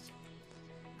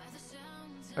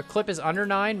 A clip is under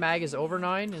 9, mag is over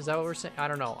 9. Is that what we're saying? I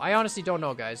don't know. I honestly don't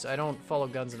know, guys. I don't follow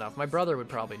guns enough. My brother would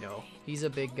probably know. He's a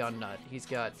big gun nut. He's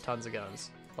got tons of guns.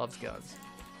 Loves guns.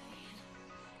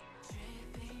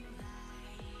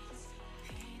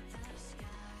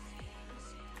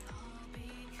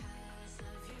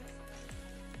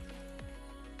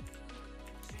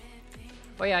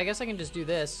 Oh yeah, I guess I can just do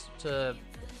this to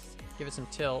give it some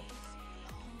tilt.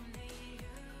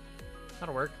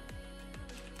 That'll work.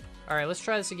 All right, let's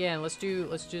try this again. Let's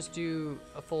just do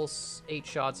a full 8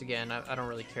 shots again. I don't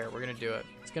really care. We're gonna do it.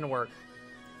 It's gonna work.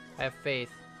 I have faith.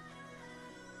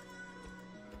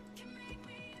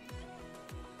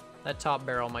 That top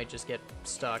barrel might just get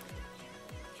stuck.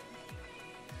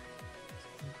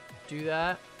 Do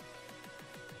that.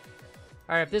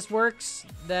 All right, if this works,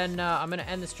 then I'm gonna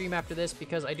end the stream after this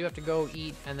because I do have to go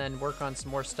eat and then work on some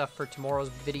more stuff for tomorrow's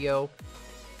video.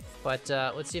 But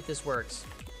let's see if this works.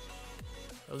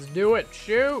 Let's do it.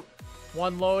 Shoot.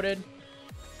 One loaded.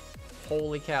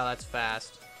 Holy cow, that's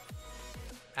fast.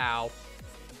 Ow.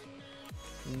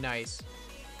 Nice.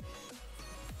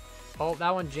 Oh,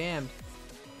 that one jammed.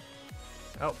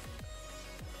 Oh.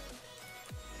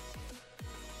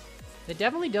 It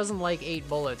definitely doesn't like 8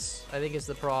 bullets, I think is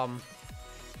the problem.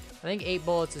 I think 8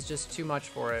 bullets is just too much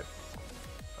for it.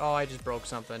 Oh, I just broke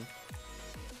something.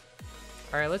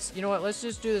 Alright, you know what, let's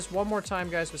just do this one more time,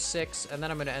 guys, with 6, and then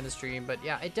I'm gonna end the stream. But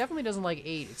yeah, it definitely doesn't like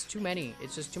 8. It's too many.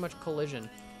 It's just too much collision.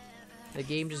 The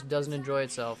game just doesn't enjoy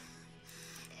itself.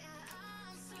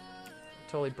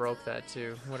 Totally broke that,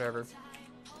 too. Whatever.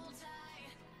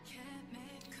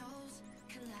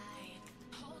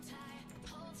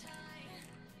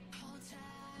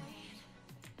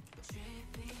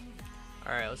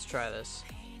 Alright, let's try this.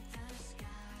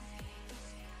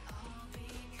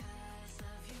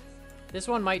 This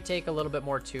one might take a little bit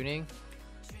more tuning.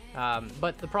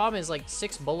 But the problem is, like,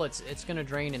 6 bullets, it's gonna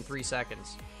drain in 3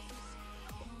 seconds.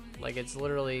 Like, it's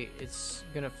literally, it's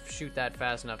gonna shoot that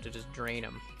fast enough to just drain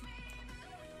them.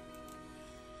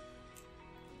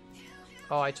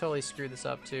 Oh, I totally screwed this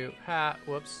up too. Ha,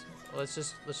 whoops. Let's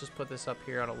just put this up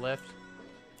here on a lift.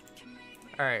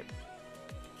 Alright.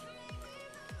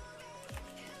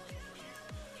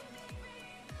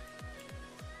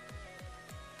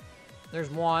 There's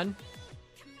one.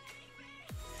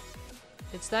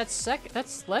 It's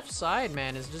that's left side,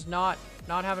 man, is just not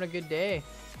having a good day.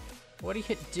 What are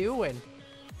you doing?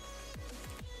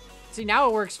 See, now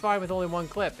it works fine with only 1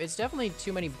 clip. It's definitely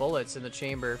too many bullets in the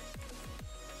chamber.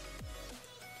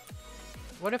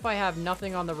 What if I have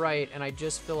nothing on the right and I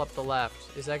just fill up the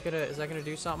left? Is that gonna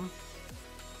do something?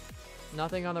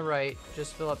 Nothing on the right,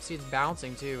 just fill up. See, it's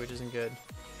bouncing too, which isn't good.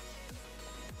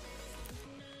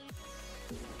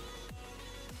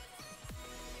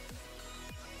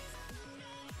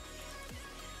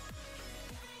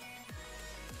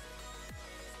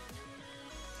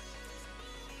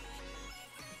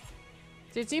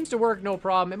 See, it seems to work no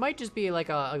problem. It might just be like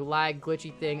a lag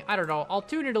glitchy thing. I don't know. I'll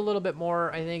tune it a little bit more.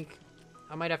 I think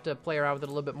I might have to play around with it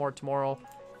a little bit more tomorrow.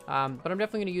 But I'm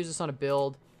definitely going to use this on a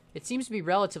build. It seems to be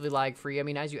relatively lag free. I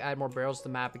mean, as you add more barrels to the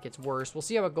map, it gets worse. We'll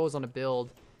see how it goes on a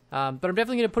build. But I'm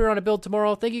definitely going to put it on a build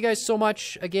tomorrow. Thank you guys so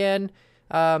much again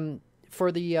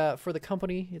for the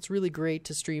company. It's really great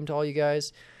to stream to all you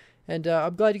guys. And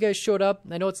I'm glad you guys showed up.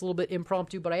 I know it's a little bit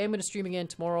impromptu, but I am going to stream again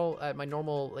tomorrow at my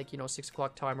normal, 6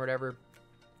 o'clock time or whatever.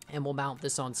 And we'll mount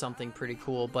this on something pretty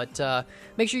cool. But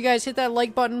make sure you guys hit that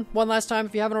like button one last time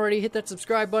if you haven't already. Hit that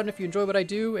subscribe button if you enjoy what I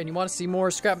do and you want to see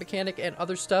more Scrap Mechanic and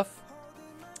other stuff.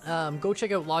 Go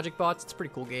check out Logic Bots. It's a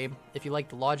pretty cool game. If you like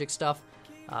the Logic stuff,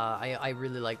 I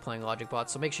really like playing Logic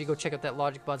Bots. So make sure you go check out that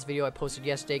Logic Bots video I posted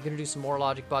yesterday. Gonna do some more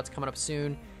Logic Bots coming up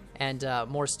soon and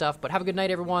more stuff. But have a good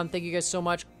night, everyone. Thank you guys so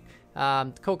much.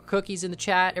 Coca Cookies in the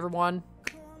chat, everyone.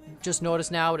 Just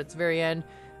noticed now, but at the very end.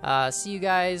 See you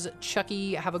guys.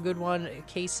 Chucky, have a good one.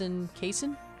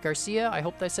 Kaysen Garcia, I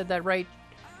hope I said that right.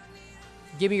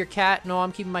 Give me your cat. No,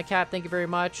 I'm keeping my cat. Thank you very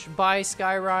much. Bye,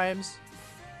 Sky Rhymes.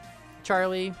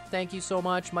 Charlie, thank you so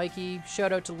much. Mikey,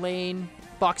 shout out to Lane.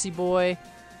 Boxy Boy.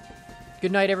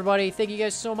 Good night, everybody. Thank you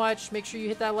guys so much. Make sure you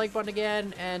hit that like button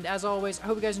again. And as always, I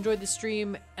hope you guys enjoyed this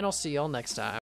stream, and I'll see y'all next time.